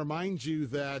 Hey, I want to remind you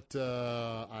that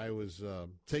I was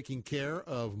taking care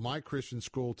of my Christian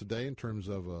school today in terms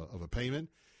of a payment.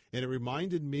 And it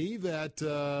reminded me that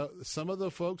some of the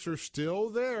folks are still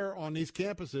there on these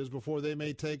campuses before they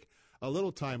may take a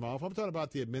little time off. I'm talking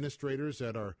about the administrators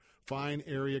at our fine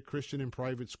area Christian and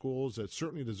private schools that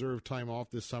certainly deserve time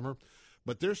off this summer.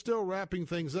 But they're still wrapping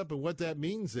things up. And what that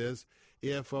means is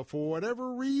if for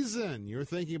whatever reason you're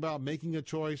thinking about making a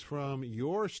choice from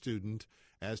your student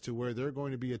as to where they're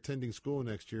going to be attending school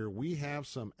next year, we have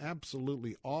some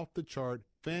absolutely off-the-chart,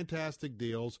 fantastic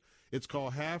deals. It's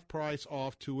called half price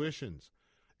off tuitions.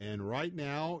 And right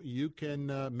now you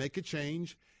can make a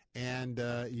change, and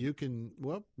you can,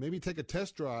 well, maybe take a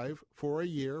test drive for a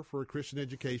year for a Christian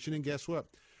education. And guess what?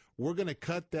 We're going to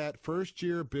cut that first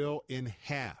year bill in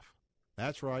half.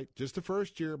 That's right, just the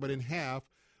first year, but in half,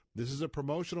 This is a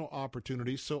promotional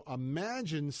opportunity, so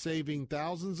imagine saving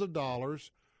thousands of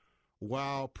dollars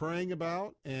while praying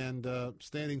about and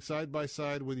standing side by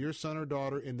side with your son or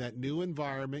daughter in that new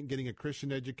environment, getting a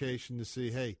Christian education to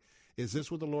see, hey, is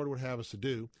this what the Lord would have us to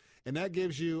do? And that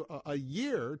gives you a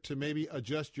year to maybe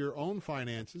adjust your own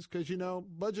finances because, you know,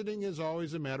 budgeting is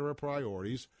always a matter of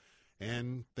priorities.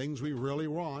 And things we really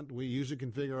want, we usually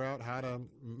can figure out how to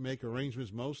make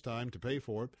arrangements most time to pay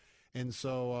for it. And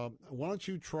so why don't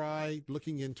you try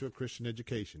looking into a Christian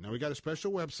education? Now, we got a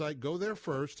special website. Go there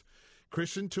first,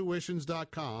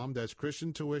 ChristianTuitions.com. That's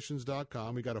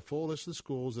ChristianTuitions.com. We got a full list of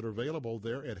schools that are available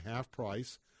there at half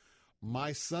price.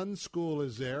 My son's school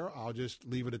is there. I'll just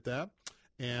leave it at that.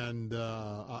 And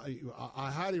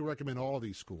I highly recommend all of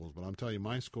these schools, but I'm telling you,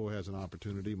 my school has an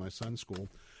opportunity, my son's school.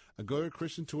 Go to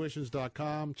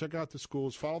ChristianTuitions.com, check out the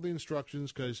schools, follow the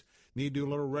instructions because you need to do a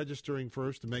little registering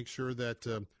first to make sure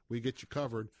that we get you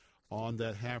covered on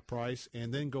that half price,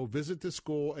 and then go visit the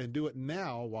school and do it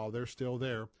now while they're still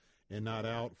there and not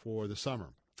out for the summer.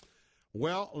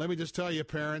 Well, let me just tell you,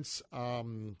 parents,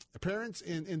 and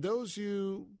those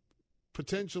you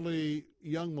potentially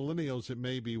young millennials that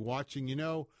may be watching, you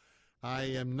know, I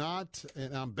am not,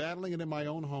 and I'm battling it in my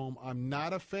own home, I'm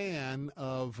not a fan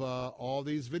of all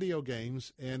these video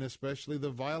games, and especially the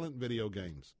violent video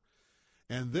games.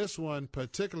 And this one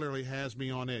particularly has me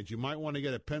on edge. You might want to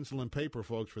get a pencil and paper,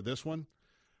 folks, for this one.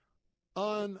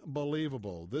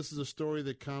 Unbelievable. This is a story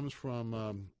that comes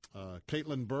from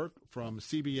Caitlin Burke from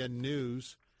CBN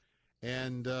News.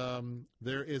 And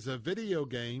there is a video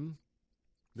game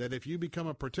that if you become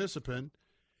a participant,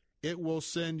 it will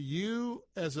send you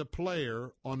as a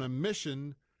player on a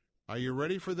mission, are you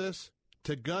ready for this?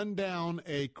 To gun down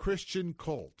a Christian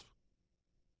cult.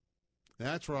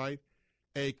 That's right,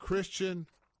 a Christian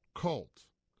cult.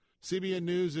 CBN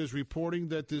News is reporting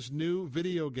that this new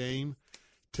video game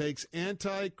takes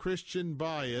anti-Christian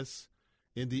bias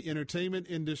in the entertainment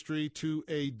industry to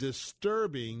a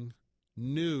disturbing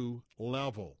new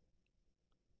level.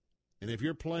 And if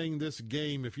you're playing this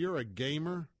game, if you're a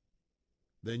gamer,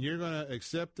 then you're going to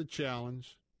accept the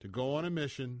challenge to go on a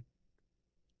mission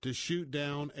to shoot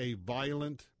down a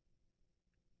violent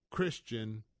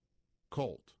Christian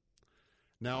cult.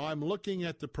 Now, I'm looking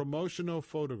at the promotional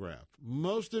photograph.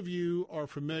 Most of you are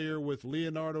familiar with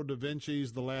Leonardo da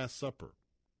Vinci's The Last Supper.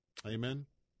 Amen?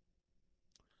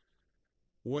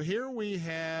 Well, here we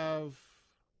have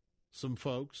some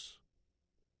folks,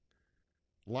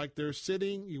 like they're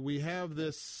sitting, we have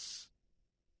this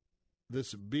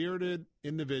bearded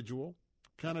individual,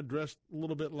 kind of dressed a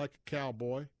little bit like a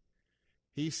cowboy.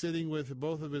 He's sitting with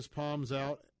both of his palms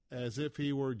out as if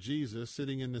he were Jesus,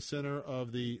 sitting in the center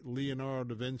of the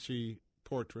Leonardo da Vinci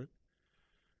portrait.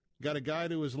 Got a guy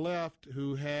to his left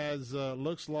who has,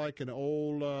 looks like an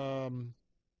old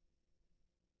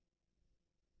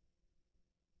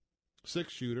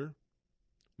six-shooter.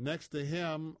 Next to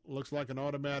him looks like an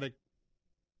automatic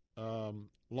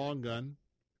long gun.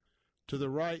 To the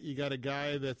right, you got a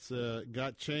guy that's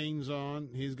got chains on.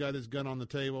 He's got his gun on the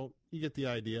table. You get the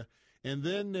idea. And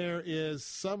then there is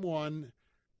someone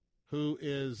who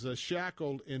is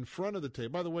shackled in front of the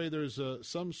table. By the way, there's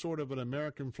some sort of an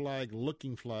American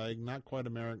flag-looking flag, not quite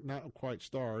American, not quite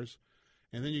stars.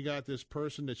 And then you got this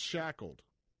person that's shackled.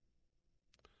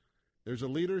 There's a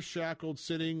leader shackled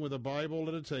sitting with a Bible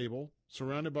at a table,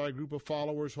 surrounded by a group of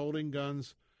followers holding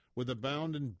guns, with a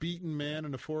bound and beaten man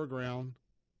in the foreground.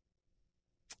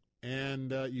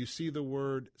 And you see the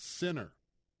word sinner.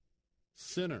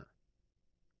 Sinner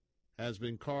has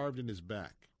been carved in his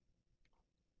back.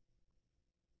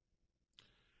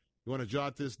 You want to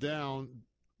jot this down.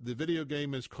 The video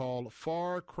game is called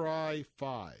Far Cry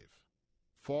 5.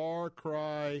 Far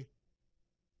Cry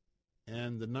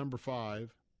and the number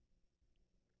 5.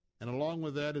 And along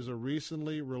with that is a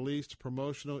recently released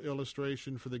promotional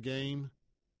illustration for the game.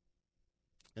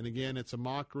 And again, it's a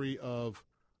mockery of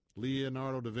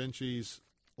Leonardo da Vinci's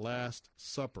Last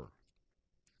Supper.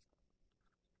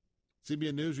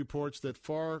 CBN News reports that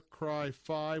Far Cry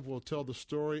 5 will tell the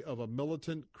story of a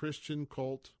militant Christian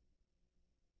cult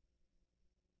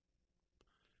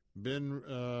been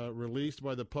released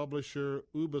by the publisher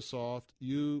Ubisoft,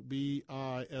 U-B-I-S-O-F-T.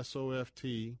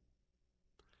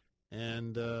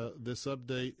 And this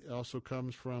update also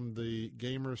comes from the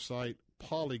gamer site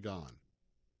Polygon.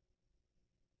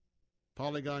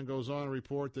 Polygon goes on to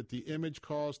report that the image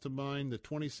calls to mind the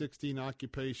 2016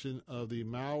 occupation of the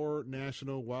Maur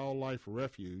National Wildlife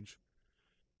Refuge,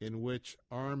 in which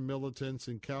armed militants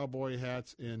in cowboy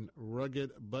hats and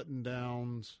rugged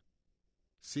button-downs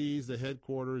seized the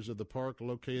headquarters of the park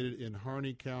located in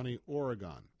Harney County,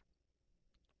 Oregon,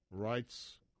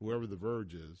 writes whoever The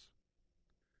Verge is.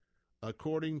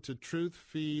 According to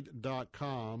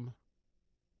truthfeed.com,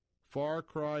 Far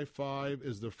Cry 5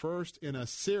 is the first in a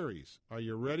series. Are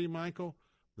you ready, Michael?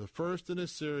 The first in a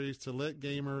series to let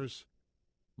gamers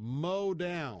mow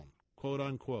down, quote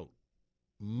unquote,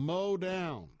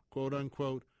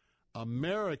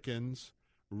 Americans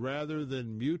rather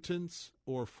than mutants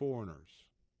or foreigners.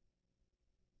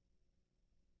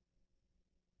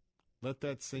 Let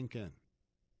that sink in.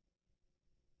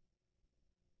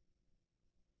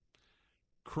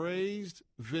 Crazed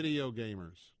video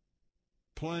gamers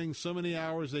playing so many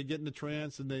hours they get in a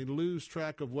trance and they lose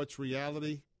track of what's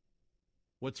reality,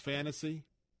 what's fantasy.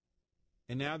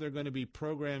 And now they're going to be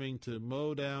programming to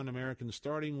mow down Americans,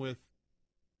 starting with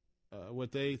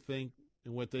what they think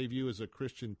and what they view as a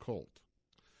Christian cult.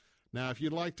 Now, if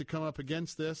you'd like to come up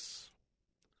against this,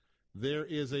 there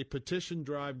is a petition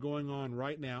drive going on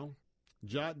right now.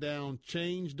 Jot down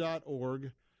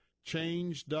change.org.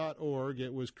 Change.org.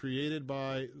 It was created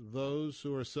by those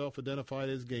who are self-identified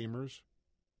as gamers.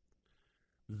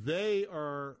 They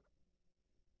are,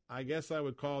 I guess I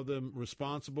would call them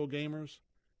responsible gamers,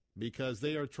 because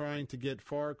they are trying to get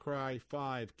Far Cry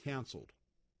 5 canceled.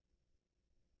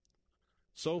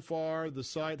 So far, the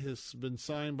site has been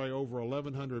signed by over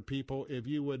 1,100 people. If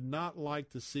you would not like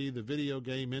to see the video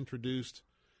game introduced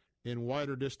in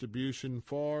wider distribution,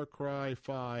 Far Cry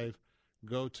 5,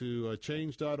 go to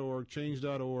change.org,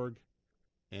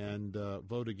 and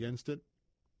vote against it.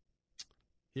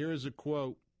 Here is a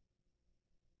quote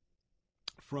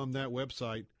from that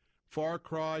website. Far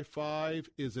Cry 5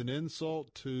 is an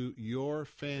insult to your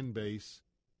fan base,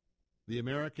 the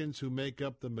Americans who make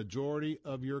up the majority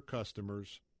of your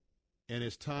customers, and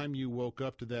it's time you woke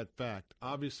up to that fact.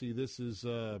 Obviously, this is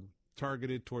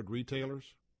targeted toward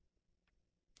retailers.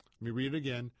 Let me read it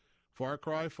again. Far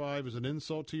Cry 5 is an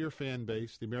insult to your fan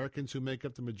base, the Americans who make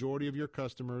up the majority of your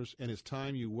customers, and it's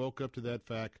time you woke up to that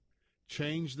fact.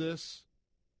 Change this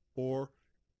or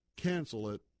cancel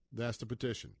it. That's the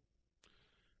petition.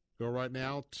 Go right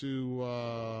now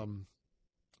to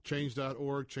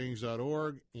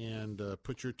change.org, and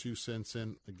put your 2 cents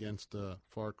in against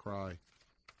Far Cry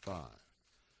 5.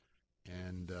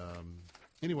 And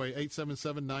anyway,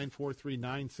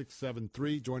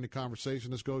 877-943-9673. Join the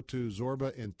conversation. Let's go to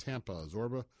Zorba in Tampa.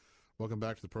 Zorba, welcome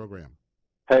back to the program.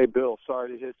 Hey, Bill,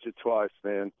 sorry to hit you twice,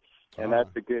 man. And that's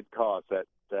a good cause. That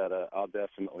I'll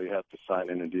definitely have to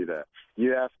sign in and do that.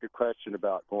 You asked a question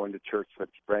about going to church, what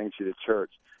brings you to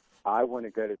church. I want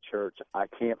to go to church. I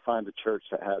can't find a church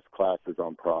that has classes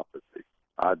on prophecy.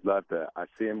 I'd love that. I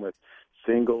see them with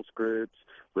singles groups,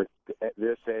 with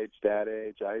this age, that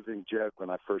age. I even joke when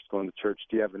I first go into church,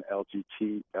 do you have an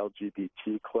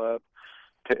LGBT club?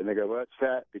 And they go, what's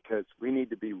that? Because we need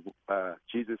to be,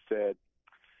 Jesus said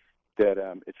that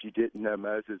if you didn't know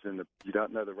Moses you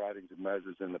don't know the writings of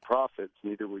Moses and the prophets,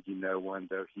 neither would you know one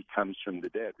though he comes from the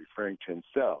dead, referring to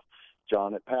himself.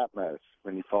 John at Patmos,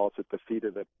 when he falls at the feet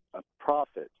of a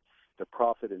prophet, the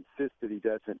prophet insists that he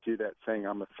doesn't do that, saying,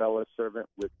 I'm a fellow servant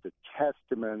with the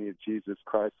testimony of Jesus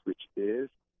Christ, which is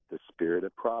the spirit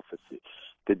of prophecy.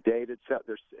 The date itself,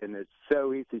 and it's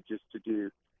so easy just to do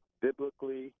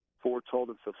biblically foretold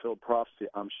and fulfilled prophecy.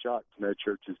 I'm shocked no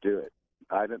churches do it.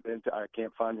 I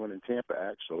can't find one in Tampa,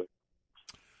 actually.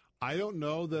 I don't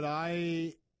know that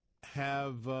I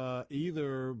have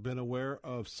either been aware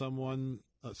of someone,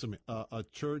 a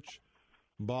church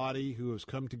body who has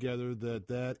come together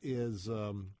that is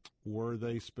where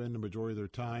they spend the majority of their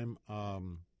time.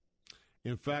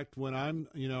 In fact, when I'm,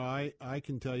 I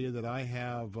can tell you that I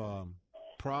have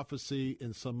prophecy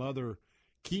and some other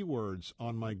keywords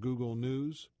on my Google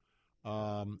News.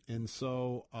 And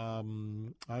so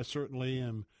I certainly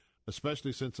am,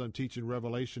 especially since I'm teaching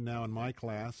Revelation now in my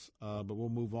class, but we'll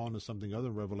move on to something other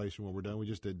than Revelation when we're done. We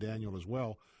just did Daniel as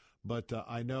well. But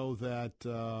I know that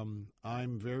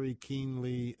I'm very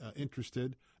keenly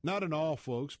interested, not in all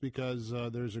folks, because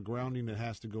there's a grounding that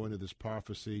has to go into this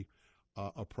prophecy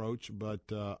approach, but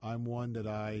I'm one that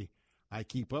I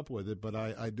keep up with it. But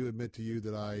I do admit to you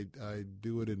that I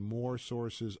do it in more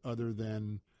sources other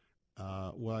than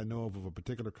what I know of a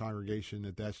particular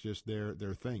congregation that's just their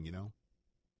thing,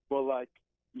 Well, like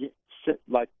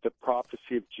the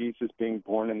prophecy of Jesus being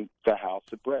born in the house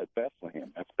of bread,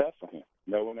 Bethlehem. That's Bethlehem.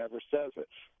 No one ever says it.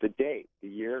 The date, the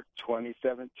year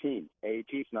 2017.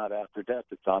 AD is not after death.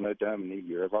 It's Anno Domini,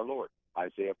 year of our Lord.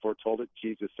 Isaiah foretold it.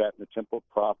 Jesus sat in the temple,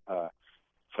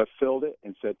 fulfilled it,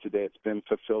 and said, today it's been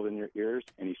fulfilled in your ears.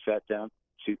 And he sat down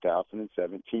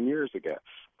 2017 years ago.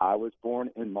 I was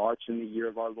born in March in the year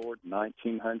of our Lord,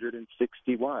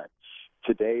 1961.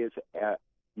 Today is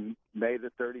May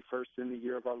the 31st in the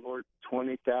year of our Lord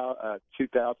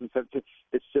 2017.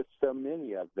 It's just so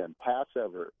many of them.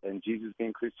 Passover, and Jesus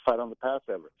being crucified on the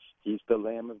Passover. He's the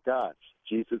Lamb of God.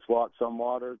 Jesus walks on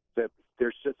water.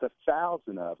 There's just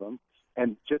 1,000 of them,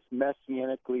 and just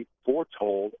messianically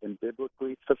foretold and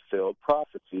biblically fulfilled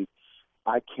prophecies.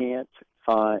 I can't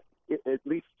find, at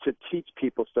least to teach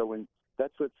people. So when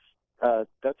that's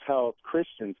how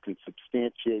Christians can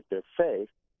substantiate their faith,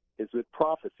 is with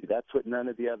prophecy. That's what none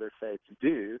of the other faiths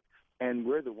do, and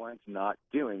we're the ones not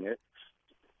doing it.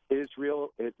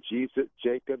 Israel,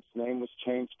 Jacob's name was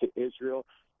changed to Israel.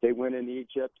 They went in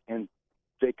Egypt, and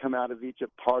they come out of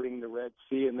Egypt parting the Red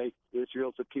Sea, and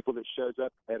Israel's a people that shows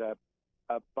up at a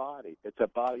body. It's a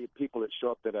body of people that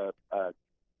show up at a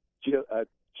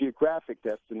geographic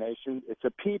destination. It's a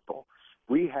people.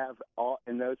 We have all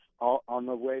on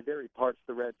the way there. He parts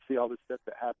the Red Sea, all the stuff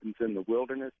that happens in the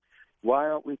wilderness. Why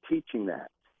aren't we teaching that?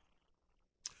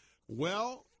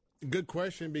 Well, good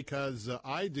question, because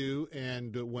I do,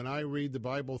 and when I read the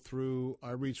Bible through,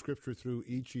 I read Scripture through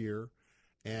each year,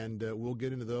 and we'll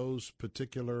get into those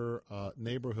particular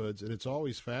neighborhoods, and it's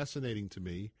always fascinating to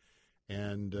me.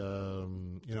 And,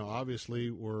 obviously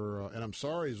and I'm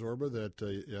sorry, Zorba, that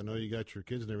I know you got your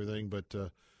kids and everything, but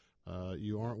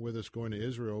you aren't with us going to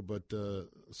Israel, but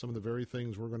some of the very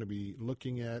things we're going to be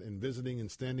looking at and visiting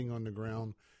and standing on the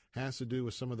ground has to do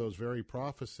with some of those very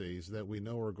prophecies that we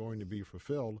know are going to be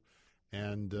fulfilled.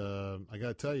 And I got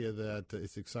to tell you that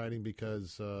it's exciting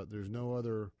because there's no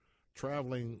other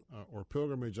traveling or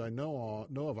pilgrimage I know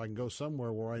of. I can go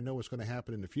somewhere where I know what's going to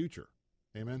happen in the future.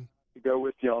 Amen. Go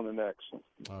with you on the next one.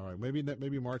 All right,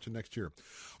 maybe March of next year.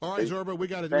 All right, Zorba, we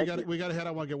got to head.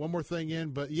 I want to get one more thing in,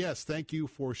 but yes, thank you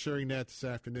for sharing that this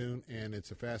afternoon, and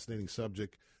it's a fascinating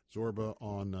subject, Zorba,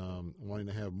 on wanting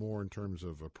to have more in terms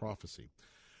of prophecy.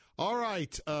 All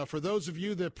right, for those of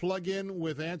you that plug in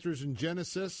with Answers in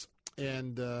Genesis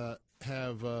and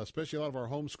have, especially a lot of our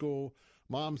homeschool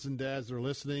moms and dads that are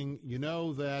listening, you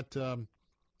know that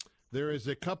there is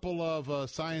a couple of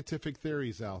scientific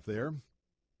theories out there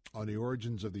on the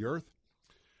origins of the earth.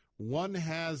 One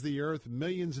has the earth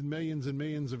millions and millions and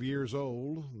millions of years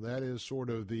old. That is sort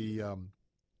of the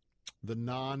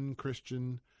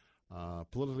non-Christian,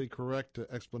 politically correct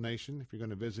explanation. If you're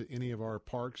going to visit any of our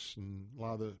parks and a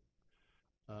lot of the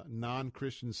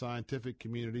non-Christian scientific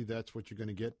community, that's what you're going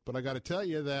to get. But I got to tell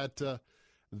you that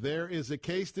there is a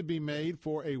case to be made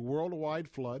for a worldwide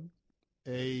flood,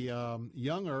 a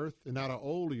young earth and not an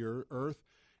older earth.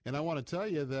 And I want to tell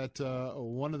you that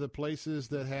one of the places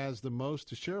that has the most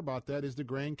to share about that is the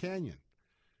Grand Canyon.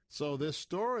 So this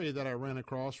story that I ran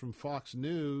across from Fox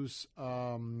News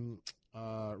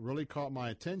really caught my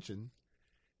attention,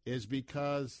 is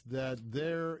because that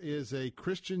there is a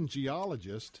Christian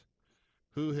geologist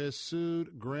who has sued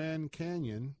the Grand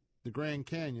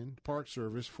Canyon Park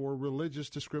Service for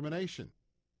religious discrimination.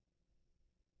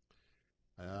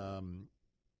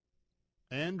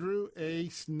 Andrew A.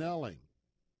 Snelling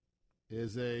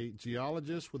is a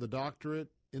geologist with a doctorate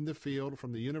in the field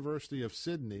from the University of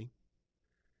Sydney,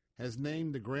 has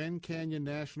named the Grand Canyon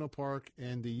National Park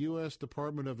and the U.S.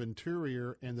 Department of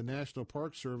Interior and the National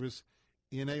Park Service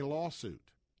in a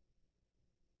lawsuit.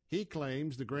 He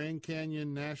claims the Grand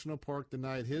Canyon National Park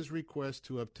denied his request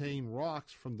to obtain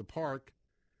rocks from the park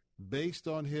based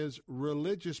on his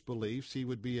religious beliefs. He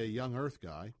would be a young earth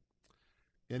guy,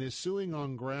 and is suing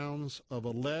on grounds of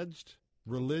alleged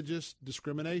religious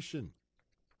discrimination.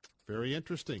 Very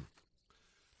interesting.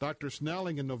 Dr.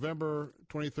 Snelling in November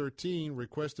 2013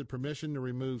 requested permission to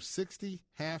remove 60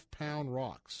 half-pound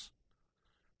rocks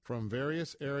from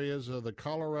various areas of the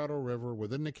Colorado River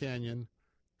within the canyon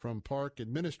from park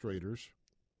administrators,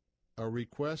 a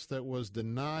request that was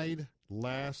denied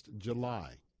last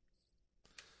July.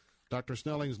 Dr.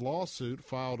 Snelling's lawsuit,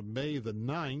 filed May the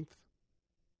 9th,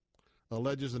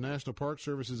 alleges the National Park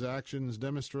Service's actions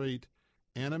demonstrate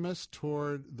animus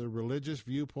toward the religious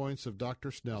viewpoints of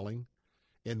Dr. Snelling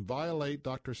and violate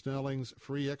Dr. Snelling's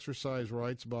free exercise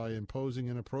rights by imposing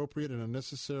inappropriate and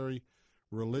unnecessary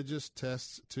religious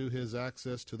tests to his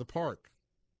access to the park.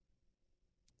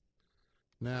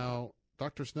 Now,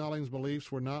 Dr. Snelling's beliefs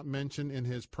were not mentioned in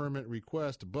his permit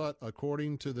request, but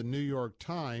according to the New York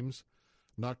Times,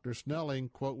 Dr. Snelling,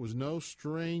 quote, was no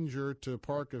stranger to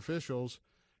park officials,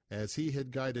 as he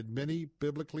had guided many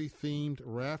biblically themed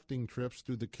rafting trips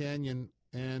through the canyon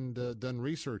and done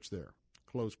research there,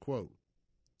 close quote.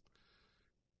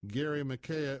 Gary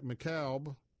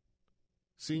McCalb,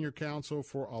 senior counsel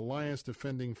for Alliance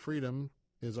Defending Freedom,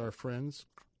 is our friends,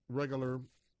 regular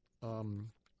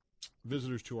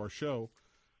visitors to our show.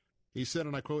 He said,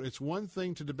 and I quote, "It's one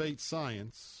thing to debate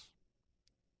science,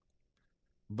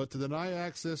 but to deny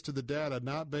access to the data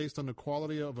not based on the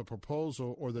quality of a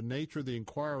proposal or the nature of the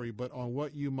inquiry, but on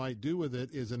what you might do with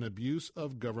it, is an abuse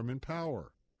of government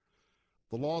power.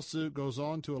 The lawsuit goes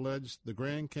on to allege the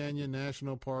Grand Canyon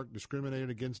National Park discriminated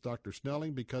against Dr.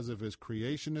 Snelling because of his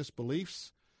creationist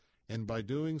beliefs, and by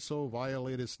doing so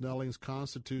violated Snelling's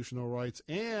constitutional rights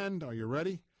and, are you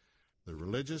ready, the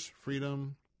Religious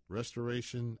Freedom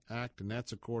Restoration Act, and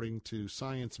that's according to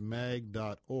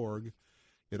sciencemag.org.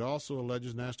 It also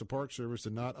alleges National Park Service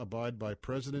did not abide by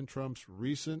President Trump's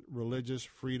recent religious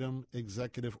freedom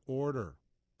executive order.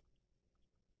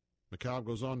 McCall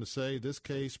goes on to say, this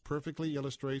case perfectly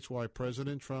illustrates why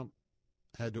President Trump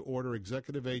had to order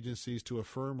executive agencies to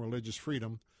affirm religious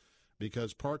freedom,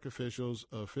 because park officials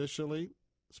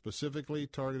specifically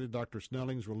targeted Dr.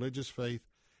 Snelling's religious faith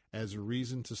as a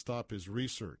reason to stop his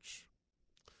research.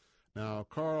 Now,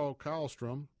 Carl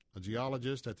Karlstrom, a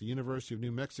geologist at the University of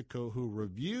New Mexico who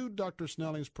reviewed Dr.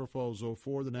 Snelling's proposal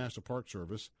for the National Park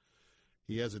Service,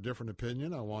 he has a different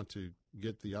opinion. I want to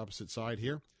get the opposite side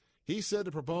here. He said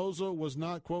the proposal was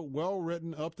not, quote,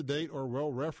 well-written, up-to-date, or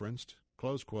well-referenced,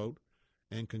 close quote,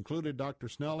 and concluded Dr.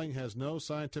 Snelling has no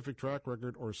scientific track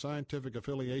record or scientific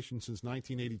affiliation since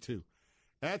 1982.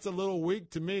 That's a little weak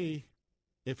to me.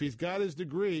 If he's got his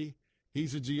degree,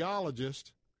 he's a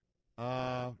geologist.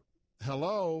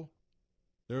 Hello,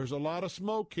 there's a lot of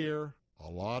smoke here, a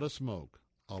lot of smoke.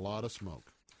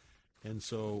 And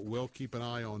so we'll keep an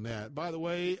eye on that. By the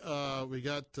way, we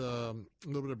got a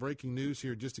little bit of breaking news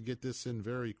here just to get this in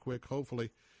very quick, hopefully.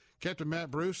 Captain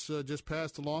Matt Bruce just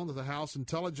passed along that the House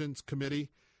Intelligence Committee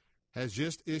has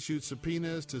just issued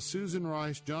subpoenas to Susan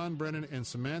Rice, John Brennan, and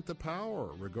Samantha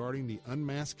Power regarding the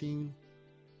unmasking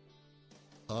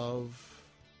of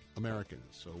Americans.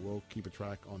 So we'll keep a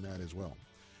track on that as well.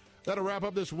 That'll wrap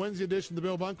up this Wednesday edition of the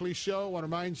Bill Bunkley Show. I want to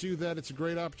remind you that it's a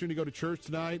great opportunity to go to church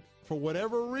tonight for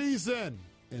whatever reason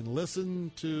and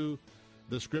listen to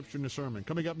the scripture and the sermon.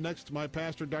 Coming up next, my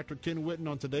pastor, Dr. Ken Whitten,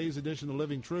 on today's edition of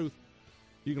Living Truth.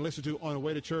 You can listen to on the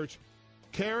way to church.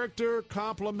 Character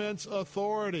complements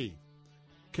authority.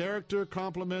 Character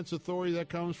complements authority. That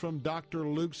comes from Dr.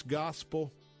 Luke's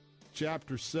Gospel,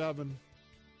 chapter 7.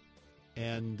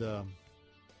 And but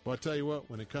I'll tell you what,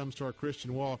 when it comes to our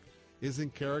Christian walk,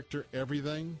 isn't character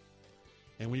everything?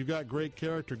 And when you've got great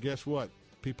character, guess what?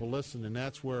 People listen, and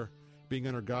that's where being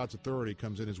under God's authority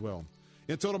comes in as well.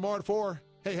 Until tomorrow at 4,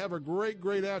 hey, have a great,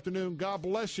 great afternoon. God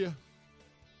bless you.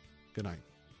 Good night.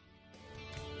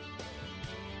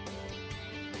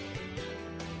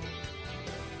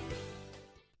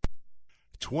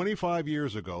 "25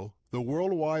 years ago, the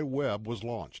World Wide Web was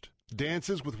launched.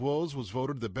 Dances with Wolves was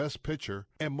voted the best picture,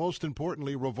 and most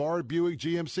importantly, Rivard Buick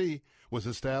GMC was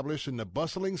established in the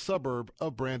bustling suburb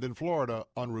of Brandon, Florida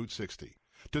on Route 60.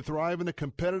 To thrive in a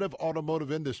competitive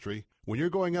automotive industry, when you're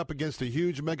going up against the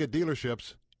huge mega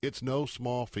dealerships, it's no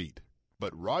small feat.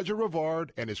 But Roger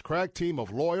Rivard and his crack team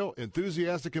of loyal,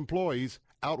 enthusiastic employees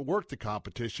outwork the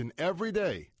competition every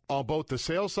day on both the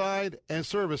sales side and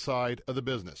service side of the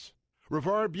business.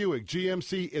 Rivard Buick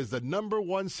GMC is the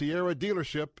 #1 Sierra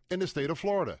dealership in the state of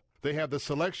Florida. They have the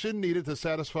selection needed to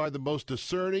satisfy the most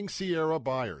discerning Sierra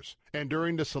buyers. And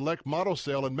during the select model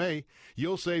sale in May,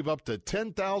 you'll save up to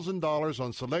 $10,000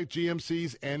 on select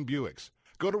GMCs and Buicks.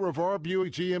 Go to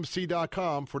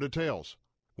RivardBuickGMC.com for details.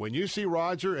 When you see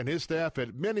Roger and his staff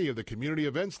at many of the community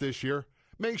events this year,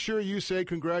 make sure you say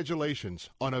congratulations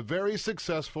on a very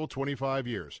successful 25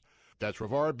 years. That's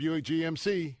Rivard Buick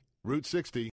GMC, Route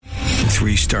 60.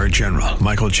 3-star General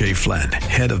Michael J. Flynn,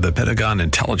 head of the Pentagon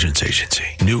Intelligence Agency,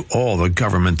 knew all the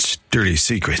government's dirty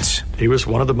secrets. He was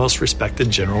one of the most respected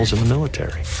generals in the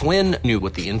military. Flynn knew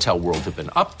what the intel world had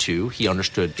been up to. He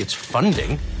understood its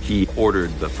funding. He ordered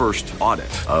the first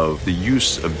audit of the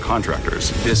use of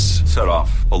contractors. This set off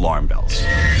alarm bells.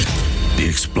 The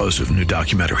explosive new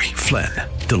documentary, Flynn,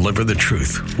 Deliver the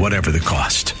Truth, Whatever the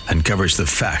Cost, uncovers the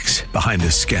facts behind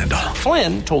this scandal.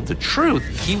 Flynn told the truth.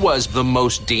 He was the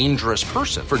most dangerous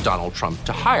person for Donald Trump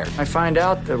to hire. I find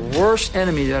out the worst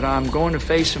enemy that I'm going to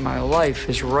face in my life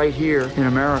is right here in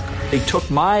America. They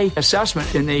took my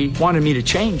assessment and they wanted me to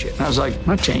change it. And I was like, I'm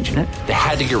not changing it. They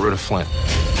had to get rid of Flynn.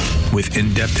 With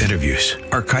in-depth interviews,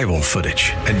 archival footage,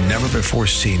 and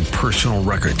never-before-seen personal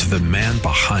records of the man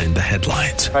behind the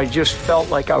headlines. I just felt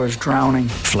like I was drowning.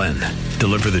 Flynn,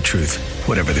 Deliver the Truth,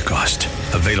 Whatever the Cost.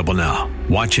 Available now.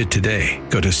 Watch it today.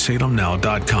 Go to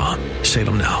salemnow.com.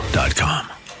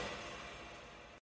 salemnow.com.